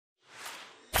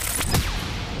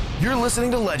You're listening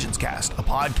to Legends Cast, a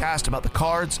podcast about the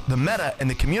cards, the meta, and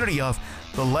the community of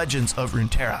the Legends of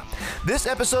Runeterra. This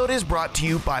episode is brought to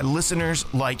you by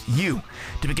listeners like you.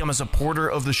 To become a supporter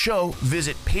of the show,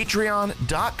 visit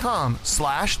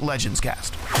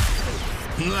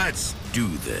patreon.com/legendscast. Let's do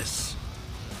this.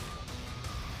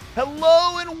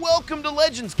 Hello and welcome to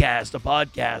Legends Cast, a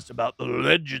podcast about the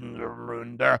legends of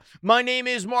Runeterra. My name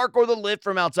is Mark, or the Lift,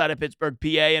 from outside of Pittsburgh,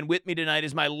 PA, and with me tonight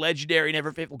is my legendary,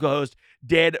 never faithful co-host,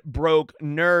 Dead Broke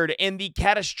Nerd, and the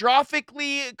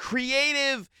catastrophically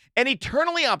creative and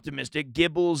eternally optimistic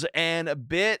Gibbles and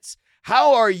Bits.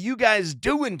 How are you guys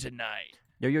doing tonight?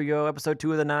 Yo, episode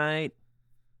 2 of the night.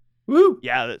 Woo!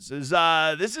 Yeah, this is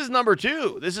number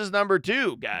 2. This is number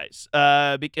 2, guys,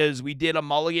 because we did a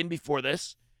mulligan before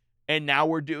this. And now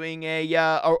we're doing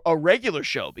a regular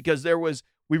show because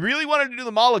we really wanted to do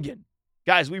the mulligan.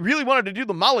 Guys, we really wanted to do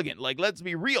the mulligan. Like, let's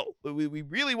be real. We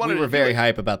really wanted to do it. We were very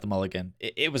hype about the mulligan.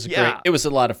 It was great. It was a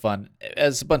lot of fun.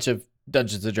 As a bunch of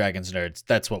Dungeons & Dragons nerds,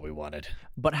 that's what we wanted.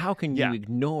 But how can you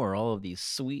ignore all of these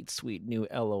sweet, sweet new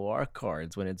LOR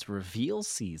cards when it's reveal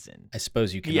season? I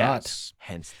suppose you cannot. Yes.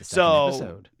 Hence the second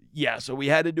episode. Yeah, so we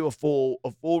had to do a full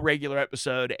regular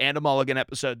episode and a mulligan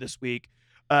episode this week.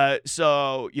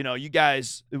 So, you know, you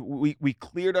guys, we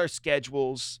cleared our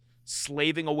schedules,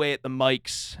 slaving away at the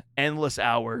mics, endless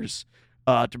hours,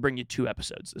 to bring you 2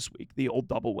 episodes this week, the old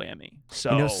double whammy.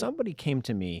 So, you know, somebody came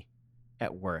to me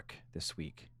at work this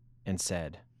week and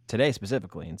said, today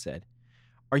specifically, and said,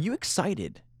 "Are you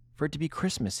excited for it to be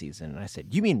Christmas season?" And I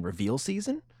said, "You mean reveal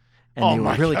season?" And they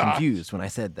were really confused when I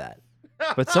said that.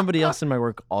 But somebody else in my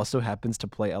work also happens to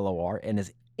play LOR and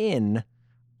is in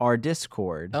our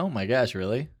Discord. Oh my gosh,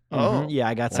 really? Oh. Yeah,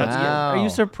 I got something. Wow. Are you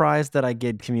surprised that I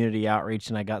did community outreach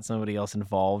and I got somebody else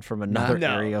involved from another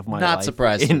area of my life? Not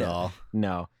surprised at all.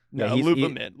 No. No, he's- loop he-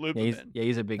 him in. Yeah,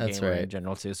 he's a big That's gamer right. in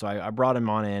general too. So I brought him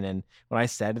on in, and when I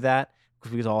said that,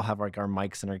 because we all have like our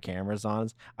mics and our cameras on,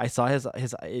 I saw his.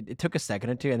 It took a second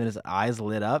or two, and then his eyes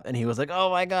lit up, and he was like, "Oh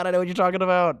my god, I know what you're talking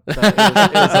about." So it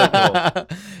was so cool.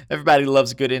 Everybody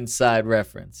loves a good inside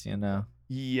reference, you know?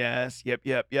 Yes.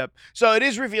 Yep. So it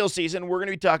is reveal season. We're going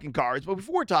to be talking cards. But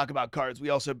before we talk about cards, we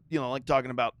also, like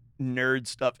talking about nerd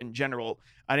stuff in general.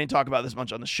 I didn't talk about this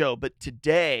much on the show, but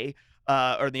today,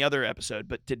 or in the other episode,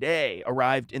 but today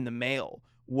arrived in the mail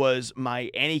was my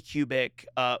Anycubic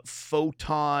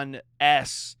Photon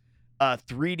S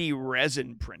 3D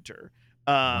resin printer,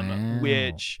 Wow.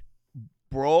 which,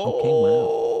 bro. Okay,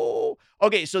 wow.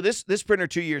 Okay, so this printer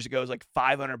 2 years ago was like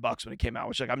 $500 when it came out,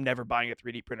 which, like, I'm never buying a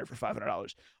 3D printer for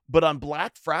 $500. But on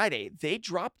Black Friday, they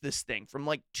dropped this thing from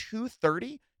like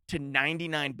 $230 to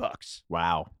 $99.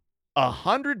 Wow,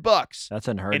 $100. that's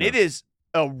unheard And of. it is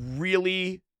a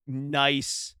really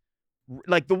nice,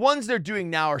 like, the ones they're doing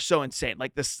now are so insane.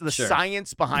 Like, the Sure.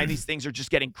 science behind these things are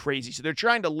just getting crazy. So they're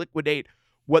trying to liquidate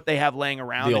what they have laying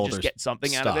around The and older just get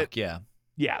something stock, out of it. yeah.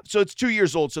 Yeah, so it's 2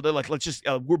 years old, so they're like, let's just,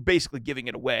 we're basically giving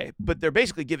it away, but they're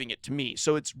basically giving it to me,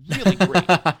 so it's really great.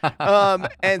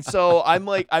 And so I'm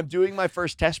doing my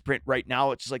first test print right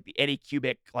now. It's just like the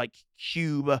Anycubic, like,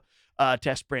 cube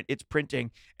test print. It's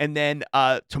printing. And then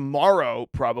tomorrow,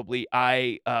 probably,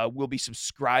 I will be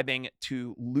subscribing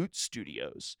to Loot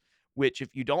Studios, which,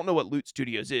 if you don't know what Loot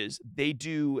Studios is, they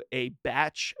do a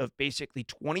batch of basically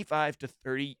 25 to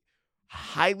 30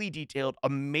 highly detailed,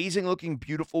 amazing looking,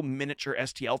 beautiful miniature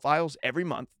STL files every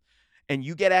month, and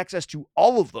you get access to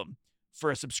all of them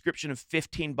for a subscription of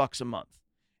 $15 a month.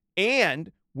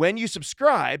 And when you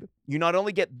subscribe, you not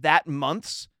only get that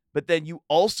month's, but then you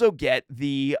also get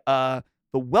the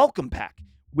welcome pack,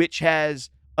 which has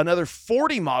another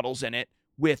 40 models in it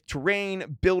with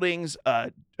terrain, buildings,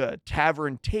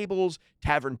 tavern tables,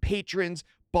 tavern patrons,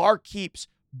 barkeeps,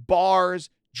 bars,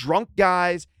 drunk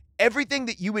guys, everything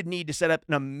that you would need to set up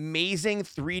an amazing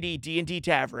 3D D&D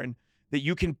tavern that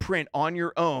you can print on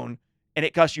your own, and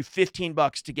it costs you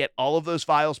 $15 to get all of those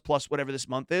files plus whatever this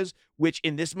month is, which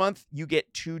in this month you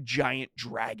get 2 giant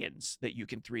dragons that you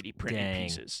can 3D print in Dang.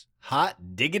 pieces. Hot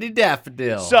diggity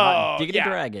daffodil. So, Hot diggity yeah.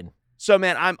 dragon. So,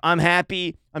 man, I'm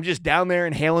happy. I'm just down there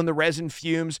inhaling the resin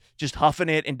fumes, just huffing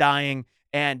it and dying,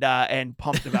 and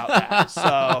pumped about that.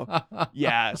 So,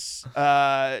 yes.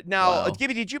 Now, Wow.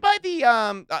 Gibby, did you buy the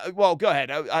well, go ahead.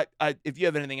 I if you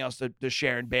have anything else to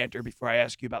share and banter before I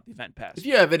ask you about the event pass. If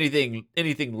you have anything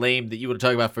lame that you want to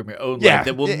talk about from your own Yeah, life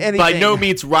that will by anything. no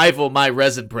means rival my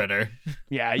resin printer.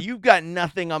 Yeah, you've got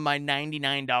nothing on my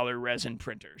 $99 resin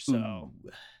printer. So,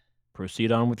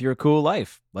 Proceed on with your cool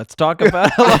life. Let's talk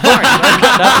about good.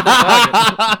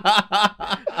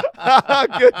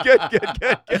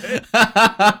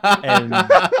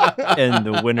 and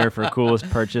the winner for coolest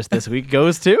purchase this week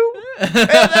goes to And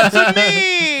that's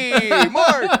me. Hey,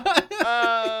 Mark.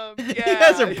 He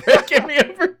has a brick in me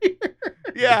over here.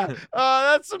 Yeah,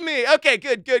 that's me. Okay,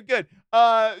 good.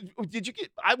 Did you get?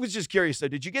 I was just curious though.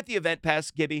 Did you get the event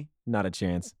pass, Gibby? Not a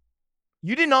chance.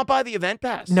 You did not buy the event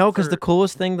pass. No, because the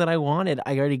coolest thing that I wanted,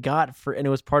 I already got and it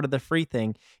was part of the free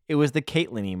thing. It was the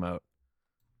Caitlyn emote.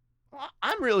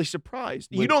 I'm really surprised.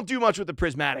 You don't do much with the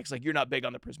prismatics. Like, you're not big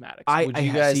on the prismatics. Would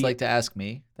you guys like to ask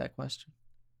me that question?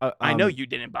 I know you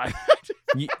didn't buy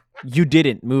that. You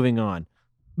didn't. Moving on.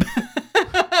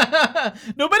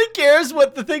 Nobody cares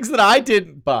what the things that I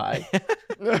didn't buy.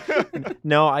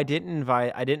 No, I didn't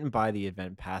buy the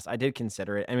event pass. I did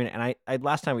consider it. I mean, and I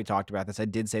last time we talked about this, I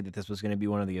did say that this was going to be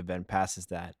one of the event passes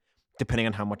that, depending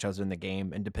on how much I was in the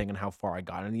game and depending on how far I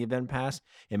got in the event pass,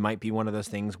 it might be one of those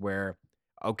things where,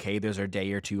 okay, there's a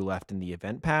day or two left in the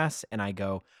event pass, and I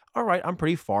go, all right, I'm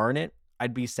pretty far in it.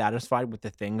 I'd be satisfied with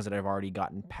the things that I've already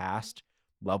gotten past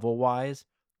level wise.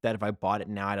 That if I bought it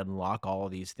now, I'd unlock all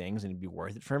of these things and it'd be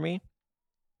worth it for me.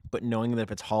 But knowing that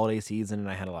if it's holiday season and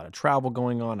I had a lot of travel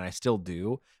going on, and I still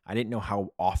do, I didn't know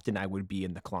how often I would be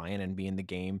in the client and be in the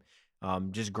game,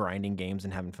 just grinding games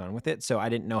and having fun with it. So I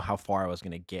didn't know how far I was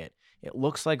going to get. It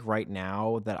looks like right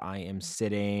now that I am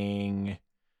sitting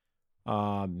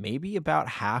maybe about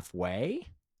halfway.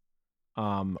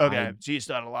 Okay, so you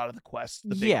still had a lot of the quests,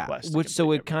 the big quests.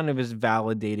 So it kind of is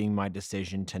validating my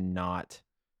decision to not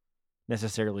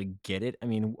necessarily get it. I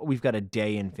mean, we've got a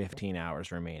day and 15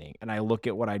 hours remaining, and I look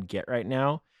at what I'd get right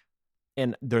now,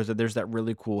 and there's that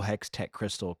really cool Hextech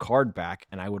Crystal card back,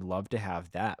 and I would love to have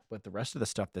that. But the rest of the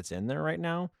stuff that's in there right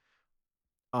now,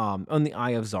 on the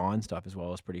Eye of Zon stuff as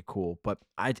well, is pretty cool. But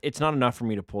it's not enough for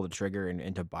me to pull the trigger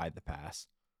and to buy the pass.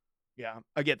 Yeah,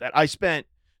 I get that.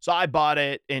 So I bought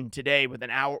it, and today with an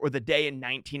hour or the day and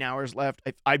 19 hours left,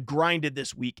 I grinded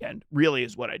this weekend. Really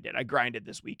is what I did. I grinded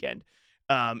this weekend.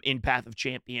 In Path of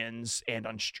Champions and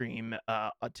on stream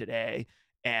today,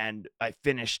 and I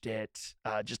finished it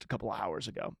just a couple of hours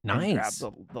ago. Nice.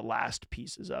 Grabbed the last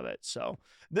pieces of it. So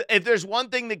if there's one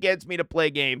thing that gets me to play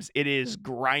games, it is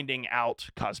grinding out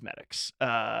cosmetics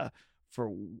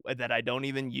for that I don't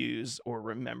even use or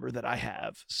remember that I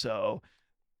have. So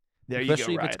there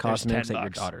Especially you go. if it's cosmetics that your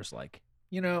daughter's like.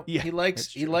 You know, yeah, he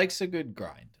likes a good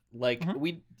grind. Like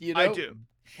I do.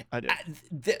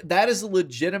 That is a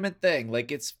legitimate thing.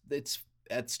 Like it's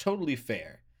totally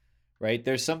fair, right?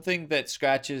 There's something that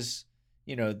scratches,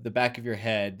 the back of your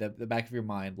head, the back of your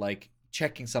mind, like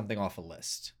checking something off a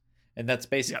list, and that's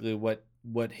basically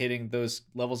what hitting those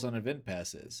levels on Event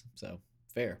Pass is. So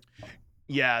fair.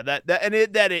 Yeah,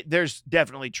 there's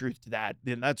definitely truth to that.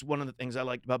 And that's one of the things I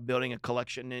liked about building a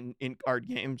collection in card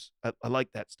games. I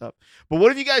like that stuff. But what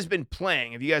have you guys been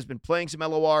playing? Have you guys been playing some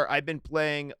LOR? I've been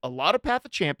playing a lot of Path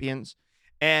of Champions,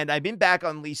 and I've been back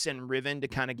on Lee Sin Riven to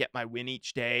kind of get my win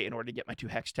each day in order to get my 2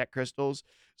 Hextech crystals.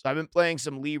 So I've been playing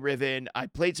some Lee Riven. I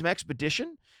played some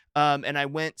Expedition, and I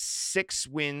went 6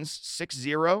 wins,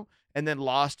 6-0, and then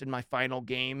lost in my final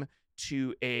game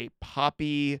to a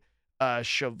Poppy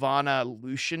Shyvana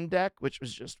Lucian deck, which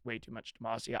was just way too much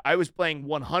Demacia. I was playing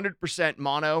 100%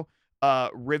 mono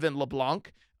Riven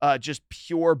LeBlanc, just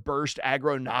pure burst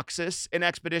aggro Noxus in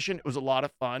Expedition. It was a lot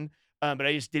of fun, but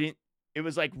I just didn't. It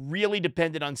was like really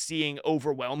dependent on seeing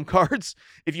Overwhelm cards.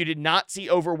 If you did not see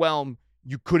Overwhelm,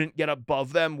 you couldn't get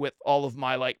above them with all of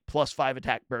my like +5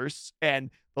 attack bursts. And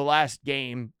the last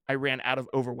game, I ran out of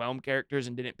Overwhelm characters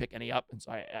and didn't pick any up, and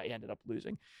so I ended up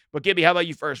losing. But Gibby, how about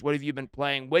you first? What have you been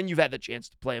playing when you've had the chance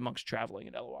to play amongst traveling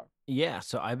in LOR? Yeah,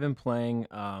 so I've been playing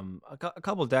a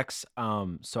couple decks.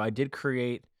 So I did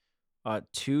create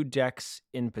 2 decks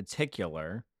in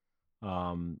particular.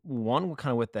 One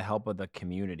kind of with the help of the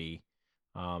community.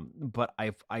 But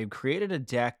I created a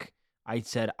deck. I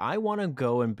said I want to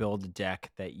go and build a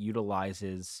deck that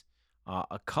utilizes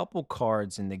a couple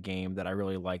cards in the game that I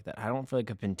really like that I don't feel like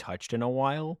have been touched in a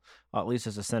while, at least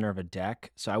as a center of a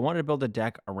deck. So I wanted to build a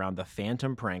deck around the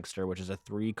Phantom Prankster, which is a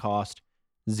 3-cost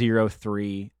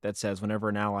 0/3 that says whenever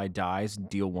an ally dies,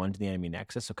 deal 1 to the enemy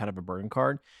nexus, so kind of a burn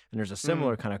card. And there's a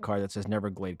similar kind of card that says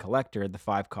Neverglade Collector, the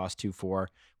 5-cost 2/4,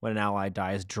 when an ally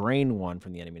dies, drain 1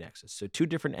 from the enemy nexus. So 2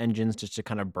 different engines just to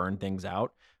kind of burn things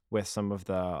out with some of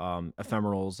the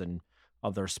ephemerals and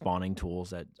other spawning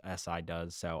tools that SI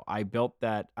does. So I built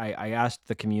that. I asked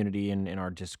the community in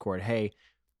our Discord, hey,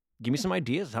 give me some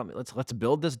ideas. Help me. Let's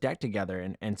build this deck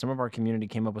together. And some of our community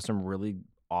came up with some really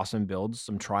awesome builds,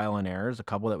 some trial and errors, a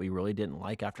couple that we really didn't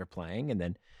like after playing, and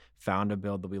then found a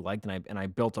build that we liked, and I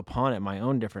built upon it my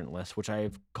own different list, which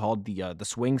I've called the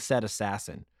Swing Set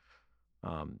Assassin.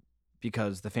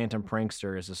 Because the Phantom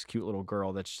Prankster is this cute little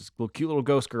girl that's just cute little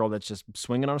ghost girl that's just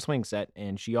swinging on a swing set,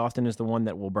 and she often is the one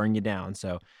that will burn you down.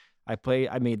 So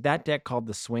I made that deck called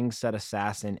the Swing Set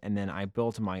Assassin, and then I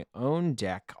built my own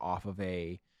deck off of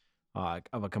a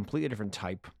completely different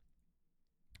type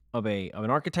of an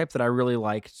archetype that I really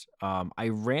liked. I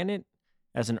ran it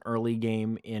as an early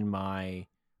game in my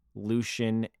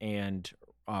Lucian and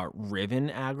Riven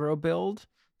aggro build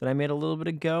that I made a little bit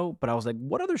ago, but I was like,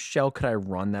 what other shell could I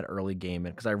run that early game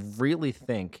in? Because I really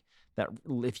think that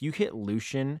if you hit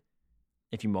Lucian,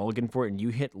 if you mulligan for it and you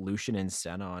hit Lucian and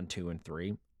Senna on 2 and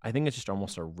 3, I think it's just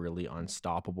almost a really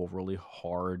unstoppable, really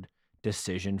hard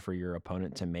decision for your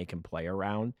opponent to make and play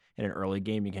around. In an early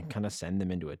game, you can kind of send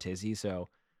them into a tizzy. So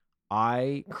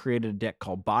I created a deck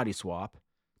called Body Swap,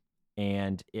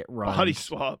 and it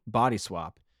runs Body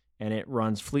Swap, and it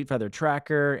runs Fleet Feather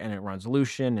Tracker, and it runs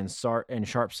Lucian and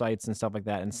Sharp Sights and stuff like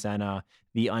that, and Senna,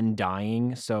 the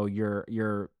Undying. So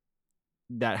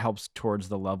that helps towards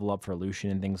the level up for Lucian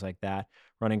and things like that.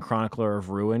 Running Chronicler of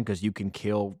Ruin, because you can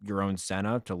kill your own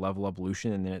Senna to level up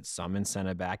Lucian, and then it summons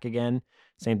Senna back again.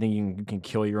 Same thing, you can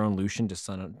kill your own Lucian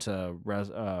to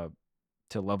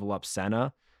level up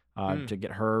Senna. To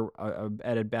get her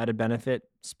added benefit,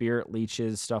 Spirit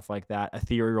Leeches, stuff like that.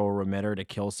 Ethereal Remitter to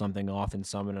kill something off and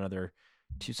summon another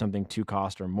something 2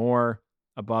 cost or more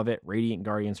above it. Radiant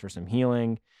Guardians for some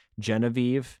healing.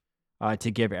 Genevieve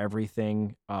to give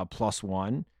everything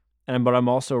 +1. But I'm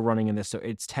also running in this, so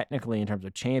it's technically in terms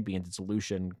of champions, it's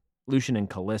Lucian and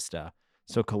Callista.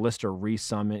 So Callista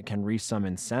can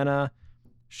resummon Senna.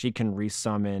 She can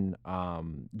resummon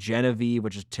Genevieve,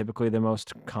 which is typically the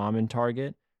most common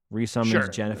target. Resummons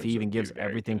Genevieve and gives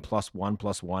everything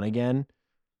 +1/+1 again.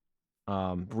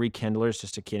 Rekindlers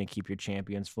just to kind of keep your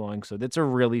champions flowing. So that's a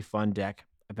really fun deck.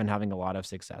 I've been having a lot of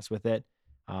success with it.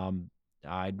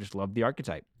 I just love the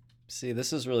archetype. See,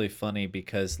 this is really funny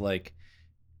because like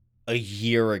a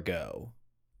year ago,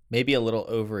 maybe a little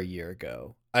over a year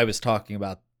ago, I was talking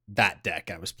about that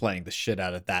deck. I was playing the shit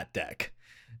out of that deck.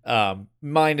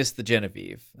 Minus the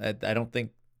Genevieve. I don't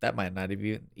think that might not have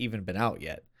even been out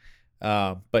yet.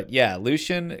 But yeah,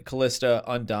 Lucian, Callista,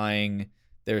 Undying,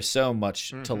 there's so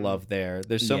much to love there.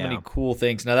 There's so many cool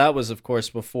things. Now that was, of course,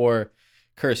 before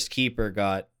Cursed Keeper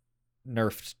got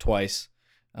nerfed twice.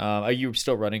 Are you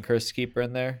still running Cursed Keeper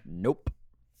in there? Nope.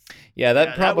 Yeah,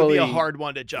 that probably that would be a hard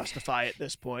one to justify at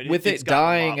this point. With it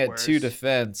dying at 2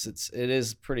 defense, it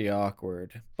is pretty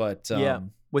awkward. But yeah,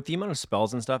 with the amount of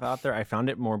spells and stuff out there, I found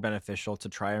it more beneficial to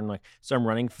try and so I'm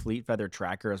running Fleet Feather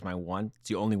Tracker as my 1. It's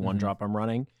the only 1 drop I'm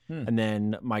running. And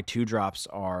then my 2 drops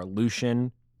are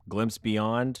Lucian, Glimpse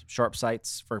Beyond, Sharp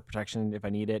Sights for protection if I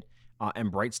need it, and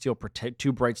 2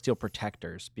 Bright Steel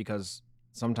Protectors, because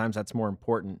sometimes that's more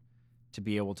important to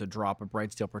be able to drop a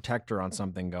Bright Steel Protector on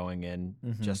something going in,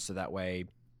 just so that way.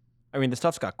 I mean, the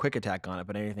stuff's got quick attack on it,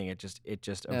 but anything it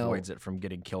just avoids it from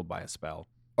getting killed by a spell.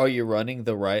 Are you running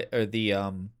the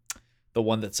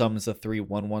one that summons the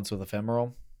 3/1/1s with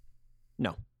Ephemeral?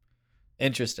 No.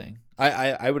 Interesting.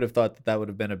 I would have thought that would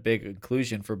have been a big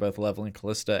inclusion for both leveling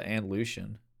Callista and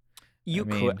Lucian.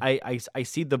 I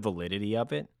see the validity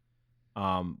of it.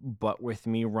 But with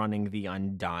me running the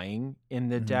Undying in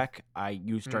the deck,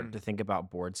 you start to think about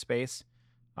board space.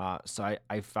 So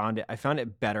I found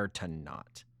it better to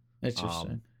not.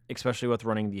 Interesting. Especially with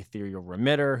running the Ethereal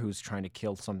Remitter, who's trying to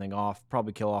kill something off,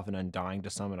 probably kill off an Undying to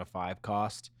summon a 5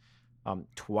 cost.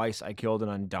 Twice I killed an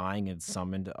Undying and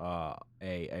summoned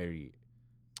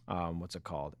what's it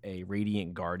called? A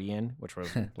Radiant Guardian, which was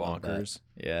bonkers.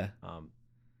 Yeah.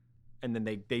 And then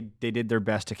they did their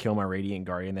best to kill my Radiant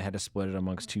Guardian. They had to split it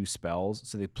amongst 2 spells.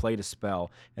 So they played a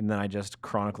spell, and then I just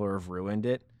Chronicler of Ruined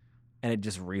it, and it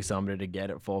just resummoned it again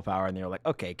at full power, and they were like,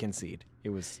 okay, concede. It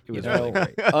was really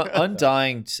great.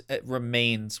 Undying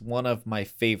remains one of my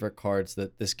favorite cards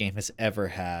that this game has ever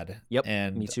had. Yep,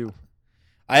 and me too.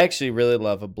 I actually really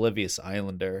love Oblivious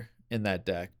Islander in that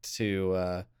deck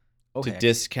to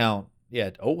discount. Yeah,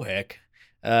 oh heck.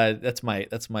 That's my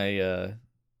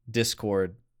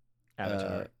Discord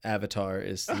avatar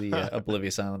is the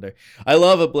Oblivious Islander. I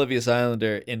love Oblivious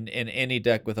Islander in any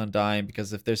deck with Undying,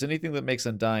 because if there's anything that makes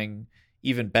Undying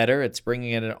even better, it's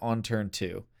bringing it on turn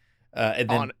 2 and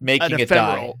then making it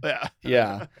die.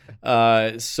 Yeah.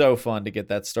 So fun to get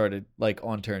that started like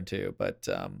on turn 2. But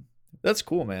that's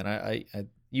cool, man.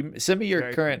 You send me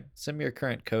your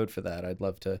current code for that. I'd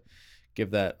love to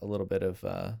give that a little bit of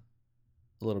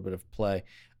play.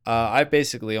 I've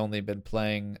basically only been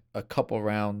playing a couple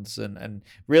rounds, and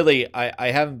really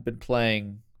I haven't been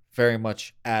playing very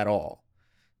much at all.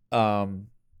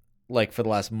 Like for the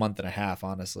last month and a half,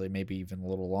 honestly, maybe even a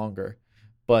little longer.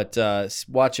 But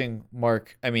watching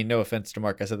Mark, I mean, no offense to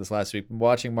Mark, I said this last week,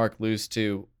 watching Mark lose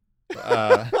to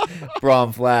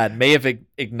Braum Vlad may have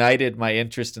ignited my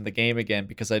interest in the game again,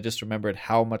 because I just remembered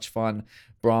how much fun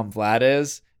Braum Vlad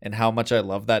is and how much I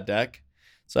love that deck.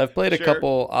 So I've played a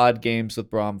couple odd games with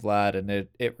Braum Vlad, and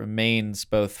it remains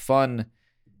both fun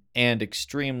and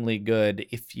extremely good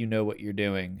if you know what you're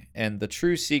doing. And the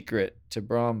true secret to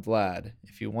Braum Vlad,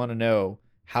 if you want to know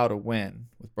how to win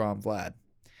with Braum Vlad,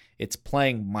 it's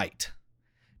playing Might.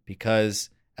 Because,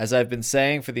 as I've been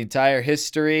saying for the entire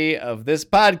history of this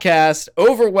podcast,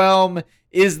 overwhelm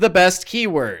is the best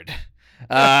keyword.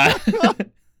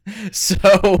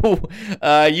 So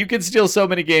you can steal so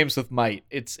many games with Might.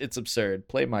 It's absurd.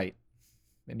 Play Might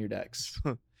in your decks.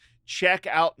 Check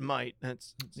out Might.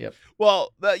 That's Yep.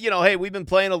 Well, hey, we've been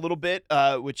playing a little bit,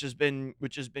 which has been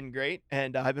great,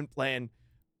 and I've been playing.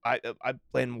 I'm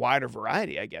playing wider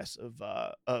variety, I guess, of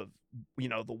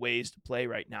the ways to play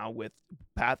right now with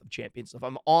Path of Champions. If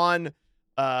I'm on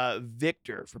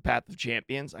Victor for Path of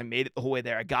Champions, I made it the whole way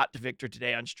there. I got to Victor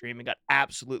today on stream and got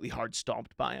absolutely hard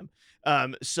stomped by him.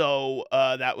 So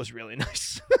that was really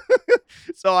nice.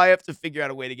 So I have to figure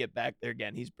out a way to get back there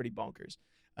again. He's pretty bonkers.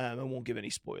 I won't give any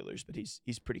spoilers, but he's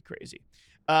pretty crazy.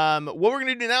 What we're going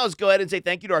to do now is go ahead and say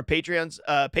thank you to our patrons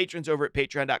over at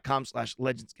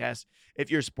patreon.com/legendscast. If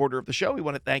you're a supporter of the show, we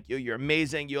want to thank you. You're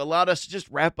amazing. You allowed us to just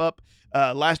wrap up.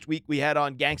 Last week, we had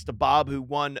on Gangsta Bob, who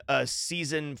won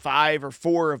season 5 or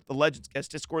 4 of the Legends Cast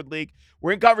Discord League.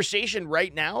 We're in conversation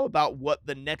right now about what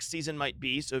the next season might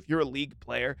be. So if you're a league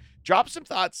player, drop some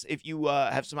thoughts if you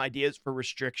have some ideas for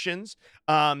restrictions.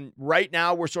 Right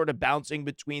now, we're sort of bouncing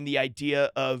between the idea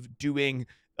of doing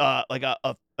like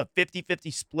a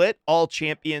 50-50 split. All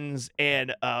champions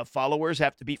and followers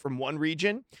have to be from one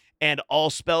region, and all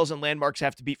spells and landmarks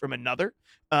have to be from another,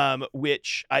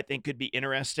 which I think could be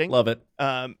interesting. Love it.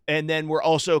 And then we're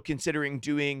also considering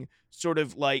doing sort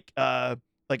of like a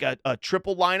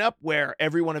triple lineup where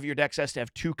every one of your decks has to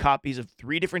have 2 copies of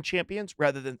 3 different champions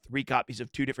rather than 3 copies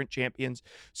of 2 different champions.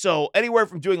 So anywhere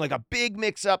from doing like a big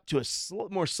mix up to a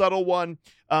more subtle one,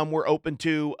 we're open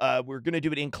to. We're going to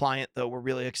do it in client, though. We're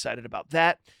really excited about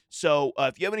that. So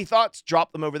if you have any thoughts,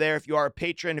 drop them over there. If you are a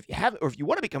patron, if you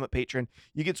want to become a patron,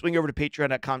 you can swing over to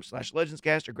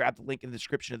patreon.com/legendscast or grab the link in the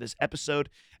description of this episode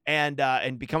and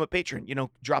become a patron.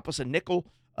 Drop us a nickel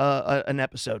an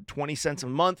episode, 20 cents a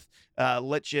month,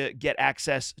 lets you get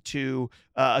access to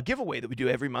a giveaway that we do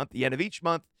every month, the end of each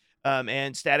month.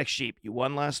 And Static Sheep, you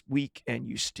won last week and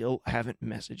you still haven't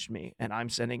messaged me, and I'm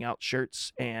sending out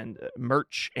shirts and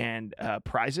merch and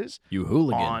prizes You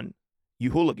hooligan.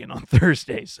 on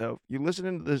Thursday. So if you're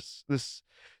listening to this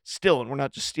still, and we're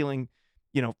not just stealing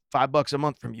 $5 a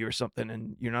month from you or something,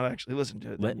 and you're not actually listening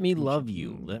to it. Let me love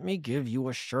you. Let me give you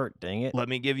a shirt, dang it. Let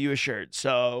me give you a shirt.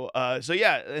 So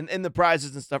yeah, and the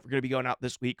prizes and stuff are going to be going out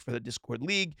this week for the Discord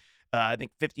League. I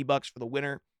think $50 for the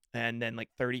winner, and then like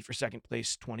 30 for second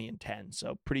place, 20 and 10.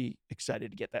 So pretty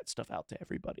excited to get that stuff out to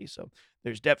everybody. So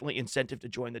there's definitely incentive to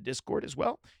join the Discord as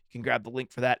well. You can grab the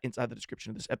link for that inside the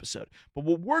description of this episode. But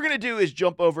what we're going to do is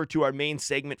jump over to our main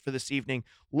segment for this evening,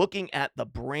 looking at the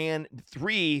brand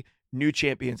 3 new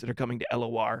champions that are coming to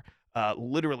LOR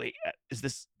literally as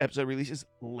this episode releases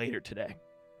later today.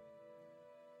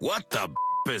 What the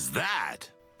is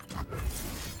that?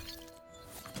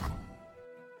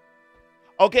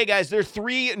 Okay, guys, there are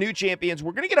 3 new champions.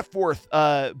 We're going to get a 4th,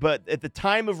 but at the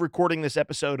time of recording this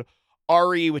episode,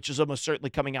 Ari, which is almost certainly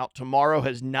coming out tomorrow,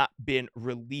 has not been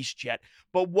released yet.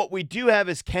 But what we do have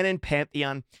is Kennen,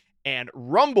 Pantheon, and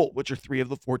Rumble, which are 3 of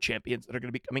the 4 champions that are going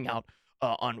to be coming out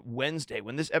on Wednesday.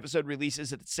 When this episode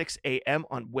releases at 6 a.m.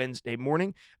 on Wednesday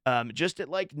morning, just at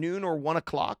like noon or 1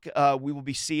 o'clock, we will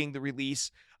be seeing the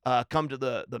release come to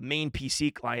the main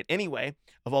PC client anyway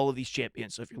of all of these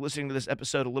champions. So if you're listening to this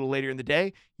episode a little later in the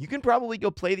day, you can probably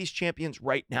go play these champions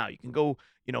right now. You can go,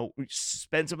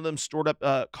 spend some of them stored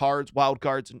up cards, wild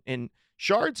cards, and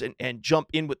shards and jump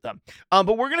in with them.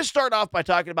 But we're going to start off by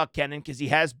talking about Kennen because he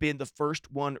has been the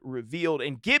first one revealed.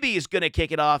 And Gibby is going to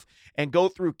kick it off and go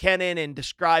through Kennen and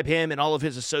describe him and all of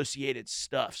his associated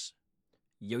stuffs.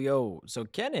 Yo. So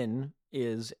Kennen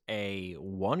is a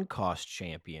 1-cost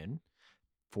champion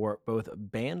for both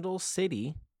Bandle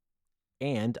City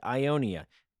and Ionia.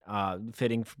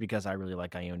 Fitting because I really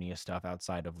like Ionia stuff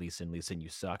outside of Lee Sin. Lee Sin, you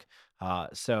suck. I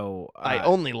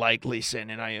only like Lee Sin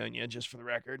and Ionia, just for the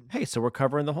record. Hey, so we're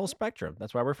covering the whole spectrum.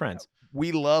 That's why we're friends.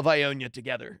 We love Ionia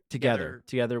together. Together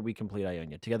we complete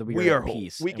Ionia. Together we are whole.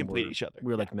 peace. We complete each other.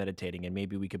 We're like meditating, and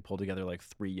maybe we could pull together like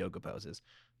 3 yoga poses.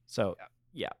 So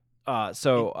yeah.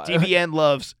 DBN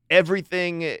loves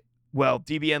everything. Well,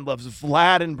 DBN loves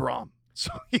Vlad and Braum. So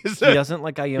he doesn't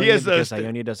like Ionia because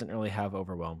Ionia doesn't really have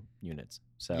overwhelm units.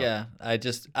 So yeah,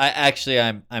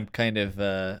 I'm kind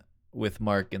of with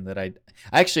Mark in that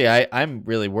I'm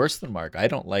really worse than Mark. I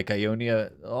don't like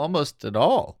Ionia almost at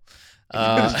all.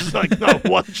 It's like the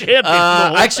one champion.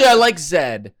 Actually, I like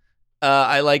Zed.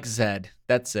 I like Zed.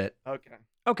 That's it. Okay.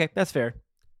 Okay, that's fair.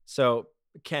 So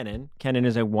Kennen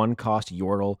is a 1-cost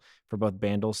Yordle for both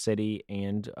Bandle City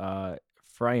and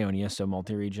for Ionia, so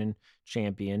multi-region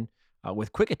champion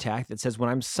with quick attack that says when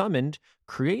I'm summoned,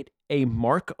 create a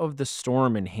Mark of the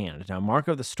Storm in hand. Now, Mark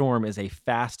of the Storm is a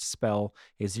fast spell,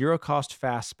 a 0-cost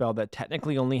fast spell that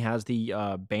technically only has the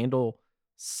Bandle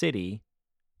City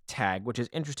tag, which is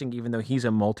interesting even though he's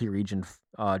a multi-region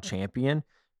champion.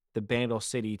 The Bandle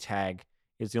City tag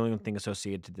is the only thing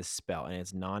associated to this spell,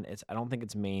 and I don't think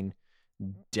it's main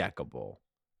deckable.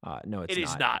 No, it's not. It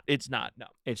is not. It's not. No.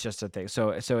 It's just a thing. So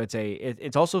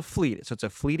it's also fleet. So it's a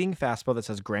fleeting fast spell that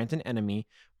says grant an enemy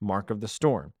Mark of the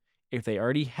Storm. If they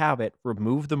already have it,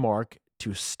 remove the mark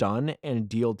to stun and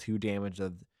deal 2 damage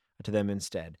to them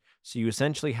instead. So you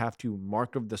essentially have to play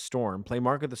Mark of the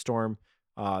Storm,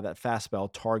 that fast spell,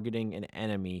 targeting an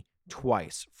enemy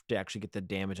twice to actually get the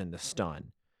damage and the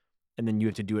stun. And then you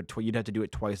have to do it. You'd have to do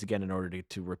it twice again in order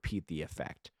to repeat the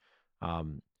effect.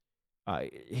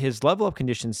 His level up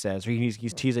condition says he's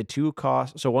a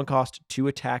 2-cost, so 1 cost, 2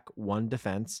 attack, 1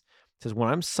 defense. It says when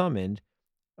I'm summoned,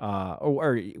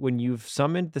 or when you've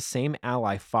summoned the same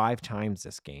ally 5 times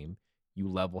this game, you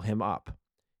level him up.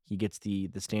 He gets the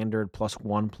standard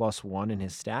 +1/+1 in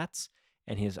his stats,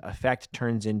 and his effect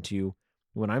turns into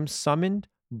when I'm summoned,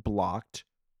 blocked,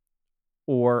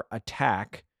 or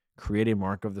attack, create a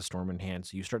Mark of the Storm in hand.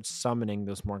 So you start summoning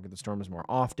those Mark of the Storms more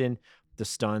often. The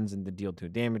stuns and the deal 2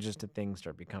 damages to things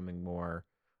start becoming more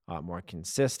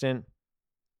consistent.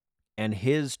 And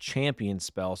his champion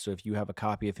spell, so if you have a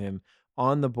copy of him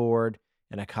on the board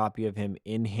and a copy of him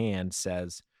in hand,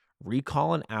 says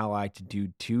recall an ally to do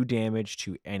 2 damage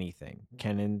to anything.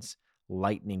 Kennen's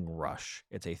Lightning Rush.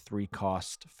 It's a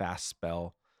 3-cost fast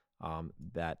spell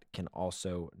that can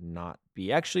also not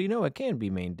be. Actually, no, it can be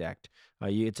main decked.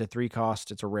 It's a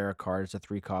 3-cost. It's a rare card. It's a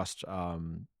 3-cost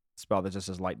spell that just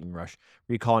says Lightning Rush.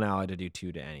 Recall an ally to do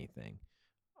 2 to anything.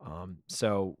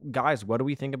 So, guys, what do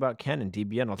we think about Kennen?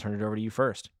 DBN, I'll turn it over to you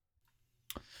first.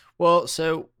 Well,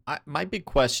 so my big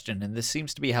question, and this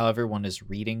seems to be how everyone is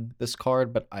reading this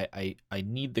card, but I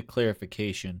need the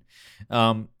clarification.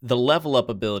 The level up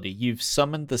ability, you've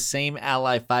summoned the same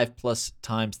ally 5+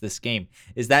 times this game.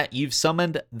 Is that you've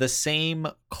summoned the same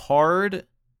card?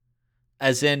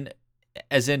 As in,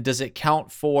 does it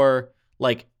count for,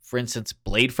 like, for instance,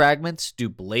 Blade Fragments? Do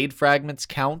Blade Fragments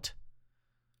count?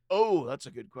 Oh, that's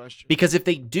a good question. Because if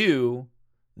they do,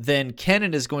 then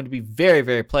Kennen is going to be very,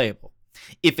 very playable.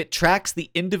 If it tracks the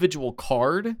individual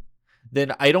card,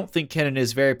 then I don't think Kennen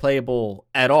is very playable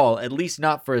at all, at least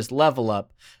not for his level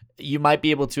up. You might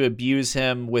be able to abuse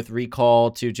him with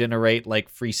recall to generate like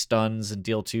free stuns and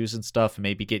deal 2s and stuff, and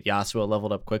maybe get Yasuo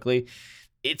leveled up quickly.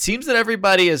 It seems that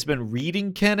everybody has been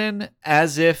reading Kennen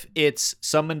as if it's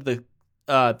summoned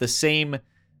something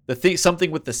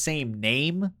with the same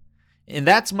name, and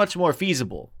that's much more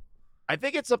feasible. I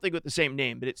think it's something with the same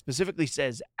name, but it specifically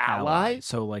says ally.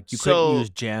 So, like, you couldn't use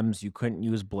gems, you couldn't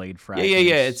use Blade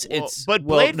Fragments. Yeah. But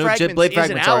Blade Fragments is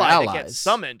an ally that gets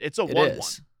summoned. It's a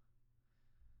 1/1.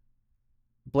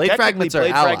 Blade Fragments are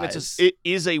allies. Fragments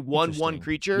is a 1/1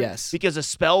 creature. Yes. Because a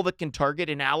spell that can target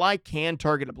an ally can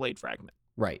target a Blade Fragment.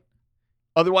 Right.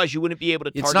 Otherwise, you wouldn't be able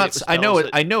to target. It's not. It with I know it.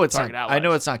 spells I know it's target not. allies. I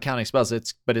know it's not counting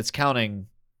spells. But it's counting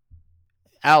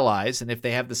allies, and if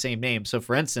they have the same name. So,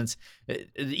 for instance,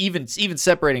 even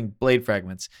separating Blade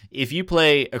Fragments, if you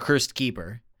play a Cursed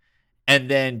Keeper, and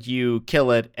then you kill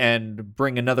it and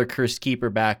bring another Cursed Keeper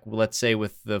back, let's say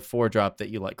with the 4-drop that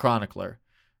you like, Chronicler,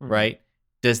 right?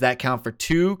 Does that count for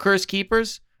 2 Cursed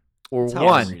Keepers or That's how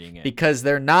I'm 1? reading it. Because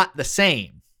they're not the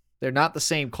same. They're not the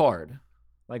same card.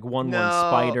 Like 1/1 No.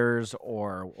 spiders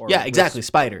or Yeah, exactly. wisps,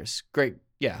 Spiders. Great.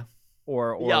 Yeah.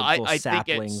 or Yeah, little I think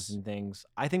saplings it's- and things.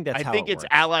 I think that's I how think it it's works.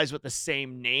 allies with the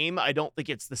same name. I don't think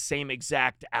it's the same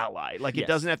exact ally. Like, Yes. it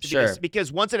doesn't have to Sure. be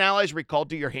because once an ally is recalled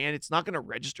to your hand, it's not going to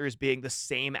register as being the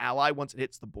same ally once it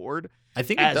hits the board I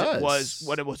think as it does. it was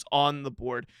when it was on the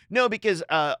board. No, because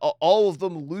all of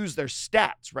them lose their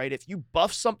stats, right? If you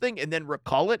buff something and then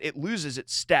recall it, it loses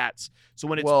its stats. So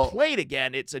when it's played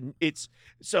again,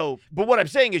 but what I'm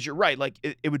saying is you're right. Like,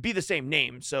 it would be the same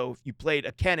name. So if you played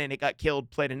a Kennen, it got killed,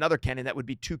 played another Kennen, that would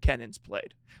be 2 Kennens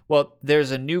played. Well,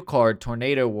 there's a new card,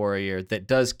 Tornado Warrior, that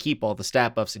does keep all the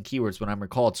stat buffs and keywords when I'm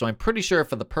recalled. So I'm pretty sure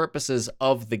for the purposes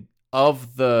of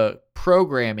the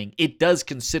programming, it does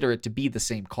consider it to be the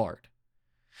same card.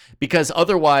 Because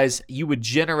otherwise, you would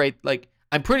generate, like,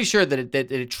 I'm pretty sure that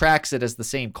it tracks it as the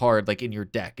same card, like in your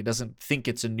deck. It doesn't think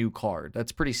it's a new card.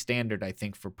 That's pretty standard, I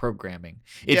think, for programming.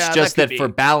 It's Yeah, just that could that for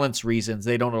be. balance reasons,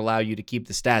 they don't allow you to keep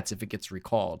the stats if it gets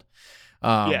recalled.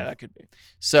 Yeah, that could be.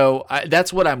 So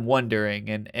that's what I'm wondering,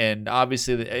 and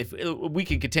obviously, if we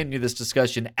can continue this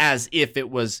discussion as if it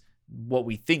was what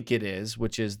we think it is,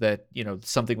 which is that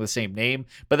something with the same name,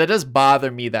 but that does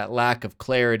bother me, that lack of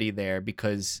clarity there,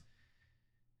 because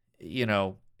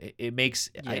it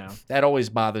makes that always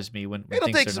bothers me when It'll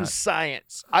things take are some not.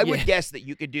 science. I would Yeah. guess that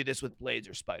you could do this with blades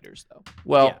or spiders, though.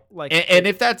 Well, Yeah, like and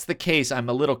if that's the case, I'm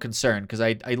a little concerned, because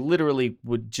I literally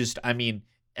would just, I mean,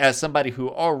 as somebody who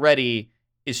already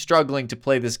is struggling to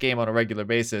play this game on a regular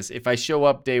basis, if I show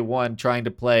up day one trying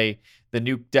to play the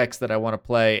new decks that I want to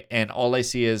play and all I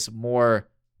see is more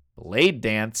Blade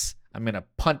Dance, I'm going to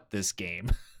punt this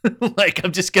game. Like,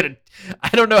 I'm just going to, I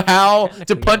don't know how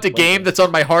to punt a game that's on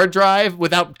my hard drive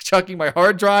without chucking my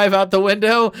hard drive out the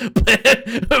window, but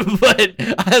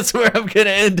that's where I'm going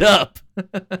to end up.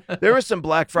 There was some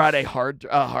Black Friday hard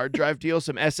drive deals,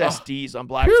 some SSDs on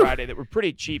Black Friday that were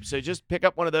pretty cheap. So just pick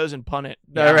up one of those and punt it.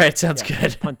 All right, sounds Yeah, good.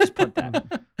 just punt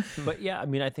that. But yeah, I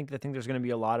mean, I think there's going to be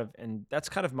a lot of, and that's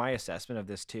kind of my assessment of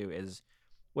this too, is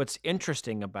what's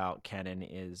interesting about Kennen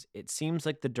is it seems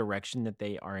like the direction that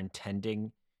they are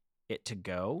intending it to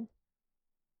go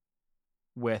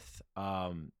with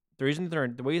the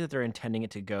way that they're intending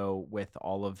it to go with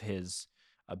all of his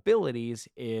abilities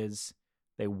is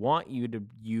they want you to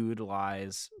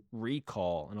utilize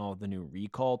recall and all of the new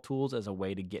recall tools as a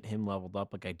way to get him leveled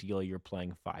up. Like, ideally you're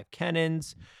playing 5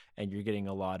 Kennens and you're getting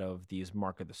a lot of these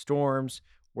Mark of the Storms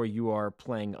where you are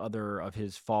playing other of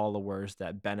his followers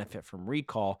that benefit from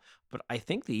recall. But I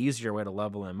think the easier way to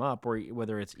level him up, or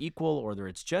whether it's equal or whether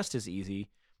it's just as easy,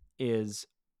 is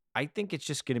I think it's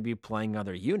just going to be playing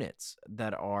other units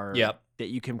that are that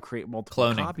you can create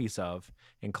multiple copies of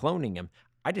and cloning him.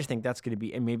 I just think that's going to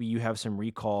be, and maybe you have some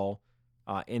recall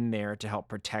in there to help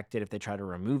protect it if they try to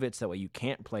remove it, so that way you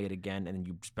can't play it again and then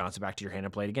you just bounce it back to your hand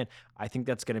and play it again. I think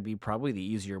that's going to be probably the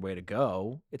easier way to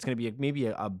go. It's going to be maybe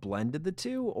a blend of the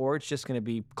two, or it's just going to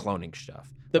be cloning stuff.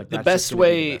 The best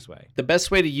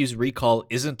way to use recall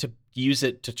isn't to use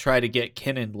it to try to get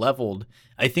Kennen leveled.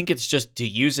 I think it's just to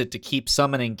use it to keep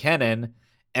summoning Kennen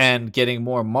and getting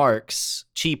more marks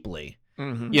cheaply.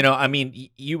 Mm-hmm. I mean,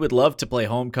 you would love to play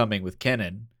Homecoming with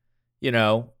Kennen.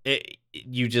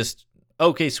 You just,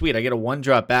 okay, sweet, I get a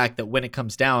 1-drop back that when it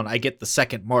comes down, I get the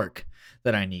second mark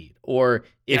that I need. Or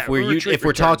if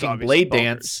we're talking Blade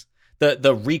Dance,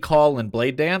 the recall and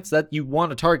Blade Dance, that you want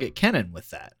to target Kennen with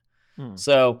that.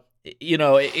 So,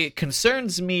 it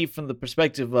concerns me from the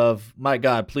perspective of, my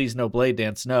God, please no Blade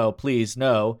Dance, no, please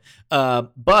no.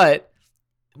 But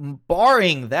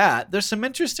barring that, there's some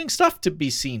interesting stuff to be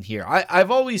seen here.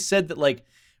 I've always said that, like,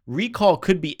 recall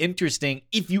could be interesting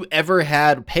if you ever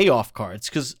had payoff cards,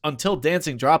 because until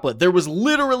Dancing Droplet, there was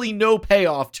literally no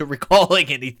payoff to recalling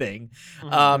anything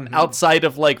outside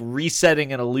of, like,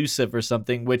 resetting an elusive or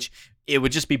something, which it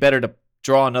would just be better to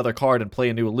draw another card and play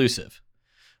a new elusive.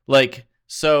 Like,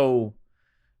 so,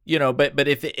 but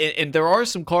if and there are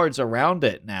some cards around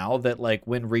it now that, like,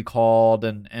 when recalled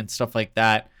and stuff like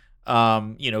that,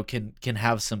 can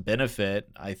have some benefit,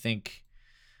 I think.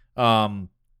 And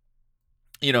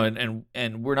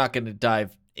we're not going to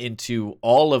dive into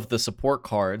all of the support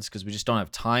cards because we just don't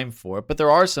have time for it. But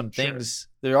there are some things.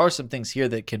 There are some things here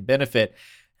that can benefit.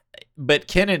 But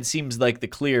Kennen seems like the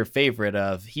clear favorite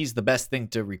of, he's the best thing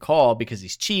to recall because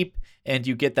he's cheap and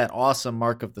you get that awesome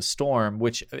Mark of the Storm,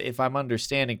 which, if I'm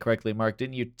understanding correctly, Mark,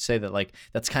 didn't you say that, like,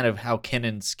 that's kind of how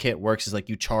Kennen's kit works, is like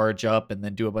you charge up and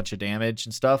then do a bunch of damage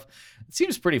and stuff? It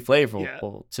seems pretty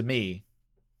flavorful to me.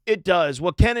 It does.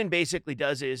 What Kennen basically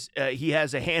does is he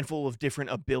has a handful of different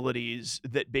abilities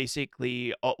that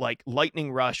basically, like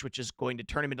Lightning Rush, which is going to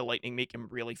turn him into lightning, make him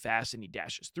really fast, and he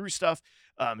dashes through stuff.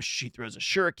 She throws a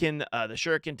shuriken. The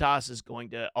shuriken toss is going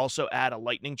to also add a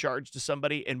lightning charge to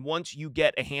somebody, and once you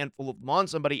get a handful of them on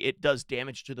somebody, it does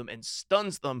damage to them and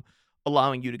stuns them,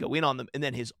 allowing you to go in on them. And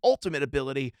then his ultimate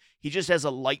ability, he just has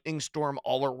a lightning storm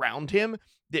all around him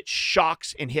that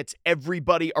shocks and hits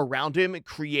everybody around him,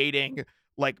 creating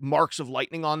like marks of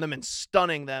lightning on them and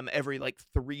stunning them every like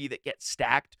 3 that get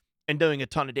stacked and doing a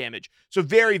ton of damage. So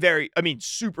very, very,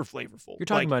 super flavorful. You're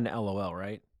talking about an LOL,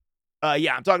 right?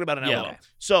 Yeah, I'm talking about an LOL. Okay.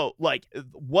 So, like,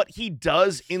 what he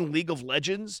does in League of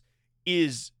Legends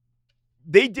is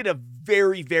they did a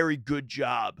very, very good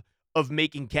job of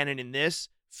making Kennen in this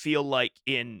feel like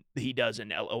he does in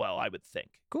LOL, I would think.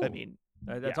 Cool.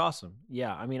 That's awesome.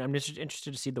 Yeah, I'm just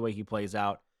interested to see the way he plays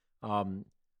out. I'm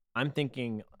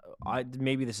thinking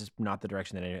maybe this is not the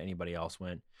direction that anybody else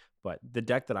went, but the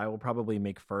deck that I will probably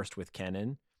make first with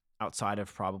Kennen, outside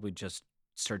of probably just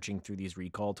searching through these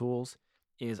recall tools,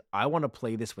 is I want to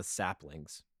play this with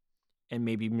saplings, and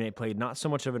maybe play not so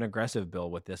much of an aggressive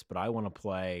build with this, but I want to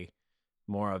play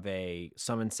more of a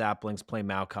summon saplings, play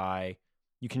Maokai.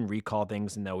 You can recall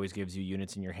things, and that always gives you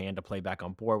units in your hand to play back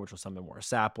on board, which will summon more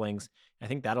saplings. I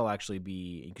think that'll actually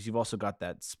be, because you've also got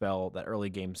that spell, that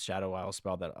early game Shadow Isle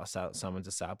spell that summons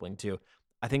a sapling too.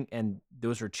 I think, and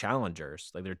those are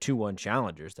challengers. Like, they're 2/1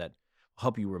 challengers that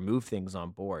help you remove things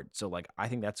on board. So, like, I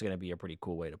think that's going to be a pretty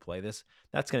cool way to play this.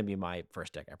 That's going to be my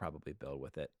first deck I probably build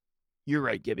with it. You're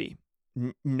right, Gibby.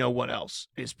 No one else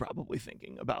is probably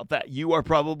thinking about that. You are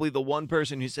probably the one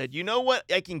person who said, you know what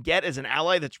I can get as an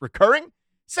ally that's recurring?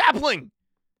 Sapling.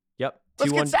 Yep.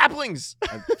 Let's get saplings.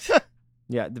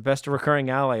 Yeah, the best recurring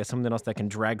ally is something else that can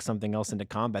drag something else into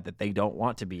combat that they don't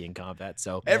want to be in combat.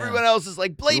 So everyone else is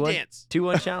like, Blade Dance.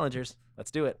 2/1 challengers.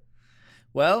 Let's do it.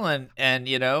 Well, and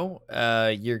you know,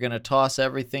 you're gonna toss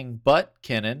everything but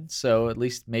Kennen, so at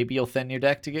least maybe you'll thin your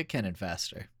deck to get Kennen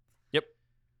faster. Yep.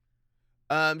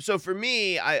 So for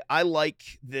me, I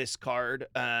like this card.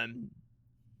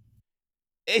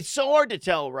 It's so hard to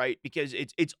tell, right? Because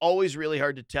it's always really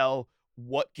hard to tell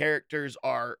what characters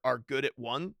are good at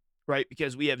one, right?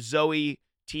 Because we have Zoe,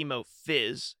 Teemo,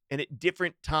 Fizz, and at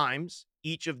different times,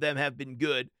 each of them have been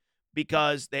good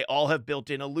because they all have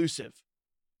built-in elusive.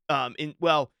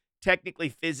 Technically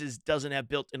Fizz's doesn't have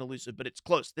built-in elusive, but it's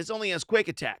close. This only has quick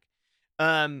attack.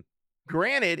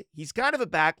 Granted, he's kind of a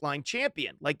backline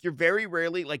champion. Like, you're very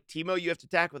rarely, like Teemo, you have to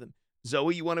attack with him.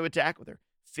 Zoe, you want to attack with her.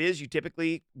 Fizz, you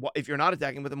typically, if you're not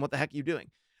attacking with him, what the heck are you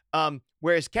doing?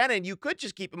 Whereas Kennen, you could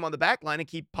just keep him on the back line and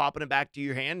keep popping him back to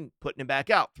your hand and putting him back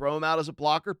out. Throw him out as a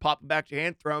blocker, pop him back to your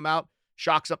hand, throw him out,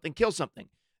 shock something, kill something.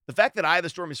 The fact that Eye of the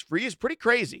Storm is free is pretty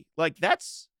crazy. Like,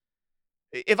 that's...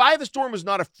 If Eye of the Storm was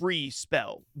not a free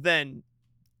spell, then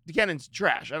Kennen's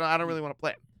trash. I don't really want to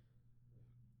play him.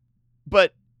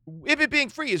 But if it being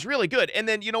free is really good. And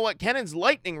then, you know what? Kennen's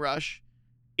Lightning Rush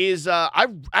is... I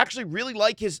actually really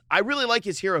like his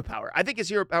hero power. I think his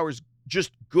hero power is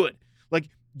just good. Like,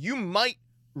 you might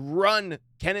run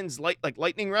Kennen's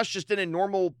Lightning Rush just in a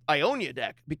normal Ionia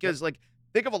deck, because like,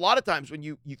 think of a lot of times when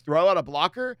you throw out a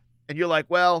blocker and you're like,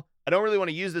 well, I don't really want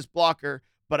to use this blocker,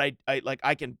 but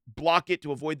I can block it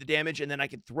to avoid the damage, and then I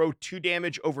can throw 2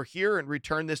 damage over here and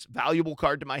return this valuable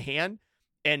card to my hand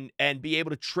and be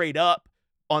able to trade up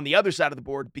on the other side of the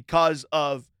board because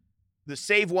of the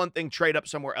save one thing, trade up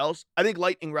somewhere else. I think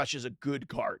Lightning Rush is a good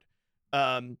card.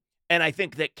 And I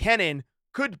think that Kennen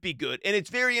could be good. And it's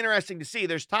very interesting to see.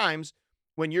 There's times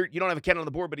when you don't have a Kennen on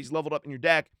the board, but he's leveled up in your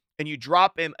deck, and you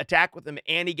drop him, attack with him,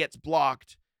 and he gets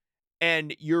blocked,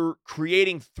 and you're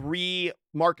creating 3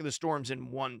 Mark of the Storms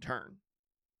in 1 turn.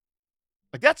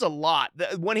 Like, that's a lot.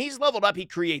 When he's leveled up, he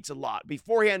creates a lot.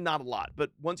 Beforehand, not a lot.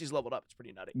 But once he's leveled up, it's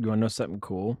pretty nutty. You want to know something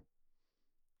cool?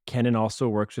 Kennen also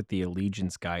works with the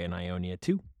Allegiance guy in Ionia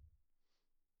too.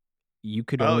 You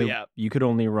could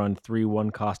only run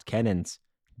 3/1 cost Kennens,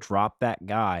 drop that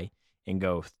guy, and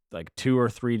go like 2 or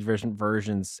 3 different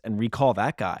versions and recall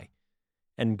that guy,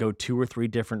 and go 2 or 3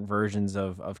 different versions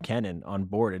of Kennen on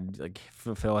board and like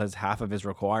fulfill half of his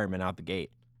requirement out the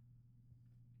gate.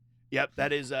 Yep,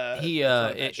 that is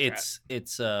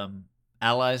it's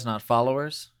allies, not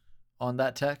followers on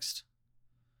that text.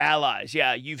 Allies,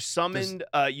 yeah. You've summoned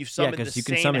because the you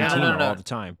can same summon ally. Teemo all the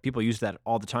time. People use that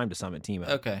all the time to summon Teemo.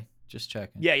 Okay, just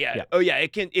checking. Yeah. Oh yeah,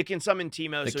 it can summon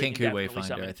Teemo. The so you Kenku can definitely Wayfinder,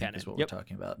 summon I think, Kennen. is what we're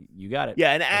talking about. You got it.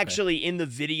 Yeah, and actually in the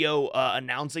video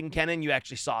announcing Kennen, you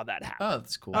actually saw that happen. Oh,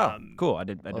 that's cool. Cool. I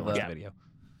didn't watch that. the video.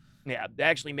 Yeah, they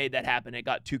actually made that happen. It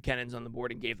got 2 Kennens on the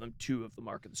board and gave them 2 of the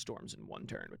Mark of the Storms in 1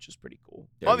 turn, which is pretty cool.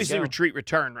 There you Obviously, go. Retreat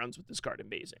Return runs with this card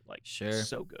amazing. Like, Sure.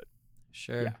 so good.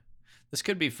 Sure. Yeah. This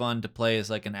could be fun to play as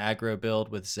like an aggro build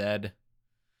with Zed.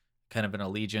 Kind of an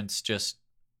Allegiance, just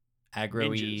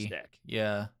aggro-y. Ninjas deck.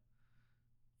 Yeah.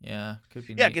 Yeah. Could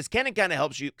be Yeah, neat. because Kennen kind of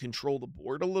helps you control the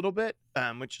board a little bit,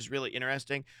 which is really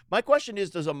interesting. My question is,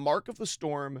 does a Mark of the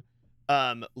Storm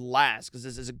last? Because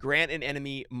this is a grant an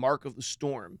enemy Mark of the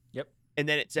Storm. Yep. And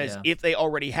then it says, Yeah. if they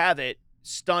already have it,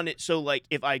 stun it. So, like,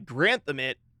 if I grant them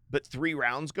it, but 3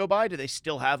 rounds go by, do they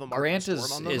still have a Mark Grant of the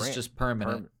Storm on them? is Grant. just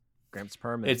permanent. Grant's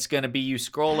permanent. It's going to be you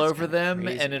scroll That's over kinda them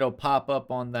crazy. and it'll pop up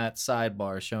on that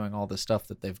sidebar showing all the stuff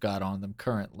that they've got on them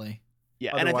currently.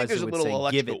 Yeah, and I Otherwise, think there's it a would little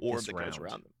say, "Give electrical it orb this that goes round."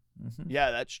 around them. Mhm.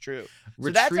 Yeah, that's true.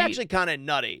 So that's actually kind of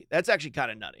nutty.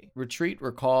 Retreat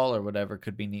Recall or whatever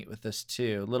could be neat with this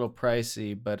too. A little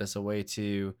pricey, but as a way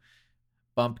to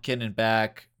bump Kennen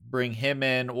back, bring him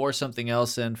in or something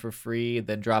else in for free,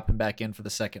 then drop him back in for the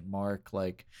second mark.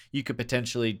 Like you could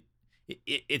potentially,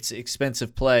 it's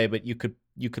expensive play, but you could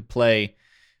play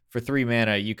for 3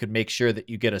 mana. You could make sure that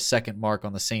you get a second mark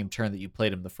on the same turn that you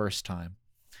played him the first time.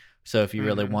 So if you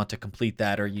really want to complete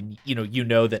that, or you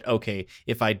know that, okay,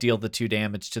 if I deal the 2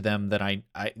 damage to them, then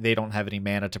they don't have any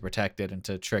mana to protect it and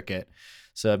to trick it.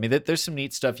 So I mean, there's some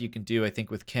neat stuff you can do. I think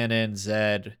with Kennen,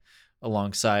 Zed,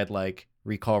 alongside like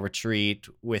Recall Retreat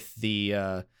with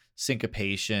the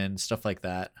syncopation, stuff like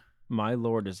that. My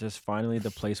lord, is this finally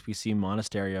the place we see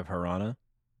Monastery of Harana?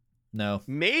 No.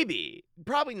 Maybe.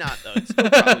 Probably not, though. It's still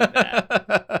probably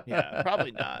bad. Yeah,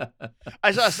 probably not.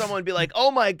 I saw someone be like,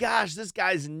 oh my gosh, this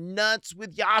guy's nuts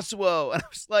with Yasuo. And I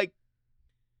was like,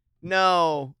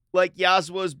 no. Like,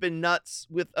 Yasuo's been nuts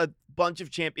with a bunch of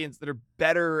champions that are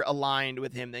better aligned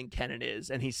with him than Kennen is,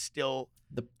 and he's still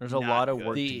There's a not lot of good.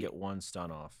 work to get 1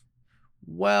 stun off.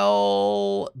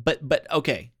 Well, but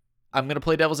okay. I'm going to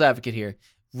play devil's advocate here.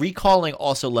 Recalling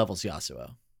also levels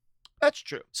Yasuo. That's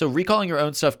true. So recalling your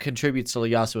own stuff contributes to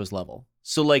Yasuo's level.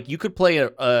 So like you could play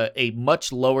a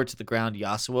much lower to the ground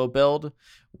Yasuo build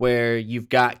where you've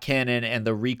got Kennen and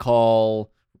the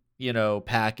recall,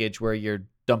 package where you're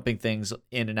dumping things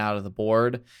in and out of the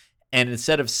board. And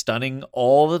instead of stunning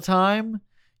all the time,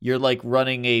 you're like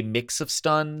running a mix of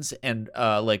stuns and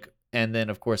then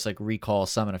of course like recall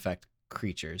summon effect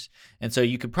creatures. And so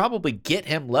you could probably get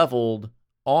him leveled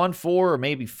on 4 or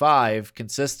maybe 5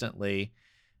 consistently.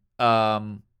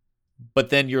 But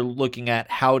then you're looking at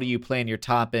how do you plan your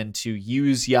top end to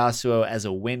use Yasuo as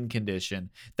a win condition.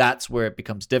 That's where it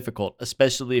becomes difficult,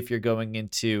 especially if you're going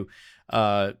into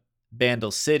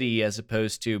Bandle City as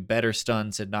opposed to better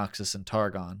stuns in Noxus and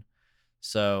Targon.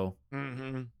 So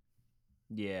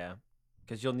Yeah,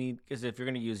 because if you're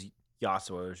going to use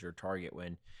Yasuo as your target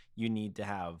win, you need to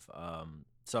have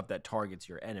stuff that targets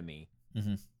your enemy.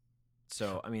 Mm-hmm.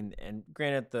 So I mean, and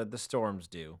granted, the storms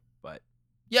do, but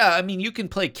yeah, I mean, you can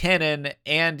play Kennen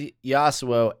and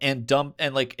Yasuo and dump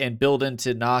and build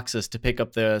into Noxus to pick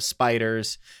up the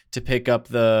spiders, to pick up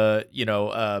the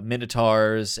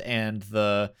minotaurs and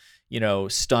the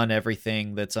stun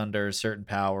everything that's under a certain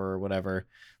power or whatever.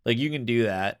 Like you can do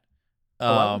that.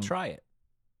 I will try it.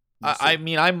 I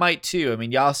mean, I might too. I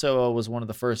mean, Yasuo was one of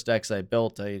the first decks I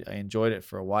built. I enjoyed it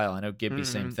for a while. I know Gibby,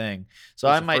 same thing. So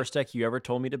It's I the might. first deck you ever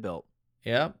told me to build.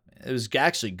 Yeah, it was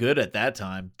actually good at that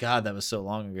time. God, that was so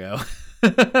long ago.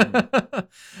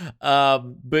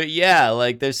 But yeah,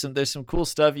 like there's some cool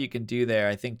stuff you can do there.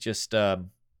 I think just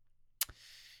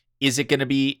is it gonna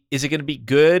be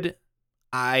good?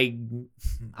 I'm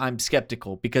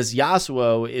skeptical because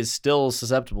Yasuo is still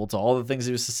susceptible to all the things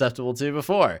he was susceptible to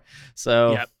before.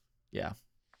 So yeah.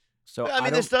 So I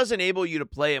mean, this does enable you to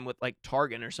play him with like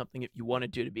Targon or something if you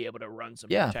wanted to be able to run some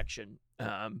protection.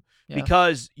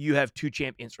 Because you have 2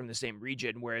 champions from the same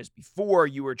region, whereas before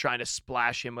you were trying to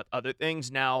splash him with other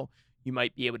things. Now you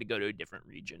might be able to go to a different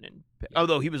region, and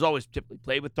although he was always typically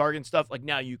played with Targon stuff, like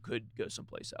now you could go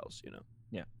someplace else.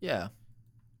 Yeah.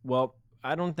 Well,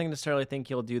 I don't necessarily think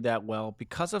he'll do that well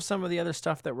because of some of the other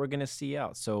stuff that we're going to see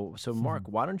out. So Mark,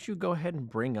 why don't you go ahead and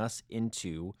bring us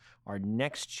into our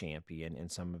next champion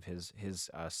and some of his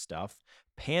stuff,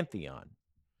 Pantheon.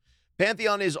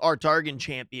 Pantheon is our Targon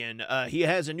champion. He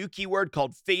has a new keyword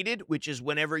called Fated, which is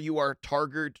whenever you are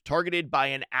targeted by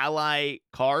an ally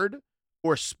card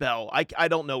or spell. I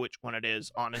don't know which one it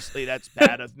is, honestly. That's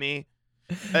bad of me.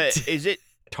 Is it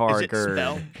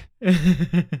spell?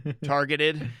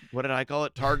 Targeted? What did I call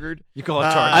it? Targered? You call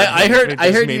it targeted.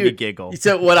 I heard made you me giggle.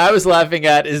 So what I was laughing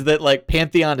at is that like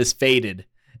Pantheon is fated.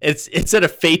 It's instead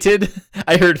of fated,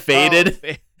 I heard faded.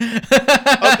 Okay,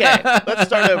 let's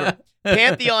start over.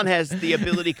 Pantheon has the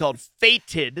ability called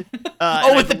Fated.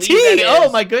 With a T.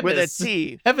 Oh my goodness. With a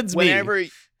T. Heavens me. Whenever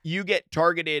you get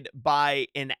targeted by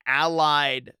an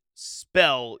allied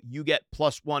spell, you get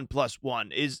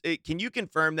 +1/+1. Can you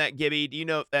confirm that, Gibby? Do you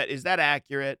know if is that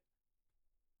accurate?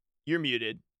 You're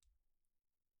muted.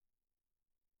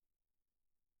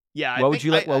 Yeah. What would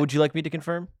you like me to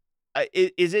confirm?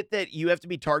 Is it that you have to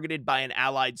be targeted by an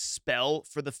allied spell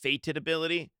for the Fated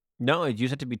ability? No, you just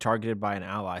have to be targeted by an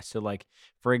ally. So, like,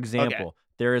 for example,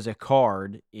 there is a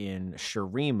card in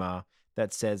Shurima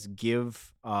that says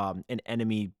give an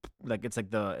enemy, like it's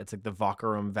like the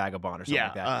Vakarum Vagabond or something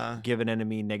like that. Give an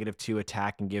enemy -2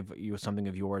 attack and give you something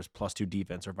of yours +2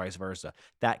 defense or vice versa.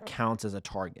 That counts as a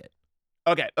target.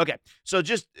 Okay. So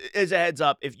just as a heads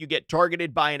up, if you get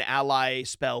targeted by an ally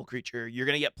spell creature, you're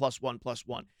going to get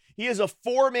 +1/+1. He is a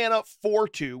 4-mana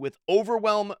 4/2 with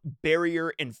Overwhelm,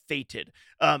 Barrier, and Fated.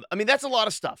 I mean, that's a lot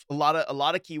of stuff. A lot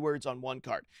of keywords on one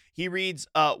card. He reads,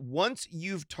 once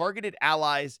you've targeted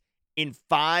allies in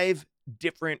 5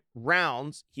 different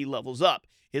rounds, he levels up.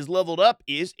 His leveled up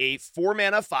is a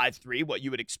 4-mana 5/3, what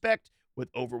you would expect, with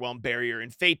Overwhelm, Barrier,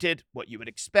 and Fated, what you would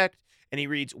expect. And he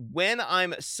reads, when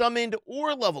I'm summoned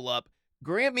or level up,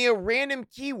 grant me a random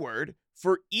keyword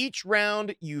for each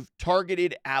round you've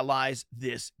targeted allies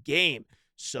this game.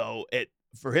 So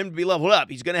for him to be leveled up,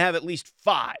 he's going to have at least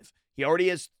 5. He already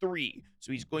has 3.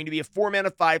 So he's going to be a 4-mana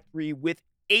 5/3 with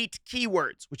 8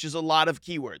 keywords, which is a lot of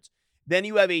keywords. Then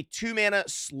you have a 2-mana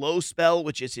slow spell,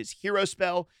 which is his hero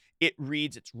spell. It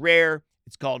reads, it's rare.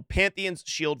 It's called Pantheon's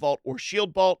Shield Vault or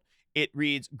Shield Vault. It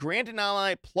reads, grant an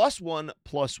ally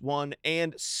 +1/+1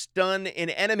 and stun an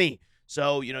enemy.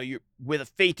 So, you're with a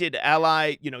fated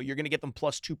ally, you're going to get them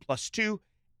 +2/+2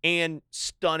 and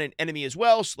stun an enemy as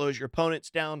well. Slows your opponents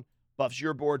down, buffs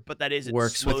your board, but that is its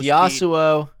Works slow with speed.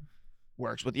 Yasuo.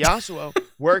 Works with Yasuo.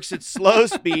 Works at slow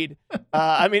speed.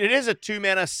 I mean, it is a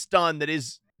 2-mana stun that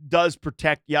does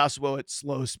protect Yasuo at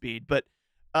slow speed, but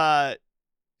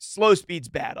slow speed's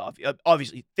bad.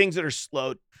 Obviously, things that are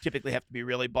slow typically have to be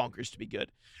really bonkers to be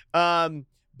good.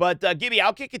 But Gibby,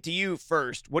 I'll kick it to you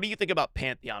first. What do you think about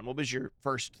Pantheon? What was your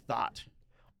first thought?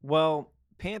 Well,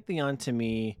 Pantheon to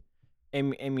me, I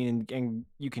mean, and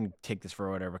you can take this for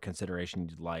whatever consideration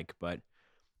you'd like, but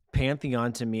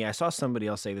Pantheon to me, I saw somebody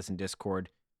else say this in Discord,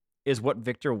 is what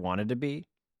Victor wanted to be.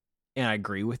 And I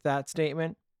agree with that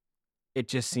statement. It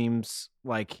just seems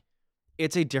like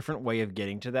it's a different way of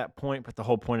getting to that point. But the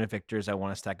whole point of Victor is I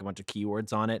want to stack a bunch of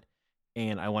keywords on it.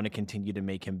 And I want to continue to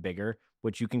make him bigger,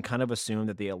 which you can kind of assume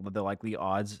that the likely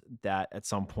odds that at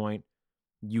some point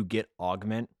you get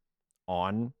augment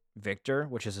on Victor,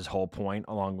 which is his whole point,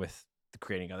 along with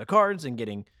creating other cards and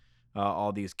getting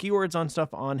all these keywords on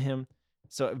stuff on him.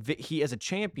 So he, as a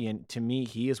champion, to me,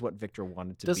 he is what Victor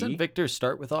wanted to be. Doesn't Victor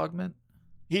start with augment?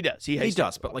 He does. He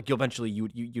does, but like eventually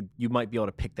you might be able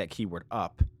to pick that keyword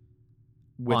up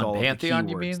with On all Pantheon,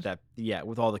 the you mean? keywords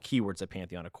with all the keywords that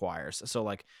Pantheon acquires. So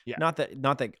like Yeah. not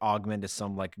that augment is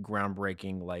some like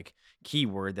groundbreaking like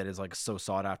keyword that is like so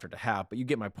sought after to have, but you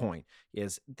get my point.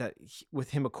 Is that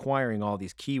with him acquiring all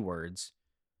these keywords,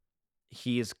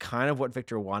 he is kind of what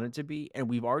Victor wanted to be, and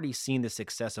we've already seen the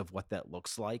success of what that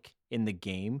looks like in the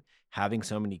game, having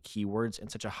so many keywords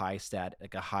and such a high stat,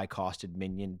 like a high costed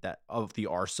minion that of the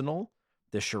arsenal,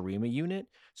 the Shurima unit.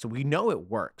 So we know it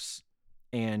works.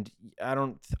 And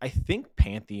I think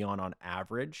Pantheon on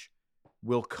average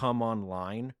will come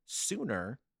online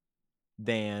sooner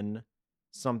than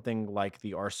something like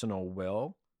the Arsenal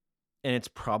will. And it's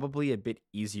probably a bit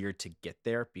easier to get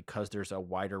there because there's a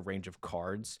wider range of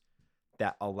cards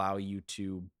that allow you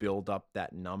to build up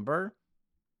that number.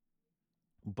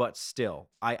 But still,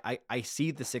 I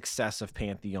see the success of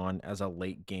Pantheon as a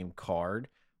late game card.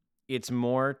 It's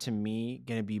more, to me,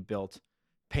 going to be built.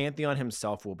 Pantheon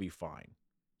himself will be fine.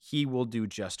 He will do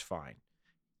just fine.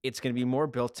 It's going to be more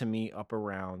built to me up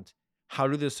around how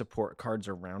do the support cards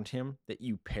around him that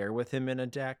you pair with him in a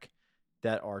deck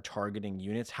that are targeting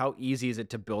units. How easy is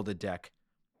it to build a deck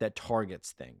that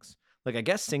targets things? Like, I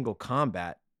guess single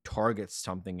combat targets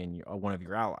something in one of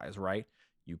your allies, right?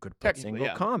 You could put single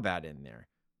combat in there.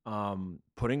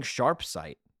 Putting sharp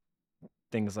sight,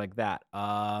 things like that.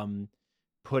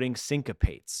 Putting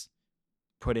syncopates,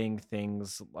 putting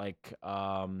things like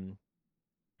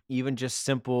even just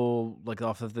simple, like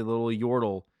off of the little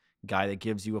Yordle guy that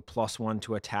gives you a +1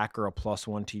 to attack or a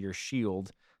 +1 to your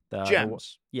shield.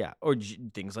 Gems. Or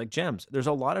things like gems. There's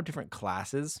a lot of different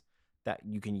classes that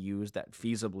you can use that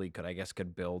feasibly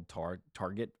could build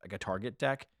target, like a target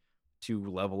deck to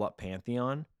level up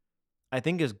Pantheon. I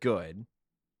think is good.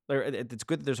 It's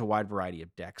good that there's a wide variety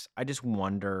of decks. I just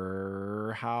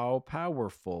wonder how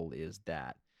powerful is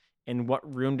that? And what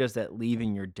room does that leave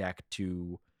in your deck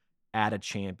to add a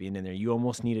champion in there? You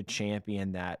almost need a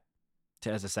champion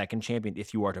as a second champion,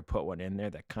 if you are to put one in there,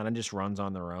 that kind of just runs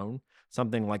on their own.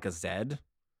 Something like a Zed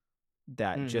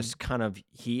that just kind of,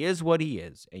 he is what he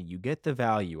is, and you get the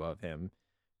value of him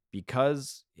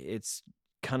because it's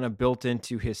kind of built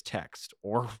into his text.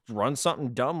 Or run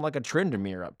something dumb like a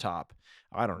Tryndamere up top.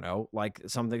 I don't know, like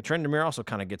something. Tryndamere also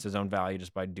kind of gets his own value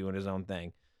just by doing his own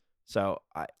thing. So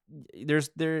I think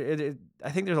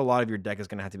there's a lot of your deck is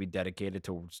going to have to be dedicated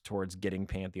towards getting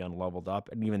Pantheon leveled up,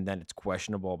 and even then, it's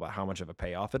questionable about how much of a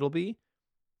payoff it'll be.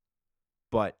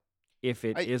 But if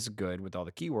it is good with all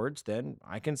the keywords, then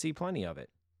I can see plenty of it.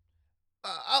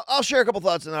 I'll share a couple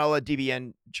thoughts, and then I'll let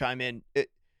DBN chime in.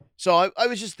 So I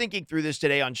was just thinking through this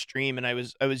today on stream, and I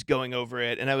was going over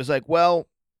it, and I was like, well,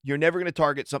 You're never going to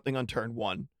target something on turn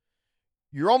 1.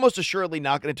 You're almost assuredly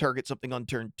not going to target something on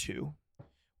turn 2,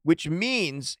 which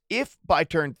means if by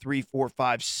turn 3, 4,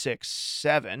 5, 6,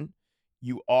 7,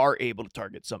 you are able to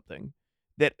target something,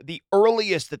 that the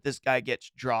earliest that this guy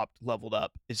gets dropped, leveled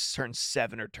up, is turn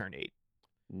 7 or turn 8.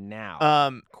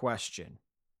 Now, question.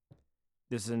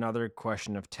 This is another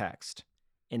question of text.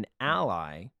 Is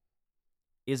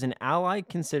an ally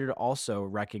considered also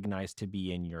recognized to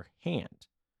be in your hand?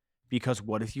 Because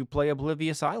what if you play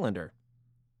Oblivious Islander?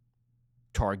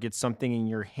 Target something in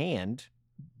your hand.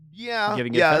 Yeah,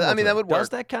 Giving it yeah. ephemeral I mean, to that it. would work. Does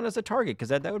that count as a target? Because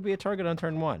that would be a target on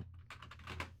turn 1.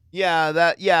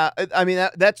 Yeah. I mean,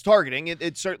 that's targeting.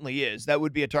 It certainly is. That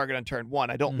would be a target on turn 1.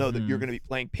 I don't know that you're going to be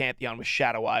playing Pantheon with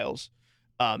Shadow Isles.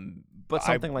 But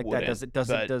something like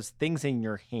that, does things in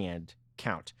your hand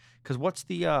count? Because what's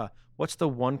the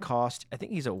one cost? I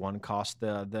think he's at 1 cost.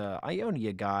 The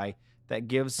Ionia guy that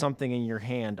gives something in your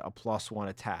hand a +1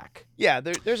 attack. Yeah,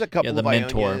 there's a couple the of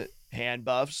mentor. Ionia hand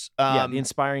buffs. The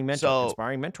Inspiring Mentor. so-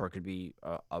 Inspiring Mentor could be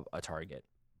a target.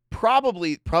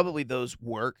 Probably those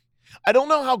work. I don't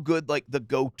know how good like the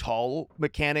go tall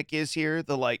mechanic is here.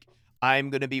 The like I'm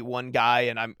gonna be one guy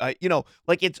and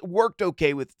like it's worked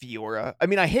okay with Fiora. I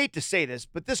mean, I hate to say this,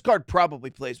 but this card probably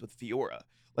plays with Fiora.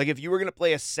 Like if you were gonna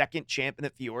play a second champion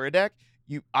at Fiora deck,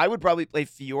 I would probably play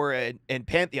Fiora and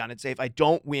Pantheon and say if I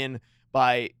don't win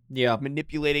by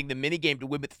manipulating the minigame to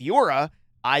win with Fiora,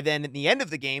 I then at the end of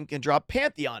the game can drop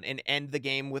Pantheon and end the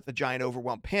game with a giant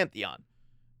overwhelm Pantheon.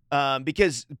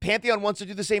 Because Pantheon wants to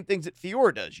do the same things that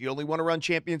Fiora does. You only want to run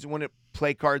champions and want to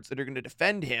play cards that are going to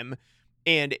defend him.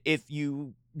 And if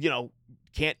you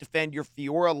can't defend your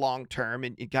Fiora long term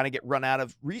and you kind of get run out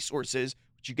of resources,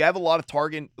 but you have a lot of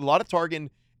Targon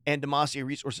and Demacia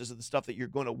resources of the stuff that you're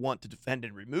going to want to defend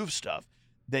and remove stuff,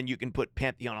 then you can put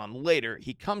Pantheon on later.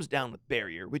 He comes down with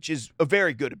Barrier, which is a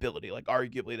very good ability. Like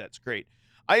arguably that's great.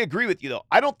 I agree with you though.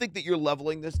 I don't think that you're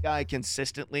leveling this guy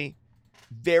consistently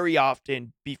very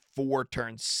often before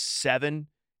turn 7,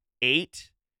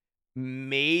 8,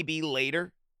 maybe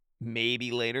later.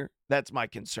 That's my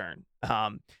concern.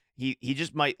 He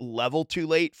just might level too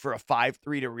late for a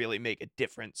 5/3 to really make a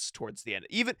difference towards the end.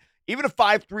 Even a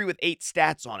 5/3 with 8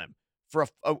 stats on him for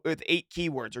with 8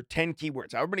 keywords or 10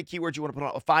 keywords, however many keywords you want to put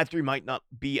on, a 5/3 might not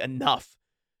be enough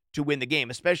to win the game,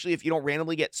 especially if you don't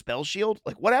randomly get Spell Shield.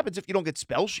 Like what happens if you don't get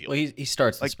Spell Shield? Well, he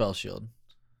starts with Spell Shield,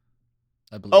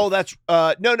 I believe. Oh, that's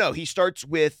no. He starts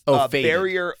with Fated.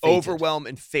 Barrier, Fated. Overwhelm,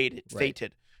 and Fated. Right.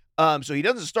 Fated. So he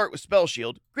doesn't start with Spell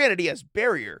Shield. Granted, he has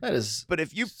Barrier. That is, But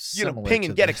if you similar ping to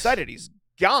and get the- excited, he's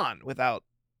gone without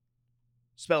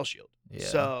Spell Shield. Yeah.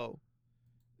 So,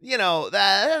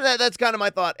 that's kind of my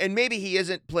thought. And maybe he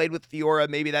isn't played with Fiora.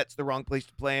 Maybe that's the wrong place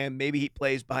to play him. Maybe he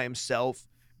plays by himself.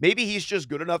 Maybe he's just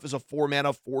good enough as a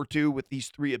 4-mana 4/2 with these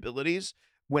 3 abilities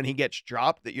when he gets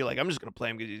dropped that you're like, I'm just going to play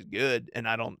him because he's good, and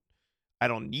I don't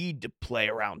need to play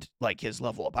around like his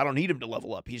level up. I don't need him to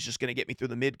level up. He's just going to get me through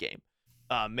the mid game.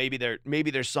 Maybe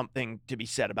there's something to be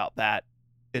said about that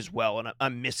as well, and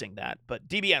I'm missing that. But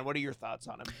DBN, what are your thoughts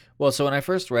on him? Well, so when I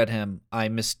first read him, I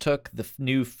mistook the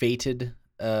new Fated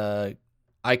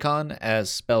icon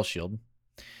as Spell Shield.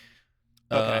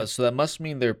 Okay. So that must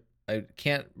mean I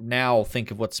can't now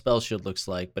think of what Spell Shield looks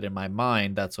like, but in my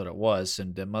mind, that's what it was,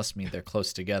 and it must mean they're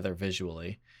close together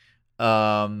visually,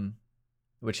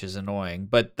 which is annoying,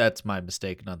 but that's my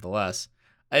mistake nonetheless.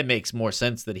 It makes more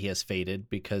sense that he has Fated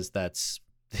because that's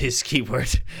his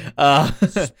keyword.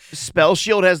 Spell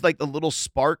Shield has like the little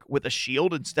spark with a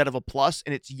shield instead of a plus,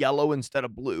 and it's yellow instead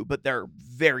of blue, but they're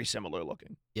very similar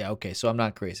looking. Yeah, okay, so I'm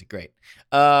not crazy. Great.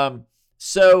 So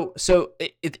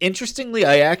interestingly,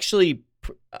 I actually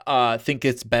think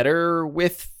it's better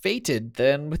with Fated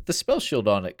than with the Spell Shield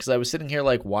on it, because I was sitting here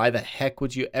like, why the heck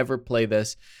would you ever play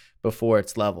this before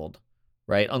it's leveled?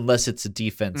 Right? Unless it's a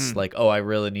defense, like, oh, I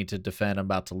really need to defend, I'm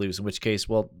about to lose. In which case,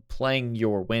 well, playing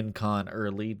your win con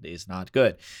early is not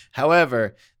good.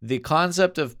 However, the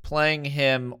concept of playing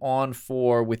him on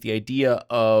 4 with the idea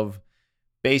of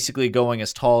basically going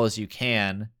as tall as you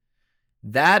can,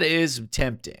 that is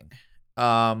tempting.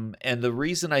 And the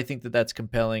reason I think that that's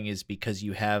compelling is because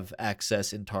you have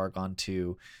access in Targon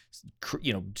to,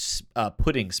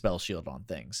 putting Spell Shield on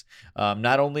things.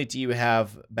 Not only do you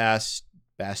have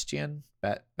Bastion,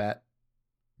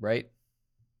 right?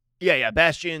 Yeah.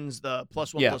 Bastion's the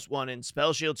 +1 Yeah. +1 in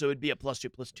Spell Shield, so it would be a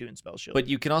 +2/+2 in Spell Shield. But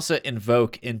you can also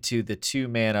invoke into the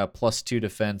 2-mana +2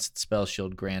 defense Spell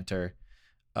Shield Granter,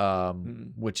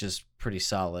 which is pretty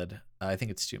solid. I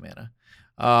think it's 2 mana.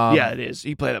 Yeah, it is.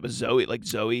 You play that with Zoe,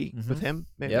 with him.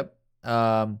 Maybe. Yep.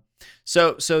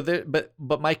 So there, but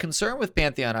my concern with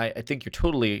Pantheon, I think you're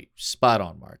totally spot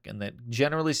on, Mark, and that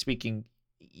generally speaking,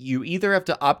 you either have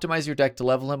to optimize your deck to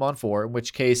level him on 4, in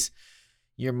which case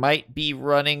you might be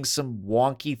running some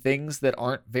wonky things that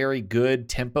aren't very good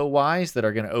tempo-wise that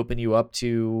are going to open you up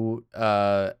to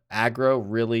aggro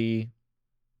really,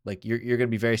 like you're going to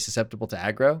be very susceptible to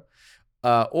aggro,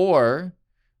 or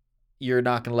you're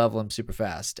not going to level him super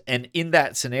fast. And in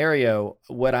that scenario,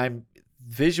 what I'm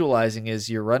visualizing is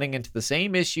you're running into the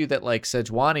same issue that like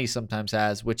Sejuani sometimes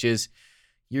has, which is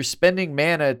you're spending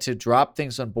mana to drop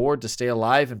things on board to stay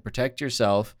alive and protect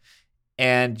yourself,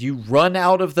 and you run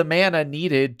out of the mana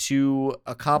needed to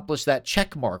accomplish that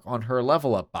check mark on her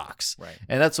level up box. Right.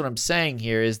 And that's what I'm saying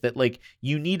here is that like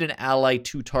you need an ally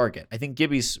to target. I think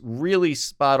Gibby's really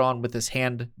spot on with this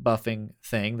hand buffing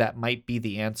thing. That might be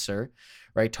the answer,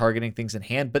 right? Targeting things in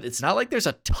hand, but it's not like there's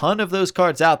a ton of those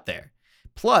cards out there.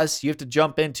 Plus, you have to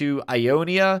jump into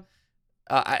Ionia.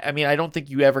 I mean, I don't think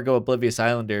you ever go Oblivious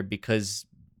Islander because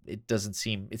it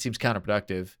seems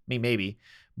counterproductive. I mean, maybe.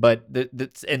 But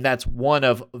that's one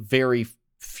of very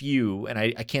few, and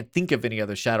I can't think of any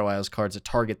other Shadow Isles cards that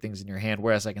target things in your hand,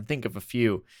 whereas I can think of a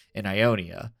few in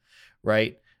Ionia,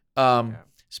 right?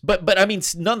 But I mean,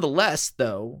 nonetheless,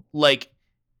 though, like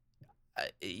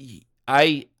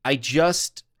I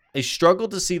struggle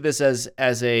to see this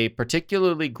as a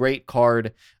particularly great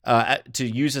card to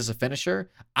use as a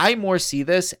finisher. I more see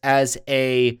this as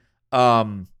a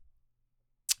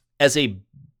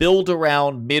build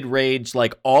around mid-range,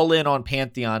 like all in on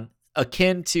Pantheon,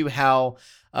 akin to how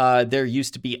there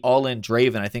used to be all in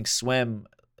Draven. I think Swim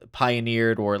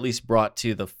pioneered, or at least brought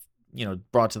to the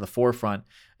forefront,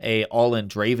 a all in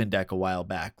Draven deck a while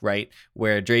back, right?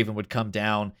 Where Draven would come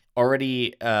down,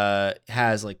 already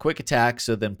has like quick attack,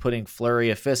 so then putting Flurry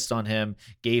of Fists on him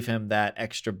gave him that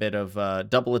extra bit of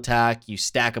double attack. You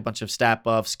stack a bunch of stat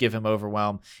buffs, give him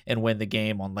Overwhelm, and win the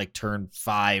game on like turn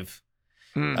 5.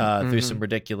 Through some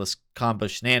ridiculous combo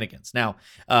shenanigans. Now,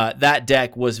 that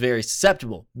deck was very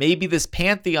susceptible. Maybe this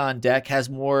Pantheon deck has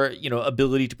more,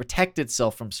 ability to protect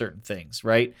itself from certain things,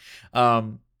 right?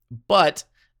 But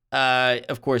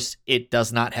of course, it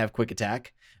does not have quick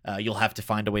attack. You'll have to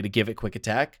find a way to give it quick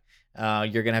attack.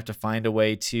 You're going to have to find a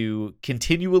way to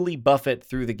continually buff it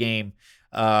through the game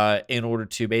in order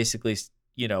to basically,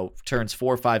 turns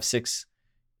 4, 5, 6,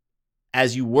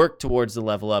 as you work towards the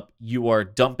level up, you are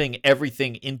dumping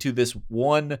everything into this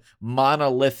one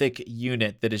monolithic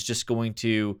unit that is just going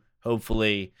to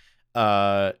hopefully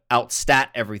outstat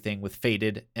everything with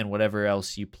Fated and whatever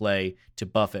else you play to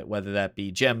buff it, whether that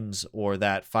be gems or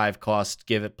that 5 cost,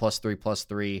 give it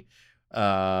 +3/+3.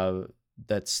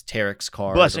 That's Tarek's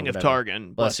card. Blessing of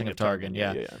Targon. Blessing of Targon,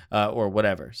 yeah. Or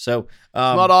whatever. So it's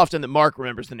not often that Mark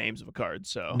remembers the names of a card.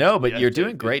 So no, but you're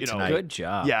doing great tonight. Good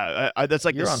job. Yeah, that's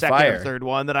like You're the on second fire. or third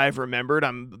one that I've remembered.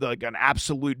 I'm like an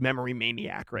absolute memory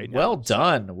maniac right now. Well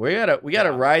done. We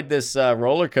gotta ride this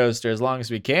roller coaster as long as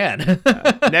we can.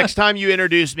 Next time you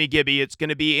introduce me, Gibby, it's going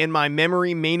to be in my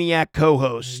memory maniac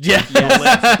co-host. Yeah.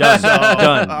 Yes. Done. So,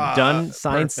 Done.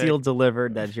 Signed, perfect. sealed,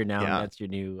 delivered. That's your now. Yeah. That's your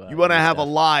new. You want to new have a stuff.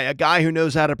 lie, a guy who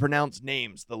knows how to pronounce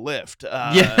names, the lift.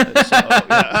 Yeah.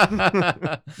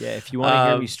 Yeah, if you want to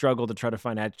hear me struggle to try to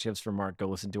find adjectives for Mark, go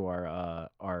listen to our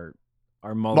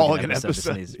Mulligan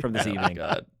episode from this Oh my evening.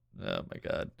 god. Oh my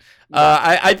god.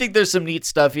 I think there's some neat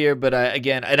stuff here, but I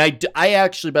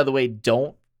actually, by the way,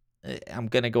 I'm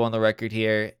going to go on the record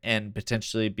here and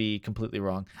potentially be completely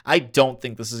wrong. I don't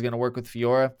think this is going to work with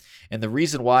Fiora. And the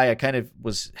reason why, I kind of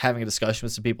was having a discussion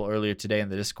with some people earlier today in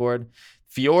the Discord.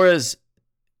 Fiora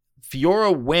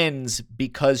wins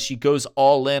because she goes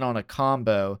all in on a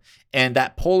combo. And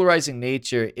that polarizing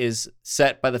nature is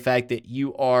set by the fact that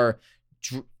you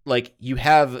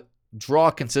have draw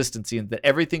consistency, and that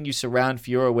everything you surround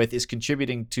Fiora with is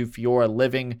contributing to Fiora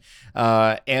living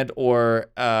and or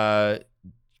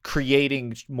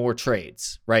creating more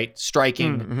trades, right?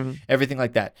 Striking, everything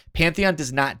like that. Pantheon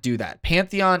does not do that.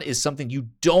 Pantheon is something you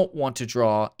don't want to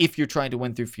draw if you're trying to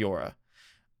win through Fiora.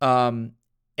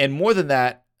 And more than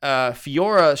that,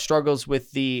 Fiora struggles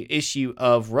with the issue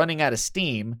of running out of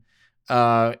steam,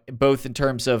 both in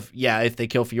terms of, if they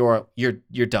kill Fiora,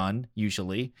 you're done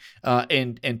usually.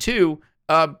 And two,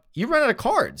 you run out of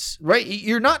cards, right?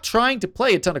 You're not trying to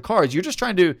play a ton of cards. You're just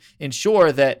trying to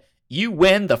ensure that you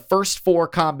win the first 4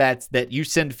 combats that you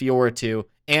send Fiora to,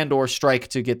 and or strike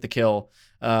to get the kill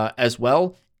as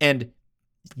well. And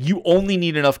you only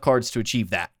need enough cards to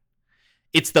achieve that.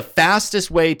 It's the fastest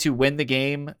way to win the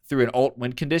game through an alt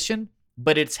win condition,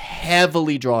 but it's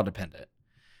heavily draw dependent.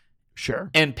 Sure.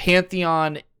 And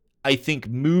Pantheon, I think,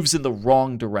 moves in the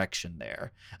wrong direction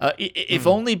there. If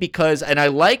only because, and I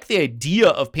like the idea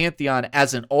of Pantheon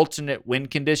as an alternate win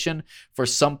condition for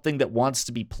something that wants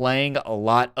to be playing a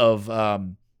lot of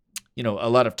a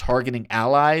lot of targeting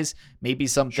allies, maybe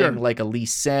something Sure. like a Lee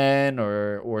Sin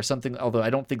or something, although I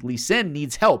don't think Lee Sin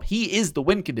needs help. He is the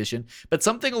win condition, but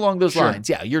something along those Sure. lines.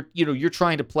 Yeah, you're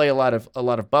trying to play a lot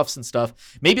of buffs and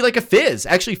stuff. Maybe like a Fizz.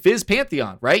 Actually, Fizz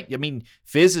Pantheon, right? I mean,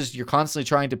 Fizz is you're constantly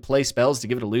trying to play spells to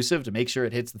give it elusive to make sure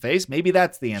it hits the face. Maybe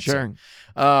that's the answer.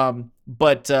 Sure.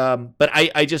 But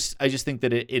I just think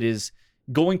that it is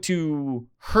going to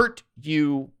hurt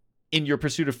you in your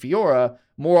pursuit of Fiora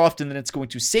more often than it's going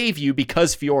to save you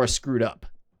because Fiora screwed up.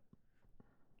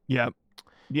 Yeah.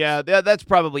 Yeah, that's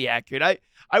probably accurate.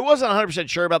 I wasn't 100%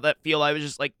 sure about that feel. I was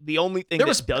just like, the only thing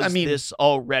does this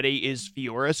already is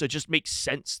Fiora, so it just makes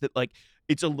sense that like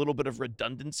it's a little bit of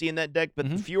redundancy in that deck, but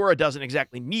Fiora doesn't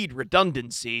exactly need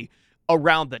redundancy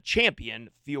around the champion.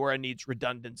 Fiora needs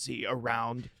redundancy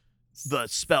around the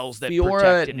spells that protect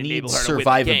Fiora and enable needs her to win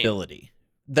the game. survivability.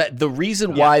 That the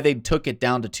reason why they took it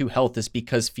down to 2 health is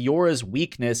because Fiora's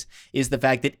weakness is the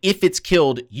fact that if it's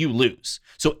killed, you lose.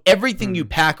 So everything you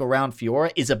pack around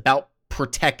Fiora is about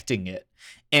protecting it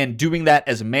and doing that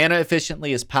as mana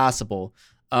efficiently as possible,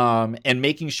 and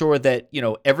making sure that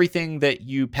everything that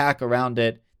you pack around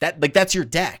it, that's your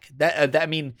deck. That I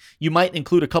mean, you might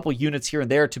include a couple units here and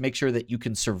there to make sure that you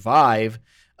can survive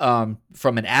from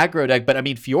an aggro deck. But I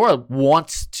mean, Fiora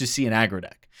wants to see an aggro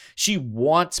deck. She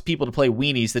wants people to play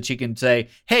weenies that she can say,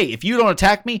 "Hey, if you don't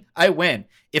attack me, I win.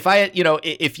 If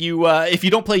if you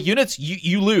don't play units,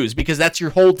 you lose because that's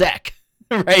your whole deck."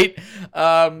 Right?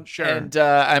 Sure. And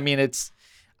I mean, it's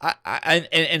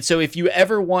and so if you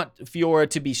ever want Fiora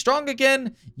to be strong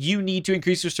again, you need to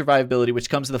increase her survivability, which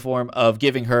comes in the form of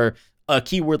giving her a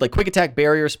keyword like quick attack,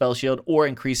 barrier, spell shield, or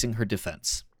increasing her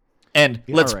defense. And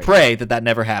let's pray that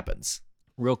never happens.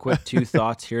 Real quick, 2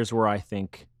 thoughts. Here's where I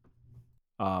think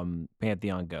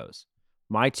Pantheon goes.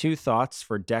 My 2 thoughts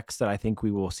for decks that I think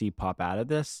we will see pop out of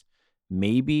this.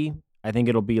 Maybe I think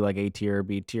it'll be like A tier,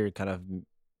 B tier, kind of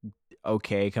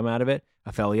okay come out of it.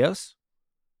 Aphelios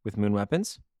with Moon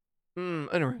Weapons.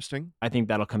 Interesting. I think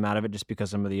that'll come out of it just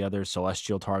because some of the other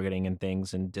celestial targeting and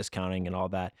things and discounting and all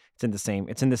that. It's in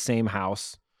the same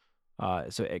house,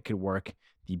 so it could work.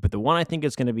 But the one I think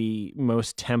is going to be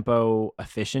most tempo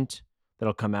efficient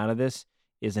that'll come out of this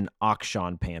is an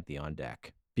Akshan Pantheon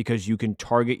deck, because you can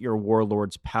target your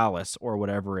Warlord's Palace or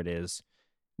whatever it is,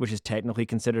 which is technically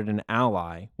considered an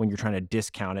ally when you're trying to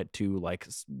discount it to like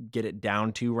get it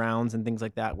down 2 rounds and things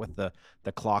like that with the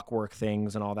clockwork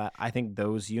things and all that. I think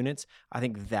those units, I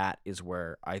think that is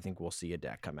where I think we'll see a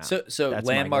deck come out. So That's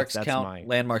landmarks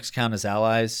landmarks count as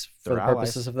allies for the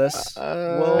purposes of this. I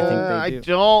think they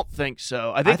do. I don't think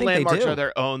so. I think they landmarks do. are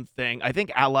their own thing. I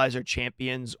think allies are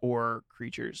champions or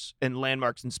creatures, and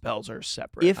landmarks and spells are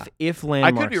separate. If I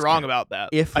landmarks could be wrong count. about that.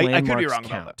 If I landmarks could be wrong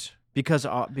count. about that. Because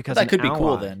that an could be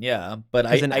cool ally- then, yeah. But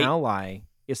Because an ally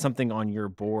is something on your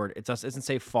board. It doesn't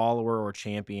say follower or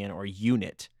champion or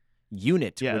unit.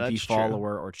 Unit Yeah, would be that's true.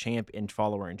 follower or champion,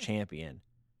 follower and champion.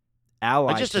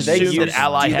 Ally. I just to assume me that is-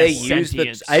 ally do has they use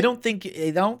sentience. I don't think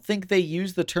they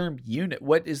use the term unit.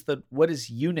 What is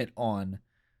unit on?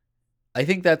 I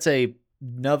think that's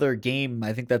another game.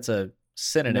 I think that's a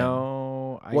synonym.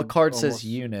 No. What card says almost-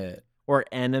 unit? or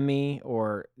enemy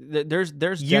or there's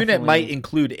Unit definitely- might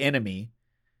include enemy,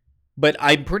 but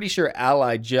I'm pretty sure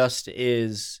ally just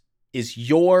is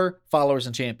your followers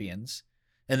and champions.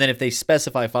 And then if they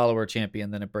specify follower or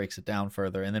champion, then it breaks it down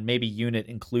further. And then maybe unit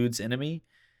includes enemy.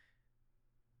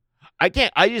 I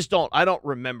don't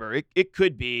remember. It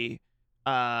could be.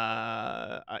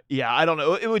 Yeah, I don't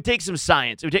know. It would take some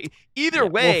science. It would take either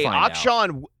we'll way. find out.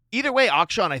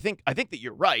 Akshan. I think that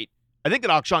you're right. I think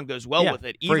that Akshan goes well Yeah, with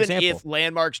it, for even example. if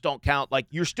landmarks don't count. Like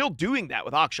you're still doing that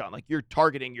with Akshan. Like you're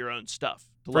targeting your own stuff.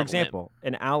 To For level example,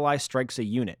 an ally strikes a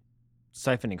unit.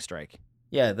 Siphoning strike.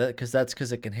 Yeah, because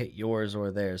it can hit yours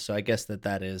or theirs. So I guess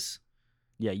that is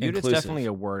Yeah, unit's Inclusive. definitely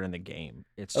a word in the game.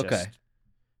 It's Okay. just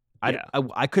I, Yeah.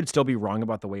 I could still be wrong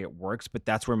about the way it works, but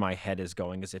that's where my head is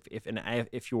going. Is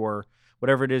if your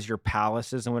whatever it is, your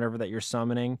palaces and whatever that you're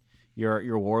summoning,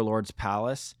 your warlord's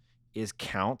palace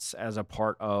counts as a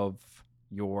part of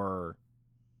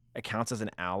it counts as an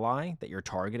ally that you're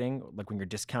targeting, like when you're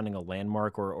discounting a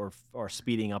landmark or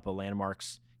speeding up a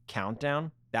landmark's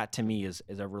countdown. That to me is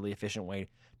a really efficient way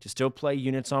to still play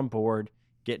units on board,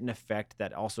 get an effect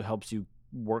that also helps you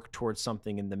work towards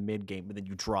something in the mid game, but then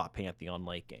you drop Pantheon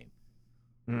late game.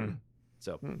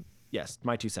 So, yes,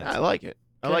 my 2 cents. I like it.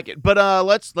 I like it. But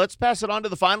let's pass it on to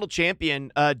the final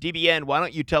champion, DBN. Why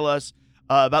don't you tell us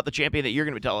about the champion that you're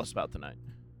going to tell us about tonight?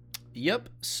 Yep.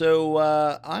 So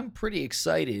I'm pretty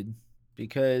excited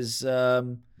because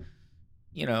y'all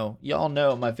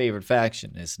know my favorite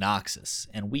faction is Noxus,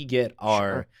 and we get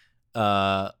our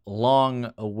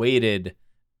long-awaited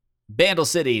Bandle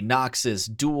City Noxus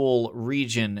dual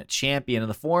region champion in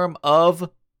the form of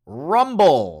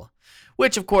Rumble,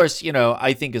 which of course,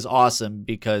 I think is awesome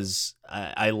because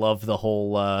I love the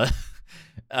whole,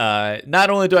 not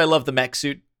only do I love the mech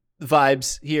suit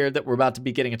vibes here that we're about to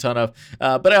be getting a ton of,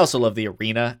 but I also love the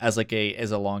arena as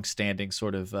a long-standing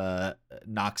sort of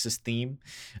Noxus theme.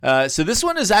 So this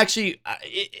one is actually,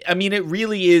 it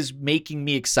really is making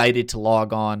me excited to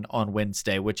log on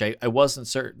Wednesday, which I wasn't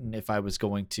certain if I was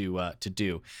going to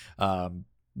do,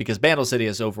 because Bandle City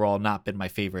has overall not been my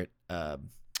favorite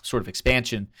sort of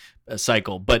expansion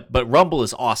cycle, but Rumble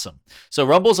is awesome. So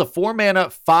Rumble's a 4-mana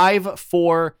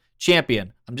 5/4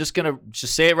 champion. I'm just gonna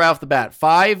say it right off the bat.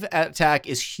 5 attack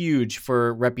is huge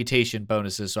for reputation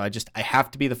bonuses. So I have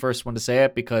to be the first one to say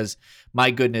it because my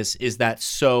goodness, is that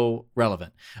so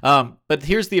relevant. But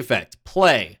here's the effect: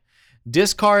 play,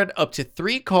 discard up to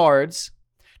 3 cards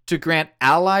to grant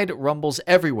allied Rumbles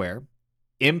everywhere,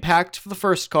 impact for the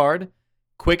first card,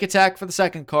 quick attack for the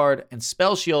second card, and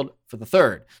spell shield for the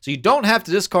third. So you don't have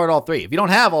to discard all 3. If you don't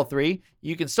have all 3,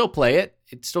 you can still play it.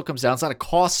 It still comes down. It's not a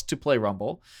cost to play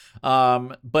Rumble.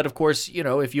 But of course,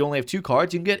 if you only have 2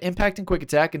 cards, you can get impact and quick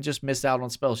attack and just miss out on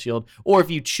spell shield. Or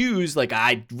if you choose, like,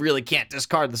 I really can't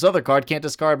discard this other card, can't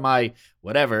discard my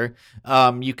whatever,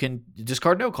 you can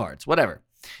discard no cards, whatever.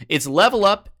 Its level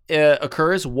up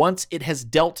occurs once it has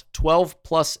dealt 12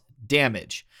 plus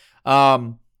damage.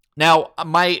 Now,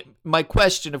 my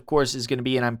question, of course, is going to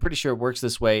be, and I'm pretty sure it works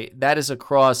this way, that is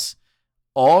across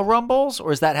all Rumbles,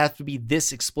 or does that have to be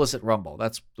this explicit Rumble?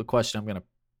 That's the question I'm going to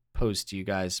pose to you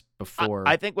guys before.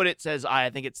 I think what it says, I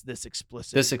think it's this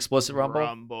explicit. This explicit Rumble?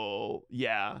 Rumble,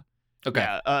 yeah. Okay.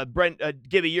 Yeah. Brent,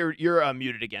 Gibby, you're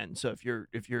muted again. So if you're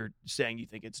saying you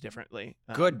think it's differently,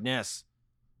 Goodness.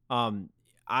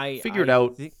 I figure it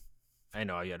out. I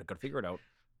know, you gotta figure it out.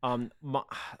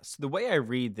 So the way I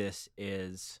read this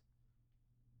is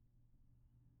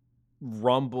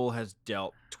Rumble has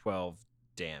dealt 12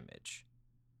 damage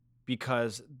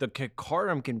because the card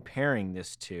I'm comparing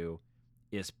this to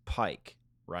is Pike,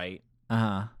 right?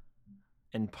 Uh-huh.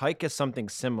 And Pike is something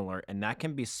similar, and that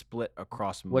can be split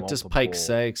across multiple. What does Pike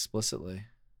say explicitly?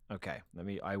 Okay,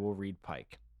 I will read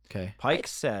Pike. Okay. Pike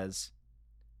says,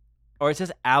 or it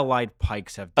says allied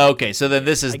pikes have. Okay, so then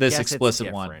this is I this guess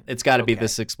explicit one. It's got to be Okay.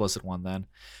 this explicit one then.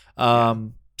 I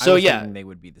So was yeah, thinking they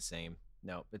would be the same.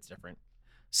 No, it's different.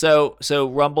 So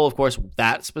Rumble, of course,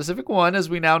 that specific one, as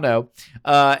we now know,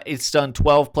 it's done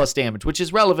 12 plus damage, which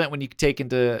is relevant when you take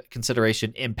into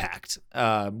consideration impact,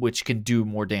 which can do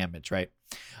more damage, right?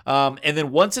 And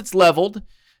then once it's leveled,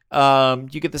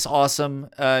 you get this awesome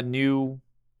new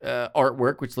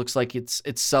artwork, which looks like it's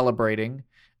celebrating.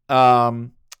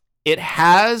 It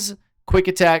has quick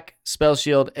attack, spell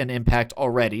shield, and impact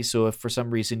already. So if for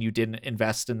some reason you didn't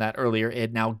invest in that earlier,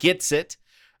 it now gets it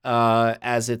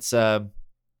as it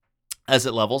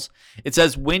levels. It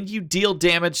says, when you deal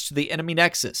damage to the enemy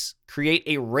nexus, create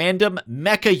a random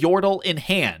Mecha Yordle in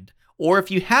hand. Or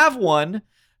if you have one,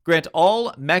 grant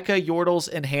all Mecha Yordles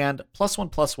in hand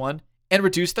 +1/+1 and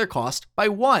reduce their cost by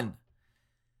 1.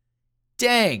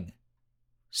 Dang.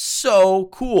 So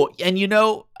cool. And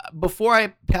before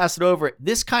I pass it over,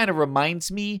 this kind of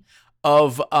reminds me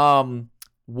of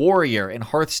Warrior in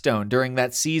Hearthstone during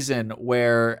that season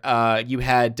where you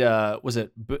had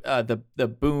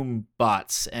the Boom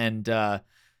bots and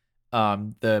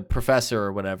the professor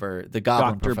or whatever, the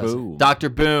goblin Dr. professor. Boom. Dr.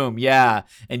 Boom, yeah.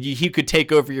 And he could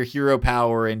take over your hero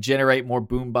power and generate more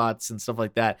boom bots and stuff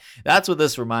like that. That's what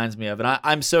this reminds me of. And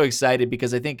I'm so excited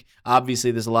because I think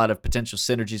obviously there's a lot of potential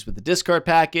synergies with the discard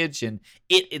package, and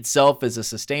it itself is a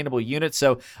sustainable unit.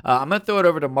 So I'm going to throw it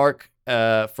over to Mark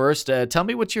first. Tell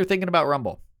me what you're thinking about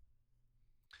Rumble.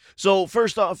 So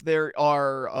first off, there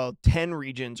are 10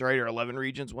 regions, right? Or 11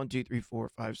 regions. 1, 2, 3, 4,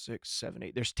 5, 6, 7,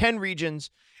 8. There's 10 regions,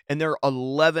 and there are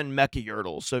 11 Mecha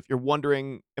Yordles. So if you're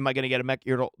wondering, am I going to get a Mecha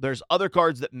Yordle? There's other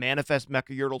cards that manifest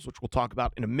Mecha Yordles, which we'll talk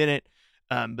about in a minute.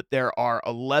 But there are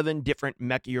 11 different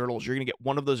Mecha Yordles. You're going to get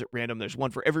one of those at random. There's one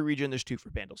for every region. There's 2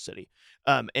 for Bandle City.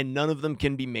 And none of them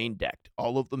can be main decked.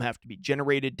 All of them have to be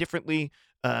generated differently.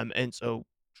 And so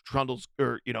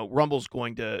Rumble's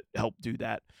going to help do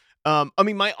that.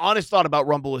 My honest thought about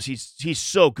Rumble is he's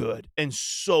so good and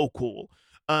so cool.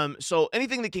 So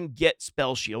anything that can get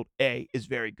spell shield is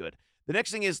very good. The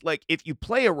next thing is, like, if you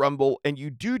play a Rumble and you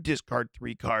do discard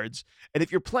 3 cards, and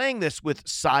if you're playing this with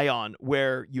Scion,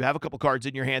 where you have a couple cards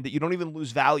in your hand that you don't even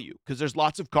lose value, because there's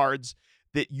lots of cards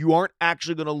that you aren't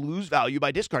actually going to lose value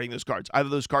by discarding those cards. Either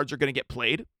those cards are going to get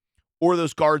played, or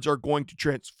those cards are going to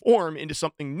transform into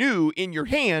something new in your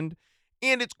hand,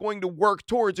 and it's going to work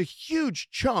towards a huge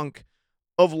chunk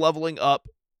of leveling up,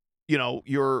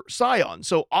 your Scion.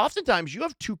 So oftentimes you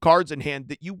have 2 cards in hand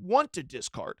that you want to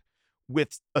discard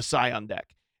with a Scion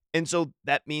deck. And so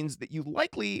that means that you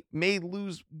likely may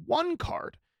lose 1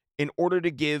 card in order to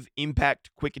give Impact,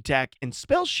 Quick Attack, and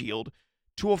Spell Shield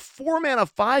to a 4-mana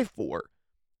 5/4.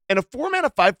 And a 4-mana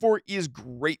 5/4 is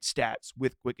great stats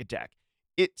with Quick Attack.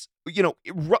 It's,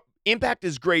 Impact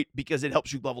is great because it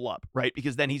helps you level up, right?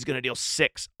 Because then he's going to deal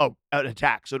 6 an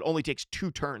attack. So it only takes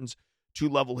 2 turns to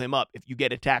level him up if you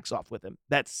get attacks off with him.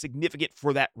 That's significant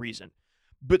for that reason.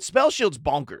 But Spell Shield's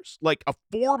bonkers. Like a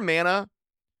 4-mana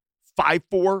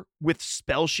 5/4 with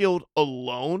Spell Shield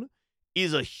alone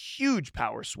is a huge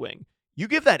power swing. You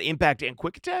give that Impact and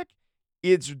Quick Attack,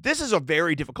 this is a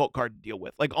very difficult card to deal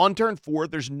with. Like on turn 4,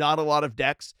 there's not a lot of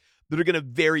decks that are going to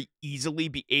very easily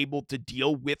be able to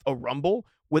deal with a Rumble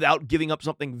without giving up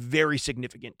something very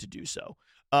significant to do so.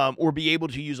 Or be able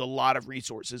to use a lot of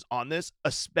resources on this,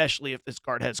 especially if this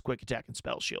card has Quick Attack and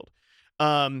Spell Shield.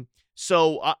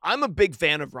 So I'm a big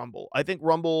fan of Rumble. I think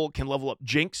Rumble can level up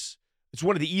Jinx. It's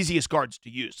one of the easiest cards to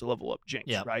use to level up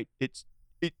Jinx, right? It's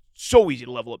so easy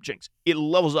to level up Jinx. It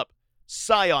levels up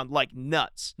Scion like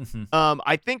nuts.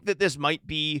 I think that this might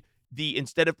be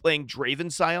instead of playing Draven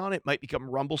Scion, it might become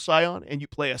Rumble Scion, and you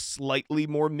play a slightly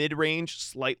more mid-range,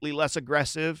 slightly less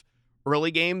aggressive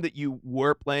early game that you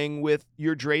were playing with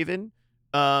your Draven.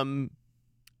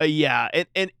 Yeah,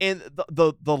 and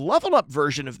the leveled up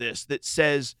version of this that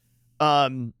says,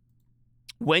 when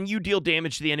you deal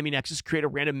damage to the enemy nexus, create a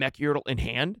random Mechayurtle in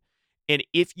hand, and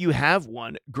if you have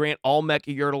one, grant all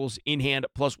Mechayurtles in hand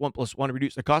 +1/+1,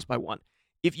 reduce their cost by 1.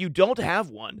 If you don't have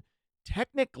one,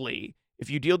 technically, if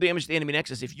you deal damage to the enemy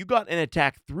nexus, if you got an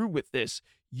attack through with this,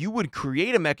 you would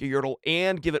create a Mechayurtle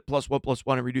and give it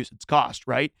 +1/+1 and reduce its cost,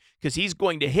 right? Because he's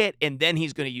going to hit and then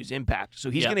he's going to use Impact. So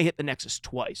he's going to hit the nexus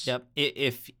twice. Yep.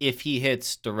 If he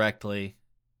hits directly,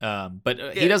 but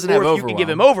he doesn't have Overwhelm. You can give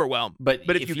him Overwhelm. But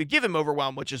if you could give him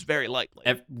Overwhelm, which is very likely.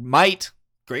 Might,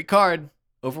 great card.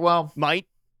 Overwhelm. Might.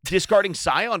 Discarding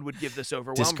Scion would give this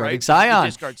Overwhelm, Discarding right? Scion.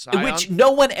 Discard Scion. Which no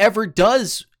one ever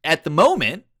does at the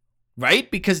moment,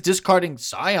 right? Because discarding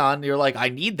Scion, you're like, I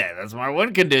need that. That's my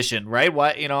win condition, right?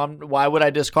 Why would I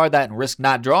discard that and risk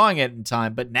not drawing it in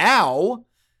time? But now,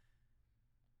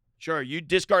 sure, you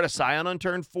discard a Scion on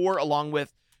turn 4 along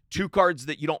with 2 cards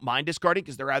that you don't mind discarding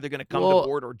because they're either going to come to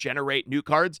board or generate new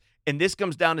cards. And this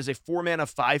comes down as a 4-mana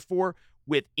 5/4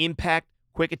 with Impact,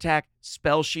 Quick Attack,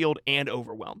 Spell Shield, and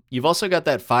Overwhelm. You've also got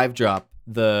that 5-drop,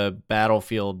 the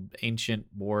Battlefield Ancient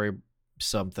Warrior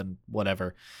something,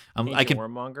 whatever.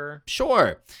 Warmonger?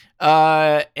 Sure.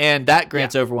 And that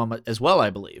grants Overwhelm as well, I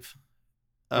believe.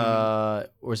 Or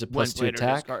is it +2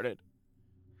 attack? Discarded.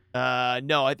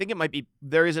 No, I think it might be.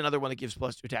 There is another one that gives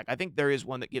 +2 attack. I think there is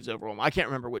one that gives Overwhelm. I can't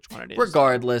remember which one it is.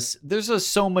 Regardless, there's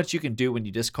so much you can do when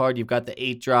you discard. You've got the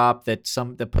 8-drop that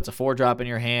puts a 4-drop in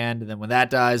your hand, and then when that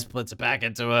dies, puts it back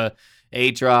into a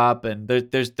 8-drop. And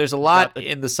there's a lot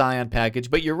in the Scion package.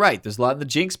 But you're right, there's a lot in the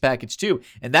Jinx package too,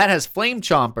 and that has Flame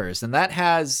Chompers, and that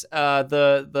has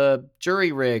the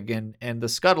Jury Rig and the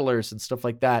Scuttlers and stuff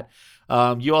like that.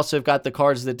 You also have got the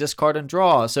cards that discard and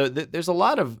draw. So there's a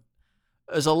lot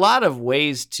of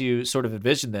ways to sort of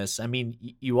envision this. I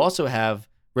mean, you also have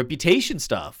reputation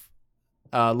stuff,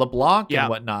 LeBlanc and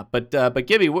whatnot. But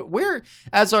Gibby, where,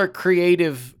 as our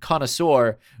creative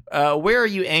connoisseur, where are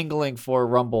you angling for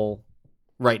Rumble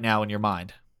right now in your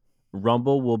mind?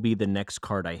 Rumble will be the next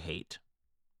card I hate.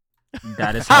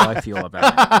 That is how I feel about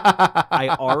it. I'm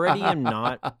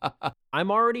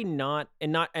already not,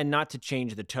 and not to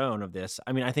change the tone of this.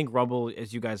 I mean, I think Rumble,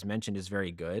 as you guys mentioned, is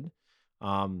very good.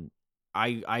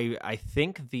 I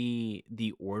think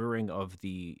the ordering of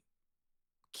the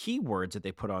keywords that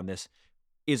they put on this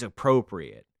is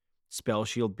appropriate. Spell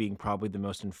Shield being probably the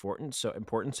most important, so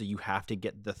you have to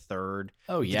get the third.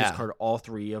 Oh yeah, discard all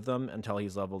 3 of them until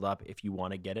he's leveled up if you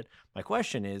want to get it. My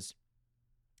question is,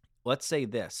 let's say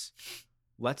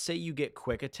you get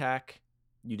Quick Attack,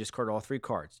 you discard all 3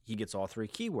 cards. He gets all 3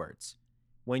 keywords.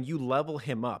 When you level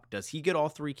him up, does he get all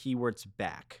 3 keywords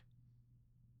back?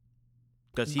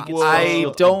 Does he get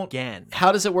again?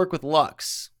 How does it work with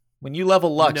Lux? When you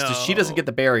level Lux, she doesn't get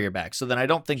the barrier back. So then I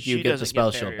don't think you get the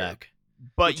Spell Shield back.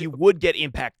 But you would get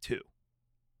Impact too.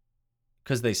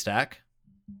 Because they stack?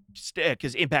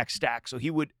 Because Impact stacks. So he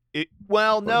would... I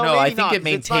think not, it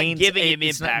maintains... It's not giving him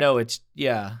Impact.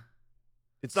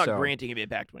 It's not granting him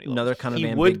Impact when he another levels. kind of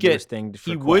ambiguous thing.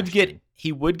 He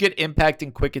would get Impact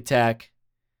and Quick Attack.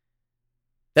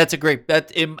 That's a great...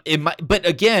 But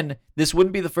again, this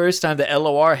wouldn't be the first time that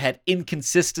LOR had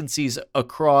inconsistencies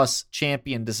across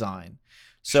champion design.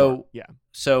 So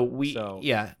So So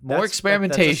more That's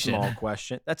experimentation. a small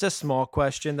question. That's a small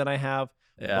question that I have.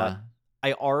 Yeah. But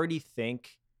I already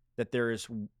think that there is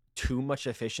too much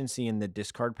efficiency in the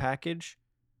discard package,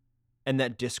 and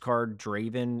that discard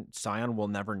Draven Scion will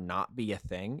never not be a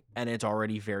thing, and it's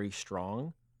already very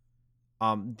strong.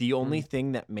 The only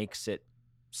thing that makes it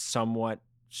somewhat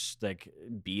like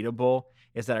beatable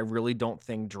is that I really don't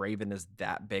think Draven is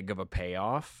that big of a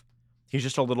payoff. He's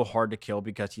just a little hard to kill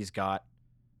because he's got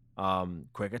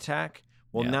quick attack.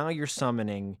 Well, Yeah. now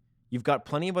you've got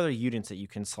plenty of other units that you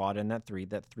can slot in that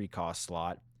 3 cost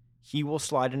slot. He will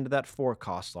slide into that 4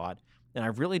 cost slot. And I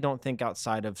really don't think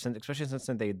outside of, especially since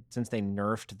they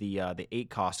nerfed the 8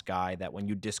 cost guy, that when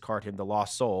you discard him, the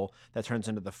Lost Soul, that turns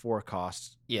into the 4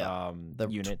 cost The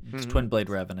unit. Twin Blade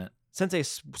Revenant. Since they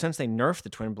nerfed the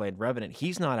Twin Blade Revenant,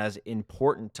 he's not as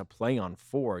important to play on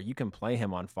 4. You can play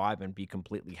him on 5 and be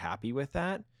completely happy with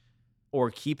that,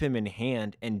 or keep him in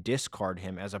hand and discard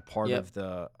him as a part of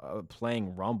the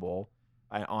playing Rumble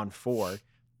on 4.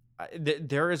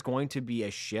 There is going to be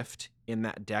a shift in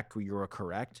that deck where you're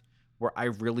correct, where I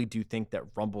really do think that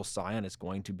Rumble Scion is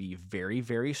going to be very,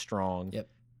 very strong. Yep.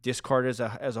 Discard as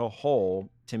a whole,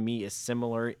 to me, is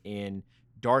similar in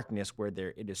Darkness, where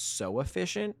it is so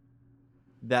efficient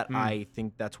that I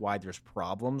think that's why there's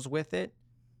problems with it.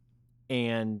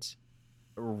 And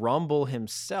Rumble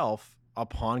himself,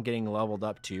 upon getting leveled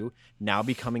up to, now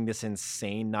becoming this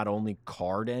insane, not only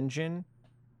card engine,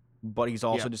 but he's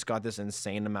also just got this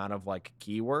insane amount of like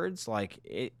keywords.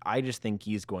 I just think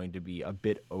he's going to be a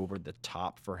bit over the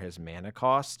top for his mana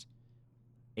cost.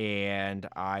 And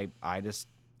I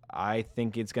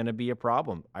think it's going to be a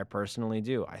problem. I personally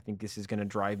do. I think this is going to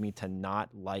drive me to not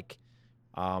like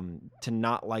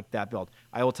that build.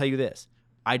 I will tell you this.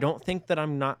 I don't think that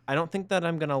I'm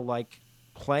going to like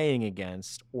playing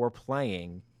against or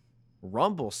playing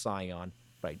Rumble Scion,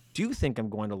 but I do think I'm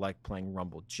going to like playing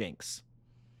Rumble Jinx.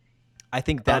 I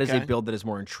think that is a build that is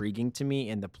more intriguing to me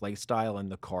in the play style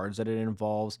and the cards that it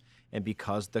involves, and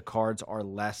because the cards are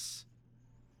less,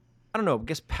 I don't know, I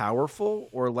guess powerful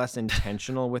or less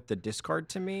intentional with the discard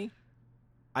to me,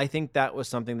 I think that was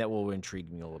something that will intrigue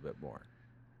me a little bit more.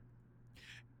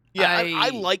 Yeah, I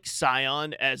like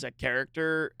Scion as a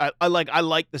character. I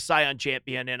like the Scion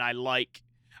champion, and I like,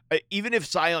 even if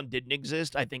Scion didn't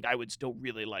exist, I think I would still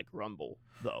really like Rumble,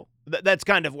 though. That's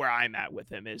kind of where I'm at with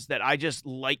him, is that I just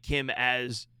like him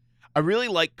as, I really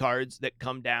like cards that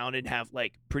come down and have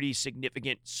like pretty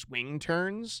significant swing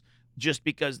turns just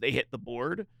because they hit the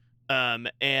board.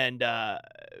 And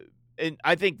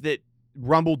I think that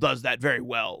Rumble does that very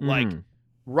well. Like,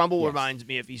 Rumble reminds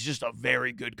me of, he's just a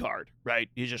very good card, right?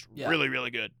 He's just really,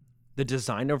 really good. The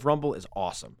design of Rumble is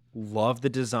awesome. Love the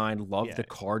design, love the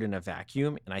card in a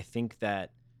vacuum, and I think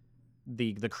that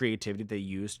the creativity they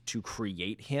used to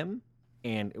create him,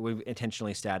 and we've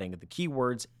intentionally statting the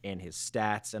keywords and his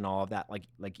stats and all of that,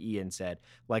 like Ian said,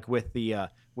 like with the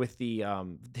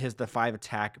 5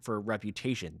 attack for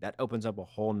reputation, that opens up a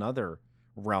whole nother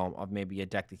realm of maybe a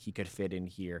deck that he could fit in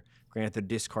here. Granted, the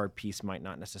discard piece might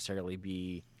not necessarily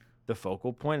be the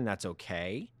focal point, and that's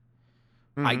okay.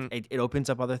 It opens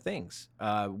up other things.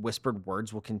 Whispered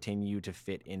Words will continue to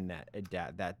fit in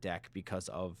that deck because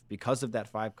of that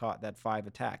 5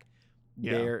 attack.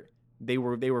 Yeah. They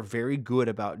were very good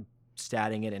about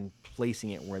statting it and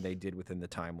placing it where they did within the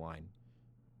timeline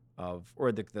of,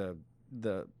 or the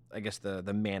I guess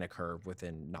the mana curve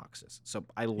within Noxus. So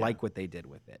I like what they did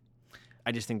with it.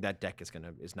 I just think that deck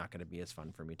is not gonna be as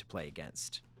fun for me to play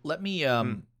against. Let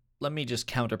me just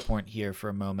counterpoint here for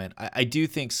a moment. I do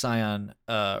think Scion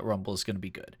Rumble is going to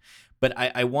be good, but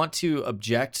I want to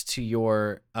object to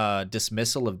your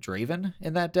dismissal of Draven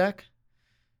in that deck.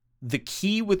 The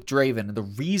key with Draven, and the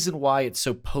reason why it's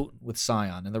so potent with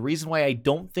Scion, and the reason why I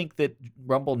don't think that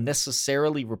Rumble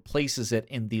necessarily replaces it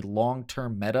in the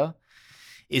long-term meta,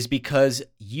 is because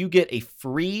you get a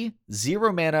free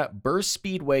 0 mana burst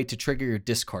speed way to trigger your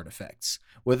discard effects,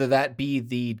 whether that be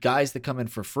the guys that come in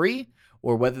for free,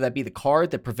 or whether that be the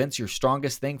card that prevents your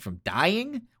strongest thing from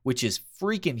dying, which is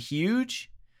freaking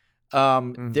huge.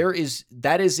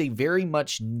 That is a very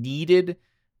much needed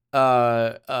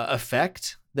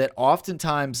effect that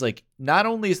oftentimes, like, not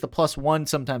only is the +1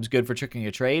 sometimes good for triggering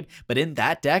a trade, but in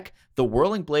that deck, the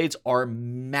Whirling Blades are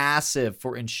massive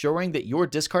for ensuring that your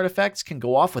discard effects can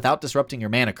go off without disrupting your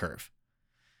mana curve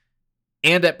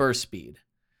and at burst speed.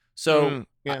 So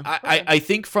I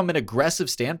think from an aggressive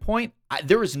standpoint,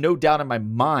 there is no doubt in my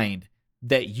mind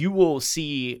that you will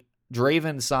see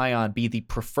Draven Scion be the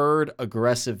preferred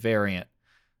aggressive variant,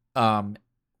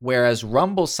 whereas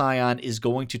Rumble Scion is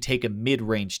going to take a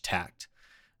mid-range tact.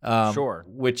 Sure.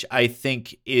 which I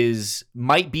think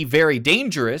might be very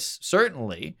dangerous,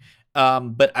 certainly.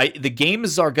 But the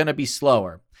games are going to be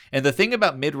slower. And the thing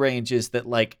about mid range is that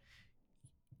like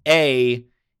an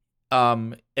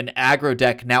aggro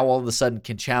deck now all of a sudden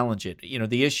can challenge it. You know,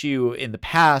 the issue in the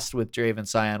past with Draven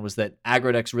Scion was that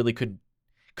aggro decks really couldn't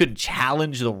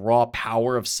challenge the raw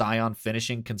power of Scion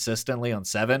finishing consistently on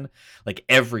 7 like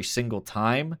every single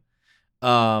time.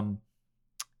 And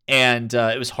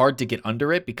it was hard to get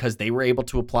under it because they were able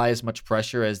to apply as much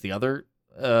pressure as the other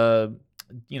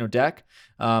deck.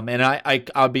 And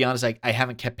I'll be honest, I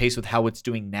haven't kept pace with how it's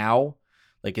doing now,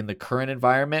 like in the current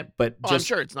environment, but I'm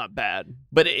sure it's not bad.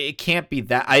 But it can't be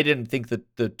that. I didn't think that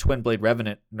the Twin Blade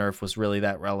Revenant nerf was really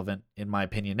that relevant in my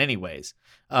opinion anyways.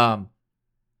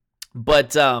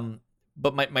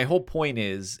 But my whole point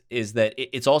is that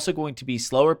it's also going to be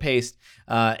slower paced,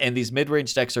 and these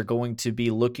mid-range decks are going to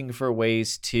be looking for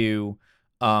ways to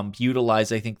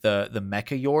utilize, I think, the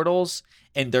Mecha Yordles,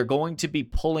 and they're going to be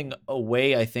pulling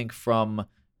away, I think, from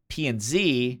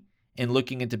PNZ and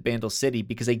looking into Bandle City,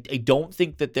 because I don't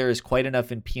think that there is quite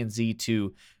enough in PNZ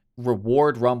to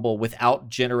reward Rumble without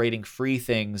generating free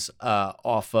things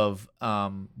off of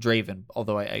Draven,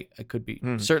 although I could be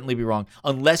certainly be wrong,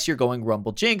 unless you're going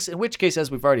Rumble Jinx, in which case,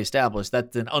 as we've already established,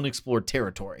 that's an unexplored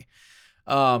territory.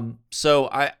 So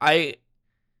I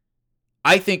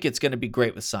think it's going to be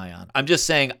great with Scion. I'm just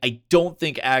saying I don't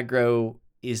think aggro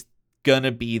is going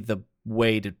to be the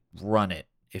way to run it,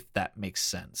 if that makes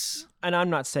sense. And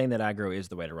I'm not saying that aggro is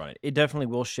the way to run it. It definitely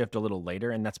will shift a little later,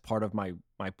 and that's part of my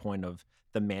point of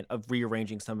of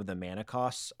rearranging some of the mana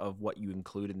costs of what you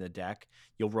include in the deck.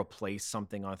 You'll replace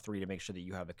something on 3 to make sure that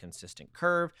you have a consistent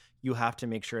curve. You have to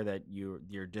make sure that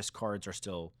your discards are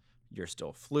still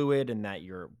fluid, and that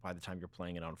by the time you're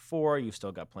playing it on 4, you've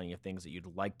still got plenty of things that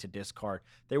you'd like to discard.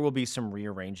 There will be some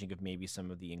rearranging of maybe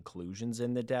some of the inclusions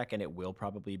in the deck, and it will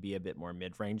probably be a bit more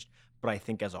mid-ranged. But I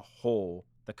think as a whole,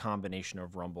 the combination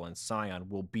of Rumble and Scion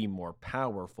will be more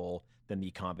powerful than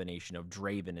the combination of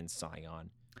Draven and Scion.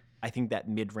 I think that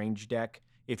mid-range deck,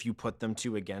 if you put them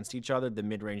two against each other, the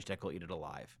mid-range deck will eat it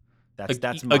alive.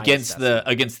 That's my against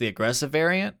assessment. the aggressive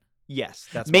variant. Yes,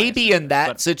 that's maybe in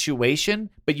that situation,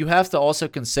 but you have to also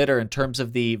consider in terms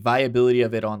of the viability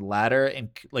of it on ladder in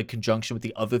like conjunction with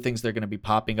the other things that are going to be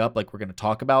popping up, like we're going to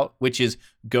talk about, which is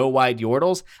Go Wide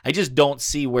Yordles. I just don't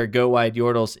see where Go Wide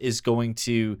Yordles is going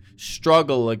to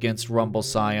struggle against Rumble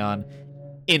Scion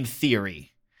in theory.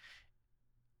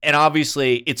 And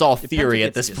obviously, it's all theory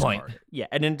at this point. Yeah,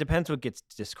 and it depends what gets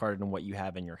discarded and what you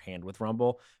have in your hand with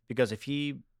Rumble. Because if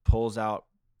he pulls out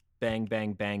bang,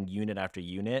 bang, bang, unit after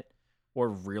unit, or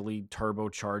really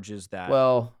turbocharges that.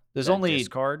 Well, there's only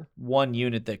discard. One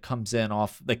unit that comes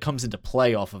into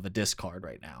play off of a discard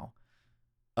right now,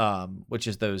 which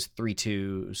is those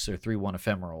 3/2s or 3/1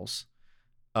 ephemerals.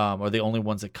 Are the only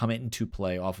ones that come into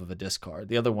play off of a discard.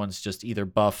 The other ones just either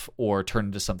buff or turn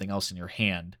into something else in your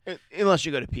hand. Unless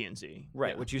you go to PNZ.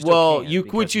 Right, which you still you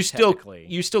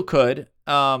still could.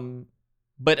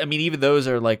 But I mean, even those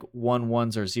are like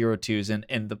 1/1s or 0/2s,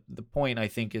 and the point I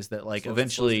think is that like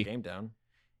eventually slows the game down.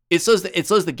 It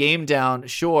slows the game down,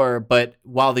 sure, but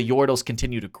while the Yordles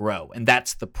continue to grow, and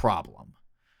that's the problem.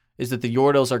 Is that the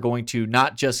Yordles are going to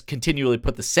not just continually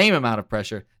put the same amount of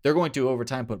pressure, they're going to over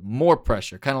time put more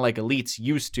pressure, kind of like Elites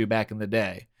used to back in the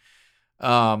day.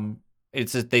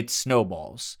 It's that they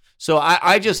snowballs. So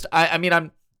I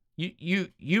mean,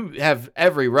 you have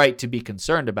every right to be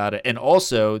concerned about it, and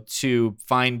also to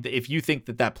find if you think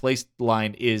that play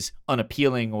line is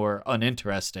unappealing or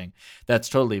uninteresting, that's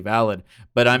totally valid.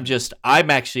 But I'm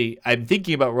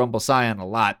thinking about Rumble Scion a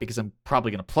lot because I'm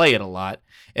probably going to play it a lot,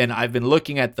 and I've been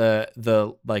looking at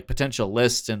the like potential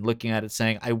lists and looking at it,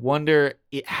 saying I wonder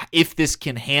if this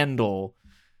can handle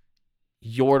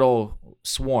Yordle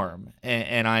Swarm,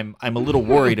 and I'm a little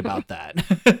worried about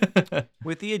that.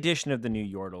 With the addition of the new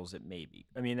Yordles, it may be.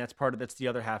 I mean, that's the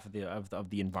other half of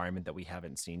the environment that we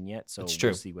haven't seen yet. So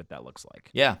we'll see what that looks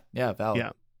like. Yeah, valid.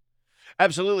 Yeah,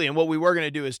 absolutely. And what we were going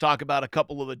to do is talk about a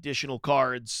couple of additional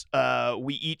cards.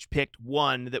 We each picked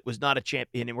one that was not a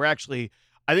champion, and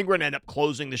I think we're gonna end up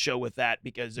closing the show with that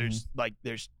because there's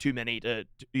too many to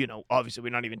obviously we're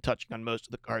not even touching on most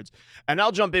of the cards. And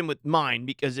I'll jump in with mine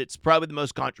because it's probably the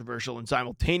most controversial and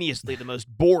simultaneously the most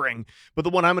boring. But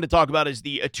the one I'm going to talk about is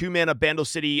the 2-mana Bandle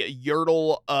City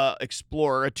Yordle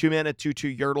Explorer, a 2-mana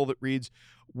 2/2 Yordle that reads,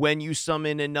 when you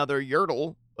summon another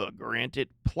Yordle, grant it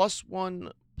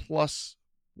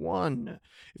 +1/+1.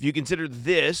 If you consider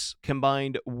this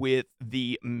combined with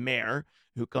the Mare,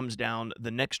 who comes down the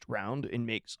next round and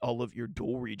makes all of your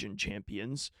dual region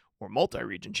champions or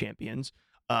multi-region champions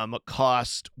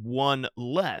cost 1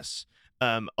 less.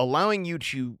 allowing you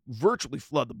to virtually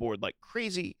flood the board like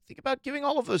crazy. Think about giving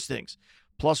all of those things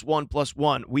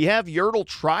 +1/+1. We have Yordle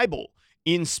Tribal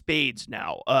in spades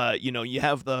now. You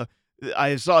have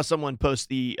I saw someone post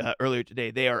the earlier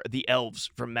today. They are the elves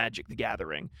from Magic the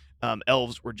Gathering.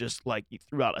 Elves were just like, you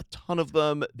threw out a ton of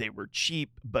them. They were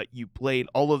cheap, but you played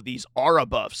all of these aura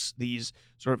buffs, these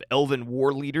sort of elven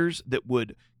war leaders that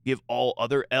would give all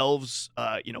other elves,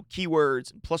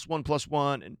 keywords and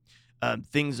 +1/+1 and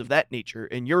things of that nature.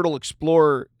 And Yordle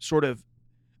Explorer sort of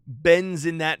bends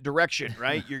in that direction,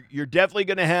 right? You're definitely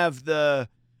going to have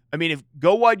if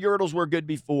Go Wide Yordles were good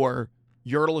before,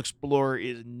 Yordle Explorer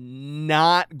is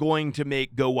not going to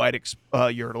make Go Wide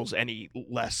Yordles any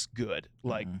less good.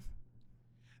 Like,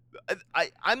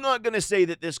 I'm not going to say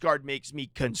that this card makes me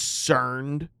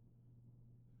concerned.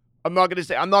 I'm not going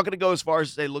to go as far as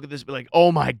to say, look at this and be like,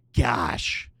 oh my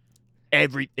gosh,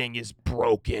 everything is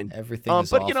broken. Everything is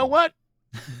but awful. you know what?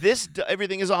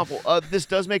 Everything is awful. This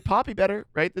does make Poppy better,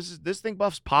 right? This thing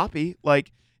buffs Poppy.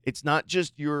 Like, it's not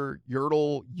just your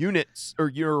Yordle units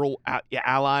or Yordle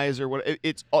allies or what.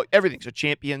 It's everything. So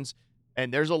champions,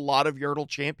 and there's a lot of Yordle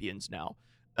champions now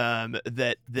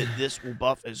that this will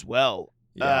buff as well.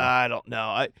 Yeah. I don't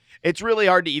know. It's really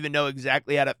hard to even know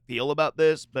exactly how to feel about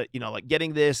this, but like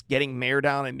getting Mare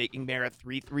down and making Mare a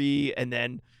 3/3, and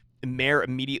then Mare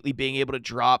immediately being able to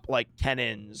drop like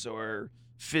cannons or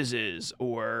fizzes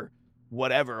or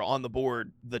whatever on the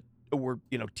board, or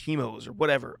Teemos or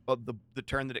whatever of the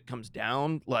turn that it comes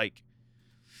down. Like,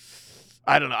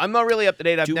 I don't know. I'm not really up to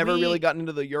date. I've never really gotten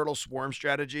into the Yordle Swarm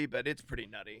strategy, but it's pretty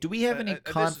nutty. Do we have any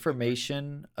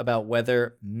confirmation about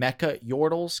whether Mecha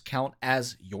Yordles count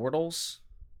as Yordles?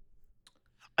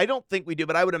 I don't think we do,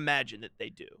 but I would imagine that they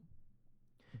do.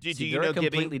 Do you they're know a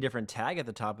completely Gibby? different tag at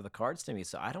the top of the cards to me,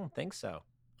 so I don't think so.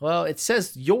 Well, it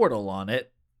says Yordle on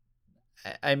it.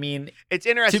 I mean, It's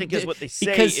interesting because what they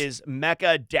say is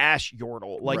Mecha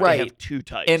Yordle. Like, Right. they have two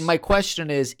types. and my question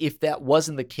is, if that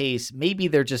wasn't the case, maybe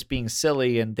they're just being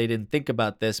silly and they didn't think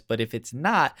about this. But if it's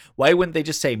not, why wouldn't they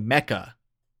just say Mecha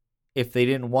if they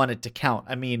didn't want it to count?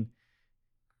 I mean,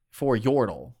 for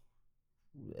Yordle.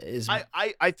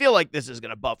 I feel like this is going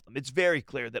to buff them. It's very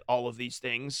clear that all of these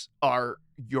things are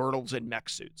Yordles and mech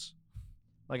suits.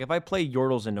 Like, if I play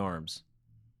Yordles in arms,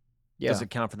 Yeah. does it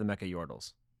count for the Mecha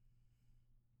Yordles?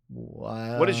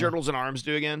 Wow. What does Yordles and Arms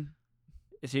do again?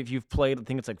 So if you've played, I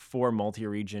think it's like 4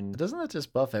 multi-region. Doesn't that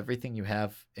just buff everything you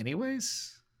have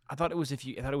anyways? I thought it was just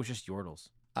Yordles.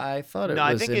 I thought it No,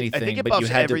 I was think anything, it but you buffs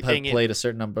had to have everything played a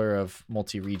certain number of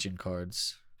multi-region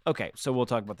cards. Okay, so we'll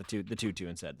talk about the 2/2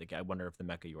 instead. Like, I wonder if the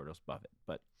Mecha Yordles buff it,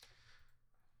 but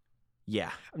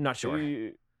yeah, I'm not sure.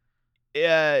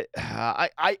 If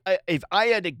I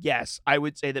had to guess, I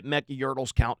would say that Mecha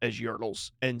Yordles count as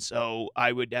Yordles, and so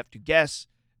I would have to guess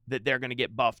that they're going to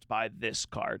get buffed by this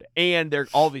card, and they're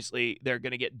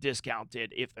going to get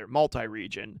discounted if they're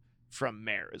multi-region from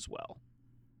Mare as well.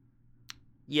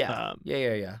 Yeah.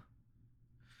 Yeah.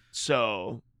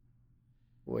 So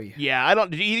Boy. yeah, I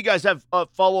don't. Do you guys have a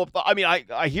follow up? I mean,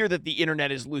 I hear that the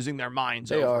internet is losing their minds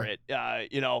They over are. it.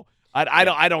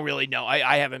 I don't really know.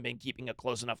 I haven't been keeping a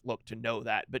close enough look to know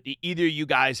that. But do either you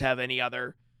guys have any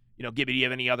other, Gibby, do you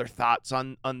have any other thoughts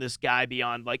on this guy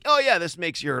beyond like, oh yeah, this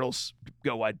makes Yordles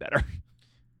go wide better?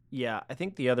 Yeah, I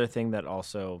think the other thing that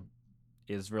also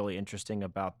is really interesting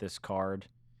about this card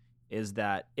is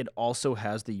that it also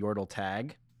has the Yordle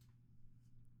tag.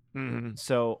 Mm-hmm.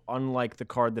 So unlike the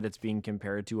card that it's being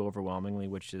compared to overwhelmingly,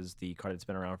 which is the card that's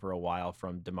been around for a while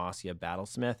from Demacia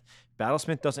Battlesmith,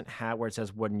 Battlesmith doesn't have where it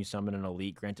says when you summon an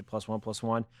elite, granted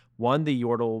 +1/+1. One, the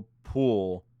Yordle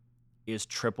pool is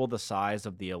triple the size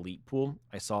of the elite pool.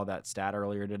 I saw that stat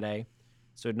earlier today.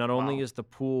 So not only Wow. is the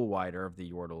pool wider of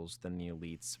the Yordles than the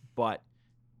elites, but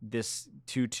this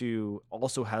 2/2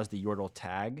 also has the Yordle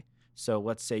tag. So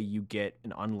let's say you get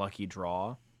an unlucky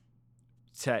draw.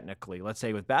 Technically, let's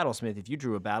say with Battlesmith, if you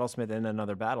drew a Battlesmith and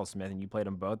another Battlesmith and you played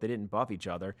them both, they didn't buff each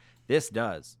other. This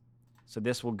does. So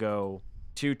this will go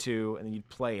 2/2, and then you'd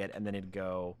play it, and then it'd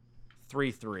go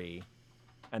 3/3,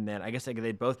 and then I guess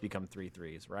they'd both become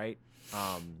 3/3s, right?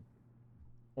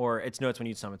 Or it's when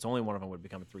you summon, it's only one of them would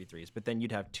become 3/3s, but then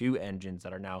you'd have 2 engines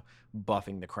that are now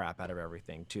buffing the crap out of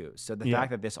everything too. So the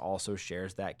fact that this also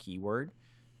shares that keyword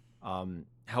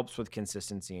helps with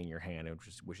consistency in your hand,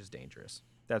 which is dangerous.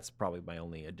 That's probably my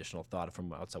only additional thought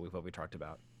from outside of what we talked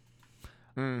about.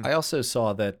 I also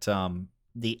saw that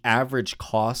the average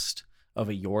cost of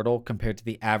a Yordle compared to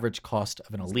the average cost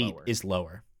of an elite is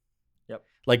lower. Yep.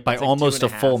 Like by It's like almost a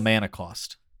 2.5. full mana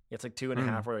cost. It's like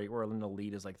 2.5, where an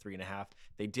elite is like 3.5.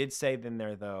 They did say in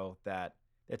there though that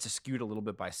it's skewed a little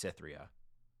bit by Cythria.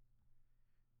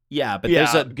 Yeah, but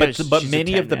Yeah, there's a because but she's a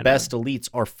many of the 10 mana. best elites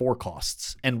are 4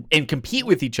 costs and compete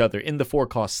with each other in the 4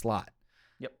 cost slot.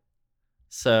 Yep.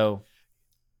 So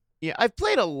Yeah, I've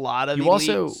played a lot of You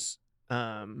also- elites.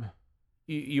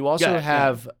 you also Yeah,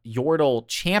 have Yordle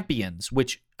champions,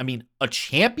 which, I mean, a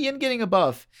champion getting a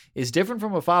buff is different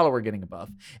from a follower getting a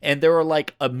buff. And there are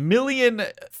like a million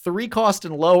 3 cost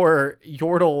and lower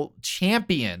Yordle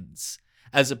champions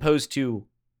as opposed to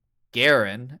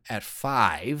Garen at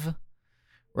 5,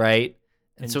 right?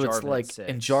 And And so it's Jarvan at like, 6.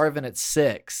 and Jarvan at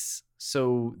 6.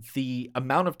 So the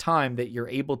amount of time that you're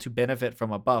able to benefit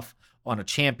from a buff on a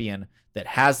champion that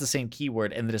has the same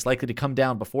keyword and that is likely to come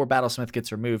down before Battlesmith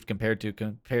gets removed compared to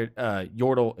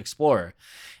Yordle Explorer.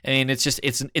 I mean, it's just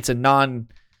it's a non-issue.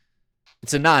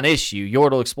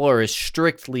 Yordle Explorer is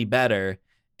strictly better,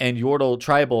 and Yordle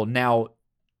Tribal now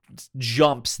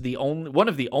jumps one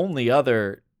of the only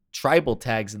other tribal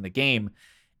tags in the game.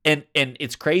 And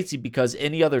it's crazy because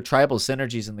any other tribal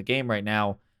synergies in the game right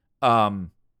now are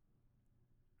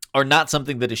not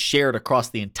something that is shared across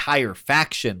the entire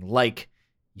faction like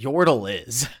Yordle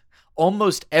is.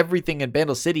 Almost everything in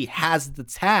Bandle City has the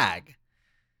tag.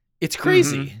 It's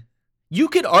crazy. You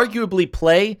could arguably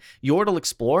play Yordle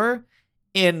Explorer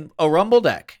in a Rumble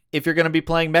deck if you're going to be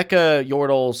playing Mecha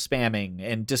Yordle spamming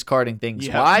and discarding things.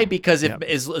 Yep. Why? Because Yep.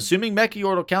 assuming Mecha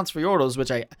Yordle counts for Yordles,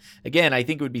 which I think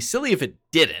it would be silly if it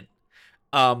didn't.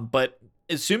 But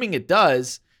assuming it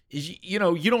does, you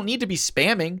don't need to be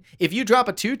spamming. If you drop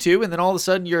a 2/2 and then all of a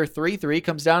sudden your 3/3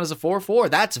 comes down as a 4/4,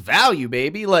 that's value,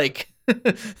 baby. Like,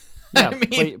 Yeah, I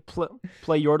mean,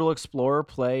 play Yordle Explorer,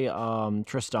 play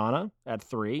Tristana at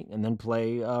 3, and then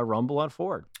play Rumble at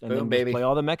 4, and Boom, then baby. play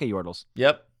all the Mecha Yordles.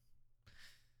 yep.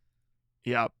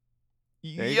 Yeah.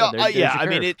 There you go. There's Yeah. your I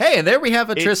mean, curve. Hey, and there we have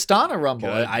a It's Tristana Rumble.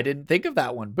 good. I didn't think of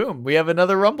that one. Boom, we have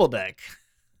another Rumble deck.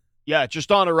 yeah,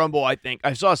 Tristana Rumble, I think.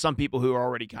 I saw some people who are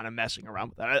already kind of messing around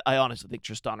with that. I honestly think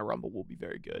Tristana Rumble will be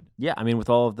very good. Yeah, I mean, with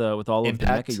all of the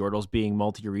Impact. Mecha Yordles being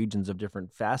multi-regions of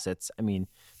different facets, I mean,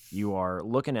 you are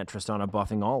looking at Tristana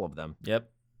buffing all of them. Yep.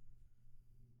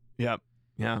 Yeah,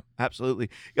 absolutely.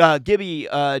 Gibby,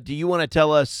 do you want to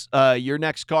tell us your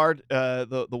next card,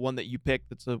 the one that you picked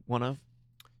that's a one of?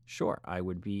 Sure, I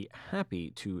would be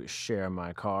happy to share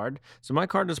my card. So my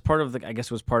card is part of the, I guess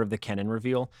it was part of the Kennen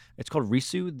reveal. It's called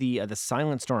Risu, the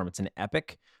Silent Storm. It's an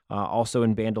epic. Also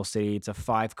in Bandle City, it's a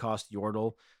 5-cost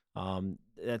Yordle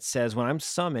that says when I'm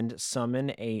summoned,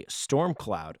 summon a Storm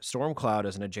Cloud. Storm Cloud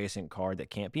is an adjacent card that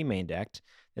can't be main decked.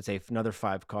 It's another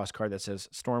 5-cost card that says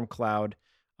Storm Cloud.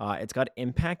 It's got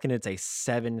impact and it's a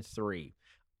 7/3.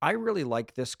 I really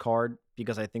like this card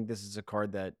because I think this is a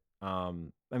card that,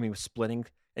 with splitting.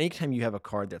 Anytime you have a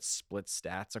card that splits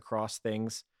stats across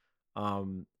things,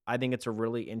 I think it's a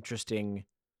really interesting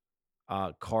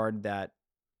card that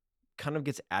kind of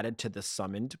gets added to the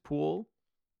summoned pool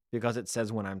because it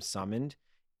says when I'm summoned.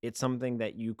 It's something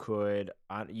that you could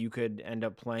end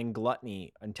up playing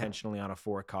Gluttony intentionally on a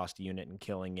 4-cost unit and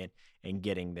killing it and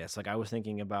getting this. Like I was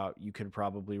thinking about, you could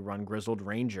probably run Grizzled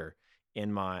Ranger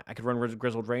in my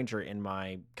Grizzled Ranger in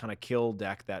my kind of kill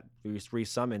deck that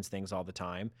resummons things all the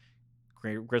time.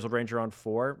 Grizzled Ranger on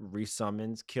 4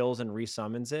 resummons, kills and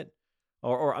resummons it,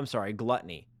 or I'm sorry,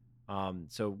 Gluttony.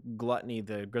 So Gluttony,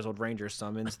 the Grizzled Ranger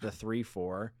summons the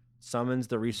 3/4, summons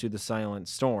the Risu the Silent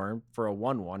Storm for a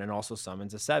 1/1, and also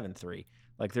summons a 7/3.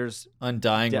 Like there's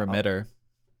Undying Remitter.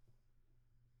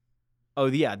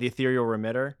 the Ethereal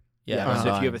Remitter. Yeah.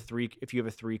 So if you have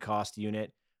a 3-cost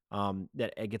unit,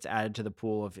 that it gets added to the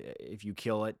pool of if you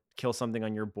kill something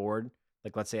on your board.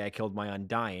 Like let's say I killed my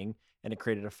Undying and it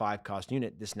created a 5-cost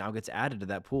unit. This now gets added to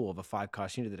that pool of a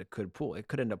 5-cost unit that it could pull. It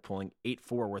could end up pulling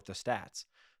 8/4 worth of stats.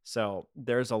 So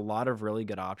there's a lot of really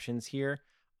good options here.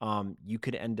 You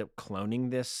could end up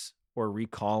cloning this or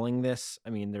recalling this. I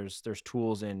mean, there's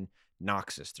tools in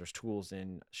Noxus, there's tools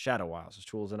in Shadow Isles, there's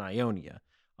tools in Ionia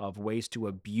of ways to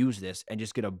abuse this and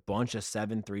just get a bunch of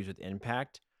 7/3s with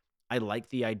impact. I like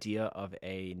the idea of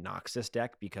a Noxus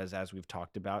deck because, as we've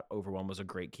talked about, Overwhelm was a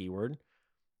great keyword.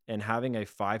 And having a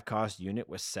 5-cost unit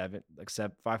with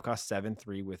 5-cost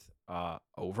 7/3 with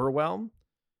Overwhelm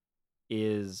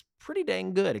is pretty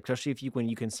dang good, especially when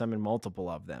you can summon multiple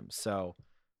of them. So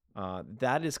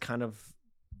that is kind of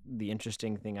the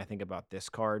interesting thing I think about this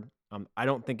card. I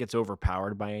don't think it's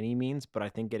overpowered by any means, but I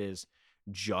think it is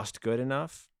just good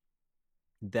enough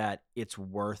that it's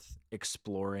worth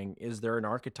exploring. Is there an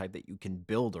archetype that you can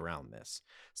build around this?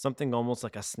 Something almost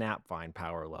like a Snapvine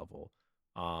power level,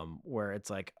 where it's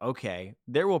like, okay,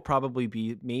 there will probably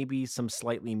be maybe some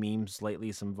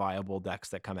slightly some viable decks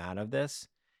that come out of this.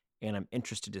 And I'm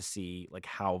interested to see like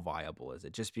how viable is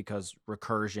it, just because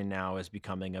recursion now is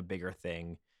becoming a bigger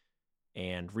thing.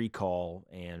 and recall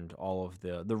and all of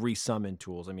the resummon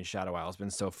tools. I mean, Shadow Isle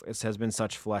has been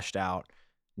such fleshed out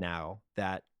now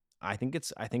that I think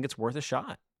it's worth a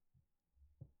shot.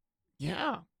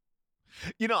 Yeah.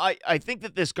 I think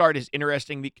that this card is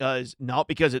interesting not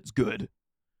because it's good,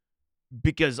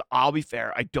 because I'll be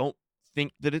fair, I don't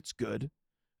think that it's good.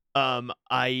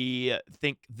 I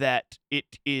think that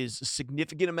it is a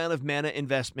significant amount of mana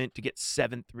investment to get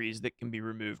 7/3s that can be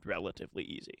removed relatively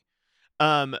easy.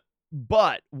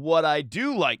 But what I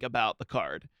do like about the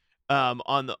card,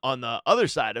 on the other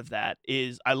side of that,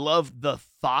 is I love the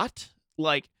thought.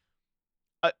 Like,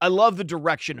 I love the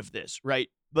direction of this, right?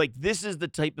 Like, this is the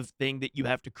type of thing that you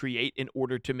have to create in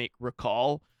order to make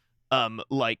Recall,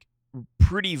 like,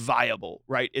 pretty viable,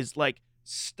 right? Is like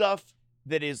stuff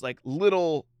that is like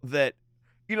little that,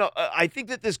 I think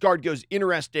that this card goes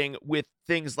interesting with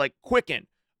things like Quicken,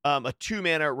 a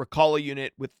 2-mana recall a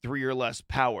unit with 3 or less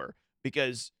power,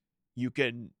 because you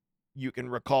can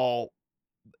recall,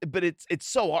 but it's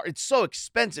so hard, it's so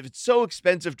expensive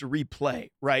to replay,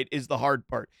 right? Is the hard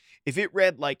part. If it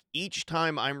read like, each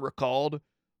time I'm recalled,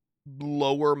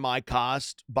 lower my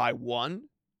cost by 1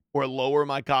 or lower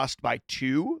my cost by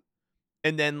 2,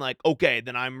 and then like, okay,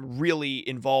 then I'm really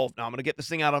involved. Now I'm going to get this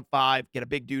thing out on 5, get a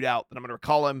big dude out, then I'm going to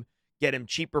recall him, get him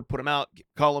cheaper, put him out,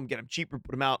 call him, get him cheaper,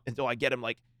 put him out, until I get him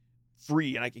like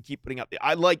free, and I can keep putting out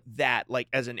I like that, like,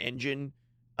 as an engine.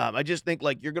 I just think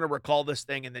like, you're going to recall this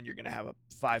thing, and then you're going to have a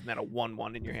 5-mana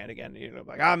 1/1 in your hand again. And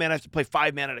like, man, I have to play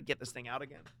 5 mana to get this thing out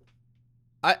again.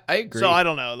 I agree. So I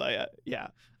don't know. Like, yeah.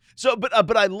 So, but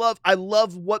I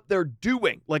love what they're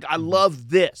doing. Like, I love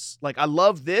this. Like, I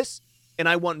love this, and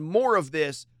I want more of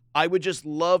this. I would just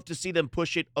love to see them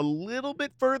push it a little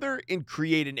bit further and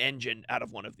create an engine out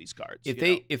of one of these cards.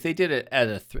 If they did it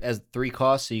at as 3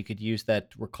 costs, so you could use that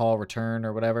recall return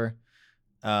or whatever,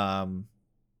 to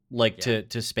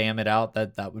spam it out,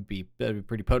 that'd be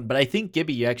pretty potent. But I think,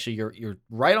 Gibby, you're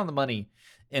right on the money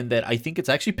in that. I think it's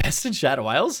actually best in Shadow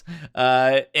Isles,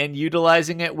 and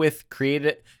utilizing it with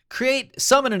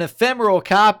summon an ephemeral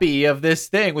copy of this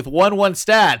thing with 1/1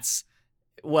 stats.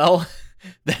 Well,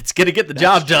 that's gonna get the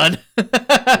job done.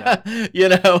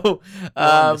 The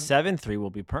 7/3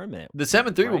 will be permanent. The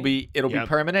 7/3 will be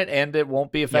permanent, and it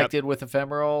won't be affected with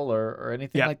ephemeral or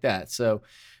anything like that. So,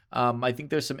 I think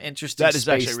there's some interesting. That is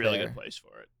space actually a really there. good place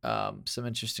for it. Some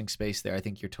interesting space there. I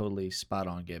think you're totally spot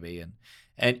on, Gibby, and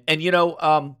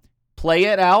play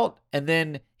it out, and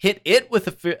then hit it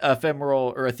with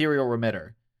ephemeral or ethereal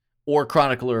remitter, or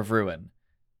Chronicler of Ruin,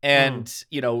 and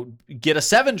get a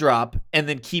 7-drop, and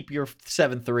then keep your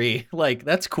 7/3. Like,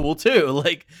 that's cool too.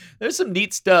 Like, there's some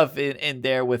neat stuff in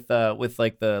there with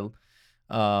like the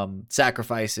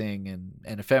sacrificing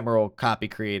and ephemeral copy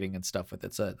creating and stuff with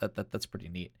it. So that's pretty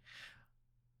neat.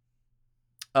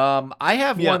 I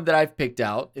have one that I've picked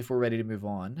out, if we're ready to move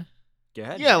on. Go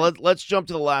ahead. Yeah, let's jump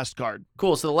to the last card.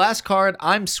 Cool. So the last card,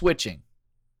 I'm switching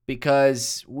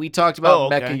because we talked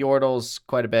about Mecha Yordles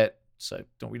quite a bit. So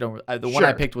one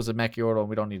I picked was a Mecha Yordle, and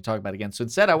we don't need to talk about it again. So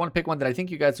instead, I want to pick one that I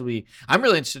think you guys will be. I'm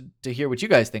really interested to hear what you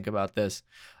guys think about this,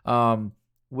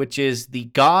 which is the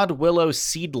God Willow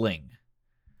Seedling.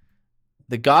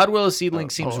 The God Willow Seedling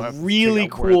seems really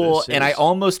cool, and I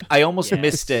almost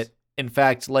missed it. In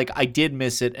fact, like, I did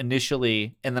miss it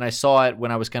initially, and then I saw it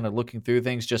when I was kind of looking through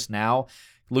things just now,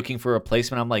 looking for a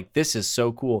placement. I'm like, this is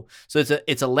so cool. So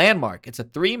it's a landmark. It's a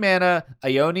 3-mana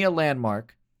Ionia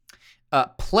landmark.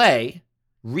 Play,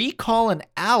 recall an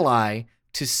ally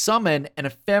to summon an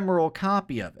ephemeral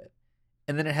copy of it,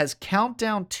 and then it has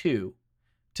countdown 2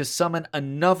 to summon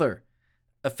another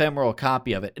ephemeral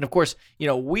copy of it. And of course,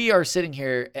 we are sitting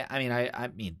here. I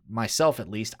mean, myself at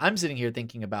least, I'm sitting here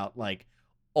thinking about like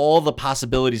all the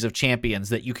possibilities of champions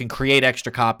that you can create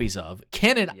extra copies of.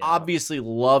 Kennen obviously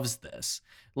loves this,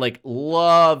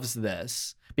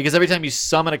 because every time you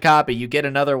summon a copy, you get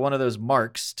another one of those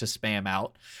marks to spam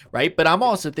out, right? But I'm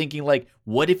also thinking, like,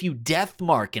 what if you death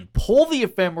mark and pull the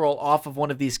ephemeral off of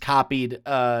one of these copied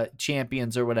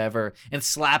champions or whatever and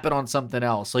slap it on something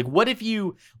else? Like, what if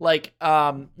you, like,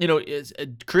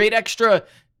 create extra,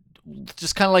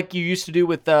 just kind of like you used to do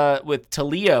with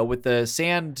Talia, with the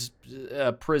sand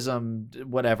prism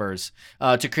whatevers,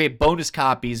 to create bonus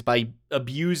copies by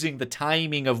abusing the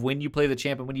timing of when you play the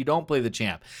champ and when you don't play the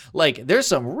champ. Like, there's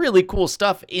some really cool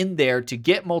stuff in there to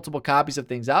get multiple copies of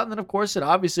things out, and then of course it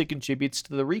obviously contributes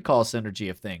to the recall synergy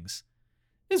of things.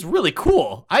 It's really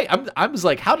cool. I was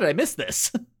like, how did I miss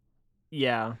this?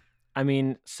 Yeah, I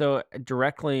mean, so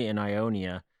directly in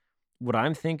Ionia, what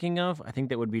I'm thinking of, I think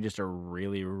that would be just a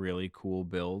really, really cool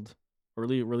build,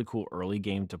 really, really cool early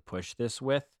game to push this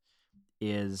with.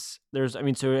 I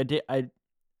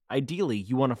ideally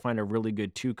you want to find a really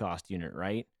good 2-cost unit,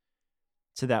 right?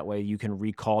 So that way you can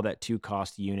recall that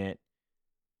 2-cost unit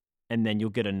and then you'll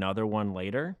get another one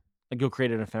later. Like you'll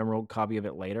create an ephemeral copy of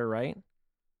it later, right?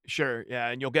 Sure, yeah,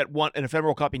 and you'll get an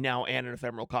ephemeral copy now and an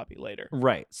ephemeral copy later.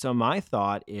 Right. So my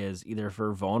thought is either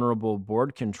for vulnerable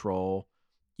board control,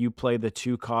 you play the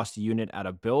 2-cost unit out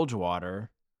of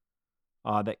Bilgewater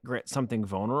that grants something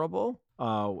vulnerable.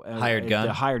 Hired gun.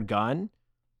 The hired gun.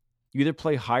 You either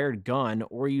play hired gun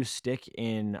or you stick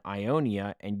in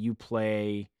Ionia and you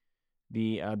play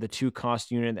the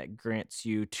 2-cost unit that grants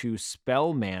you 2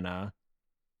 spell mana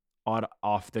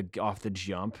off the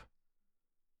jump.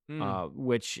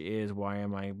 Which is, why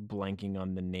am I blanking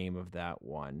on the name of that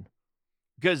one?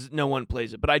 Because no one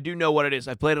plays it, but I do know what it is.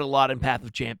 I've played it a lot in Path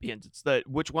of Champions. It's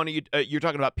which one are you? You're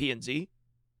talking about P and Z?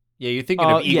 Yeah, you're thinking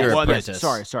of Eager yes, Apprentice.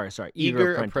 Sorry.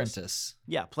 Eager Apprentice.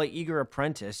 Yeah, play Eager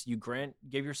Apprentice. You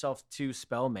give yourself 2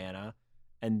 spell mana,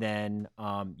 and then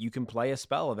you can play a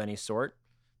spell of any sort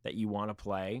that you want to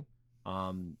play.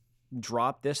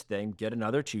 Drop this thing, get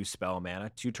another 2 spell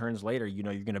mana. 2 turns later,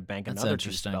 you're going to bank another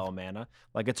 2 spell mana.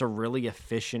 Like, it's a really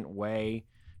efficient way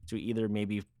to either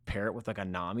maybe pair it with like a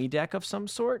Nami deck of some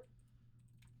sort,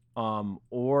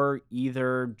 or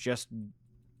either just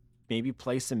maybe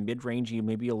play some mid-rangey,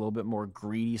 maybe a little bit more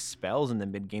greedy spells in the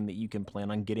mid game that you can plan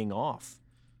on getting off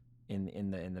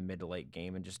in the mid to late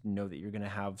game, and just know that you're going to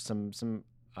have some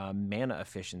mana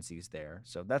efficiencies there.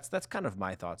 So that's kind of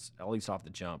my thoughts, at least off the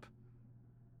jump.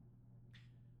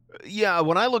 Yeah,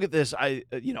 when I look at this, I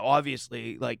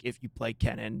obviously, like, if you play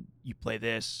Kennen, you play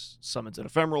this, summons an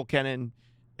ephemeral Kennen,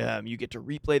 you get to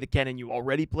replay the Kennen you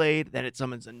already played, then it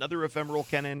summons another ephemeral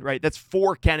Kennen, right? That's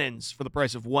 4 Kennens for the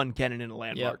price of 1 Kennen in a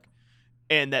landmark. Yep.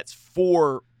 And that's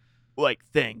 4 like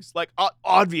things. Like,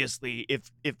 obviously, if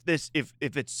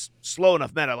it's slow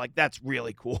enough meta, like, that's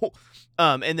really cool.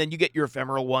 And then you get your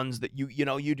ephemeral ones that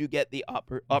you do get the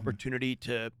opportunity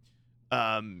to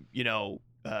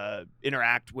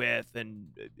interact with and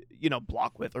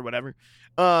block with or whatever.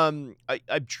 I'm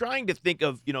trying to think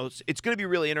of, it's going to be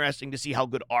really interesting to see how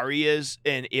good Ari is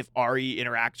and if Ari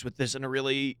interacts with this in a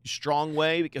really strong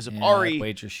way, because if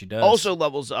Ari she does. Also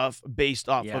levels up based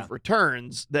off of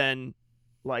returns, then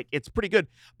like it's pretty good.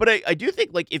 But I do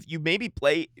think, like, if you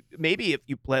play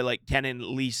like Kennen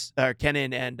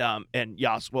and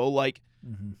Yasuo, like,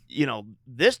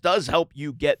 this does help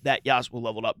you get that Yasuo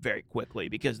leveled up very quickly,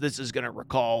 because this is going to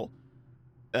recall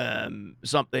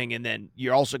something, and then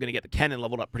you're also going to get the Kennen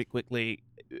leveled up pretty quickly.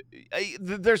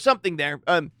 There's something there.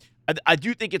 I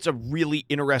do think it's a really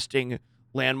interesting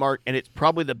landmark, and it's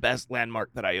probably the best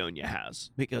landmark that Ionia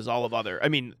has, because all of other,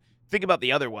 think about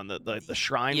the other one, the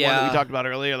shrine one that we talked about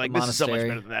earlier. Like, this is so much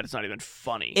better than that. It's not even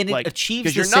funny. And like, it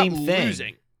achieves the you're same not thing.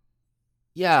 Losing.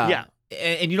 Yeah.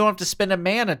 And you don't have to spend a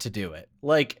mana to do it.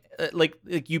 Like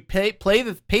you pay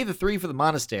the 3 for the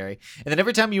monastery, and then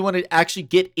every time you want to actually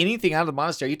get anything out of the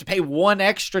monastery, you have to pay 1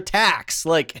 extra tax.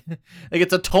 Like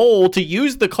it's a toll to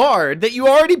use the card that you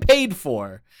already paid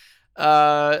for.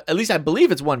 At least I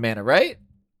believe it's 1 mana, right?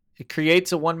 It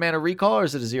creates a 1 mana recall, or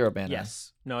is it a 0 mana? Yes.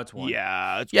 No, it's 1.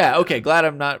 Yeah. Yeah. Okay. Glad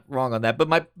I'm not wrong on that. But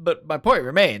my point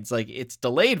remains, like, it's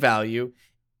delayed value,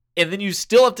 and then you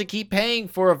still have to keep paying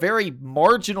for a very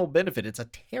marginal benefit. It's a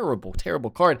terrible, terrible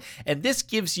card. And this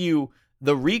gives you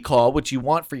the recall, which you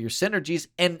want for your synergies,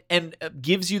 and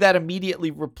gives you that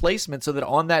immediately replacement, so that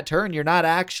on that turn, you're not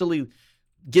actually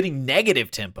getting negative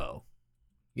tempo.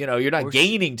 You're not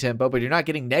gaining tempo, but you're not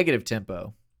getting negative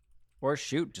tempo. Or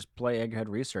just play Egghead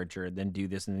Researcher and then do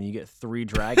this, and then you get 3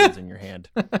 dragons in your hand.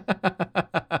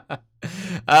 Yeah,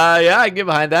 I can get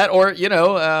behind that. Or, there's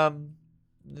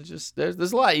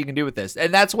a lot you can do with this,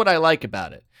 and that's what I like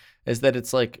about it, is that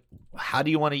it's like, how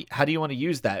do you want to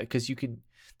use that? Because you can,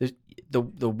 the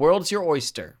world's your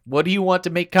oyster. What do you want to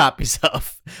make copies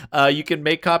of? You can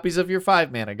make copies of your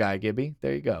 5 mana guy, Gibby.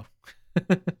 There you go.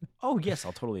 Oh yes,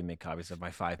 I'll totally make copies of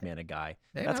my 5 mana guy.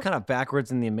 That's kind of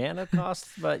backwards in the mana cost,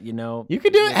 but you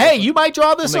can do it. Hey, you might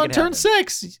draw this on turn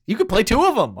 6. You could play 2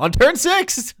 of them on turn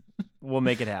 6. We'll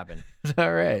make it happen.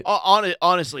 All right.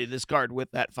 Honestly, this card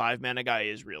with that 5 mana guy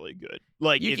is really good.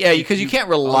 Like, because you can't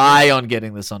rely on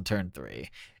getting this on turn 3.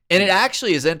 And it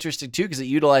actually is interesting too, because it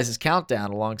utilizes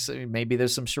countdown alongside. Maybe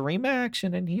there's some Shurima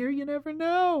action in here. You never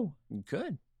know. You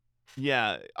could.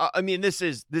 Yeah, this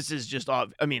is just off.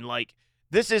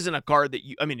 This isn't a card that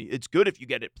it's good if you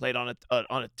get it played on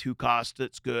a 2 cost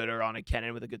that's good, or on a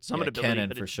Kennen with a good summon ability. Kennen,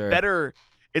 but for it's sure. Better.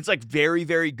 It's like very,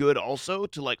 very good also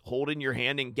to like hold in your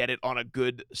hand and get it on a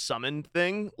good summon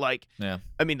thing. Like, yeah.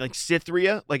 Like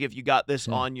Cythria. Like, if you got this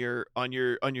on your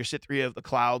Cythria of the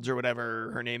Clouds or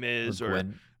whatever her name is, or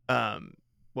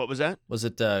What was that? Was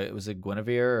it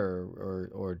Guinevere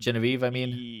or Genevieve? I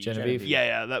mean, Genevieve.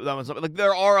 Yeah. That was like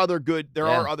there are other good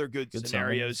Good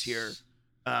scenarios summons. here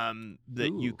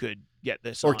that you Ooh. could get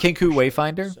this Or on, Kinku for sure.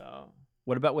 Wayfinder. So,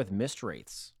 What about with Mist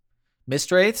Wraiths?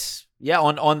 Mist Wraiths. Yeah,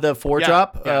 on the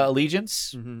 4-drop yeah.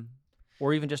 Allegiance. mhm.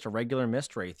 Or even just a regular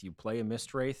Mist Wraith. You play a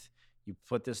Mist Wraith, you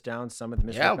put this down, summon the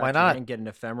Mist Yeah, Wraith back why to your not? hand, get an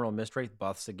ephemeral Mist Wraith,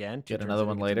 buffs again. Get turns another it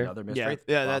one into later. Another Mist Yeah, Wraith,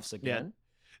 yeah, buffs that's- yeah. again.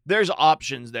 There's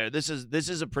options there. This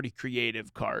is a pretty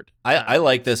creative card. I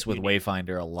like this with unique.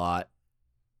 Wayfinder a lot.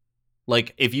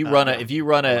 Like if you Oh, run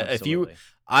yeah. Absolutely.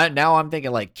 I'm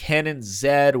thinking like Kennen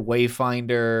Zed,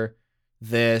 Wayfinder,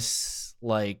 this,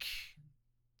 like,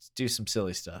 let's do some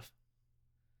silly stuff.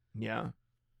 Yeah.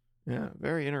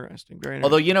 Very interesting. Very interesting.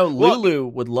 Although, you know, Well- Lulu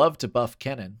would love to buff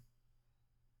Kennen.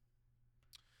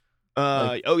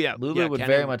 like, Lulu would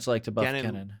very much like to buff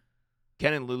Kennen.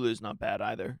 Ken and Lulu's not bad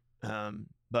either.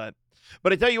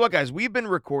 But I tell you what, guys, we've been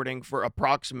recording for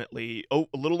approximately a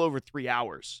little over 3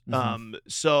 hours. Mhm.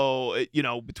 So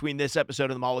between this episode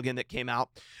and the Mulligan that came out,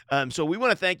 so we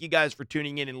want to thank you guys for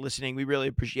tuning in and listening. We really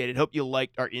appreciate it. Hope you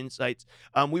liked our insights.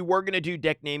 We were going to do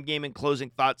deck name game and closing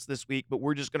thoughts this week, but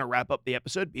we're just going to wrap up the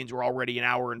episode. Means we're already an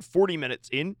hour and 40 minutes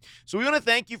in. So we want to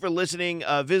thank you for listening.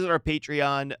 Visit our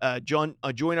Patreon, join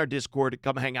our Discord,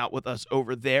 come hang out with us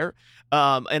over there.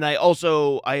 And I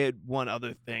had one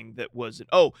other thing that was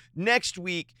next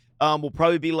week we'll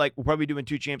probably be doing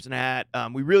 2 champs in a hat.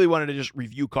 We really wanted to just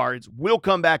review cards. We'll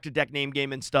come back to deck name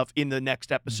game and stuff in the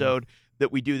next episode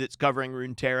that we do that's covering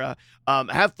Runeterra.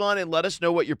 Have fun and let us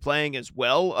know what you're playing as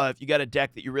well. If you got a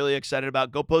deck that you're really excited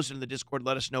about, go post it in the Discord.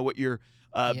 Let us know what you're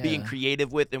being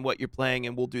creative with and what you're playing,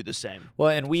 and we'll do the same. Well,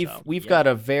 and we've got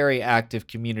a very active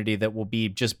community that will be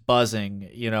just buzzing,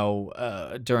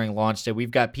 during launch day. We've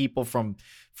got people from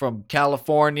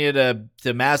California to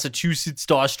Massachusetts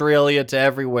to Australia to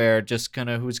everywhere, just kind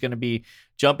of who's going to be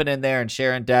jumping in there and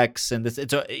sharing decks. And it's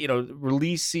a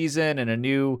release season and a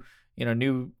new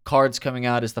cards coming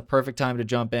out is the perfect time to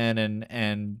jump in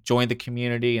and join the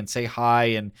community and say hi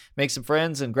and make some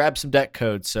friends and grab some deck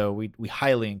codes. So we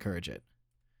highly encourage it.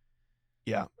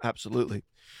 Yeah, absolutely.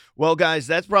 Well, guys,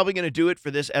 that's probably going to do it for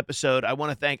this episode. I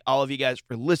want to thank all of you guys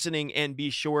for listening, and be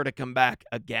sure to come back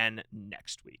again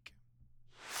next week.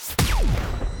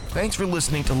 Thanks for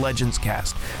listening to Legends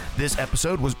Cast. This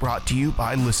episode was brought to you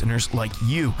by listeners like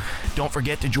you. Don't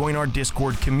forget to join our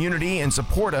Discord community and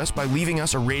support us by leaving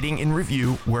us a rating and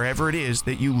review wherever it is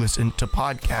that you listen to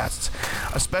podcasts.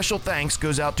 A special thanks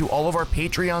goes out to all of our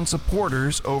Patreon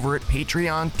supporters over at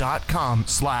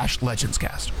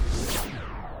patreon.com/legendscast.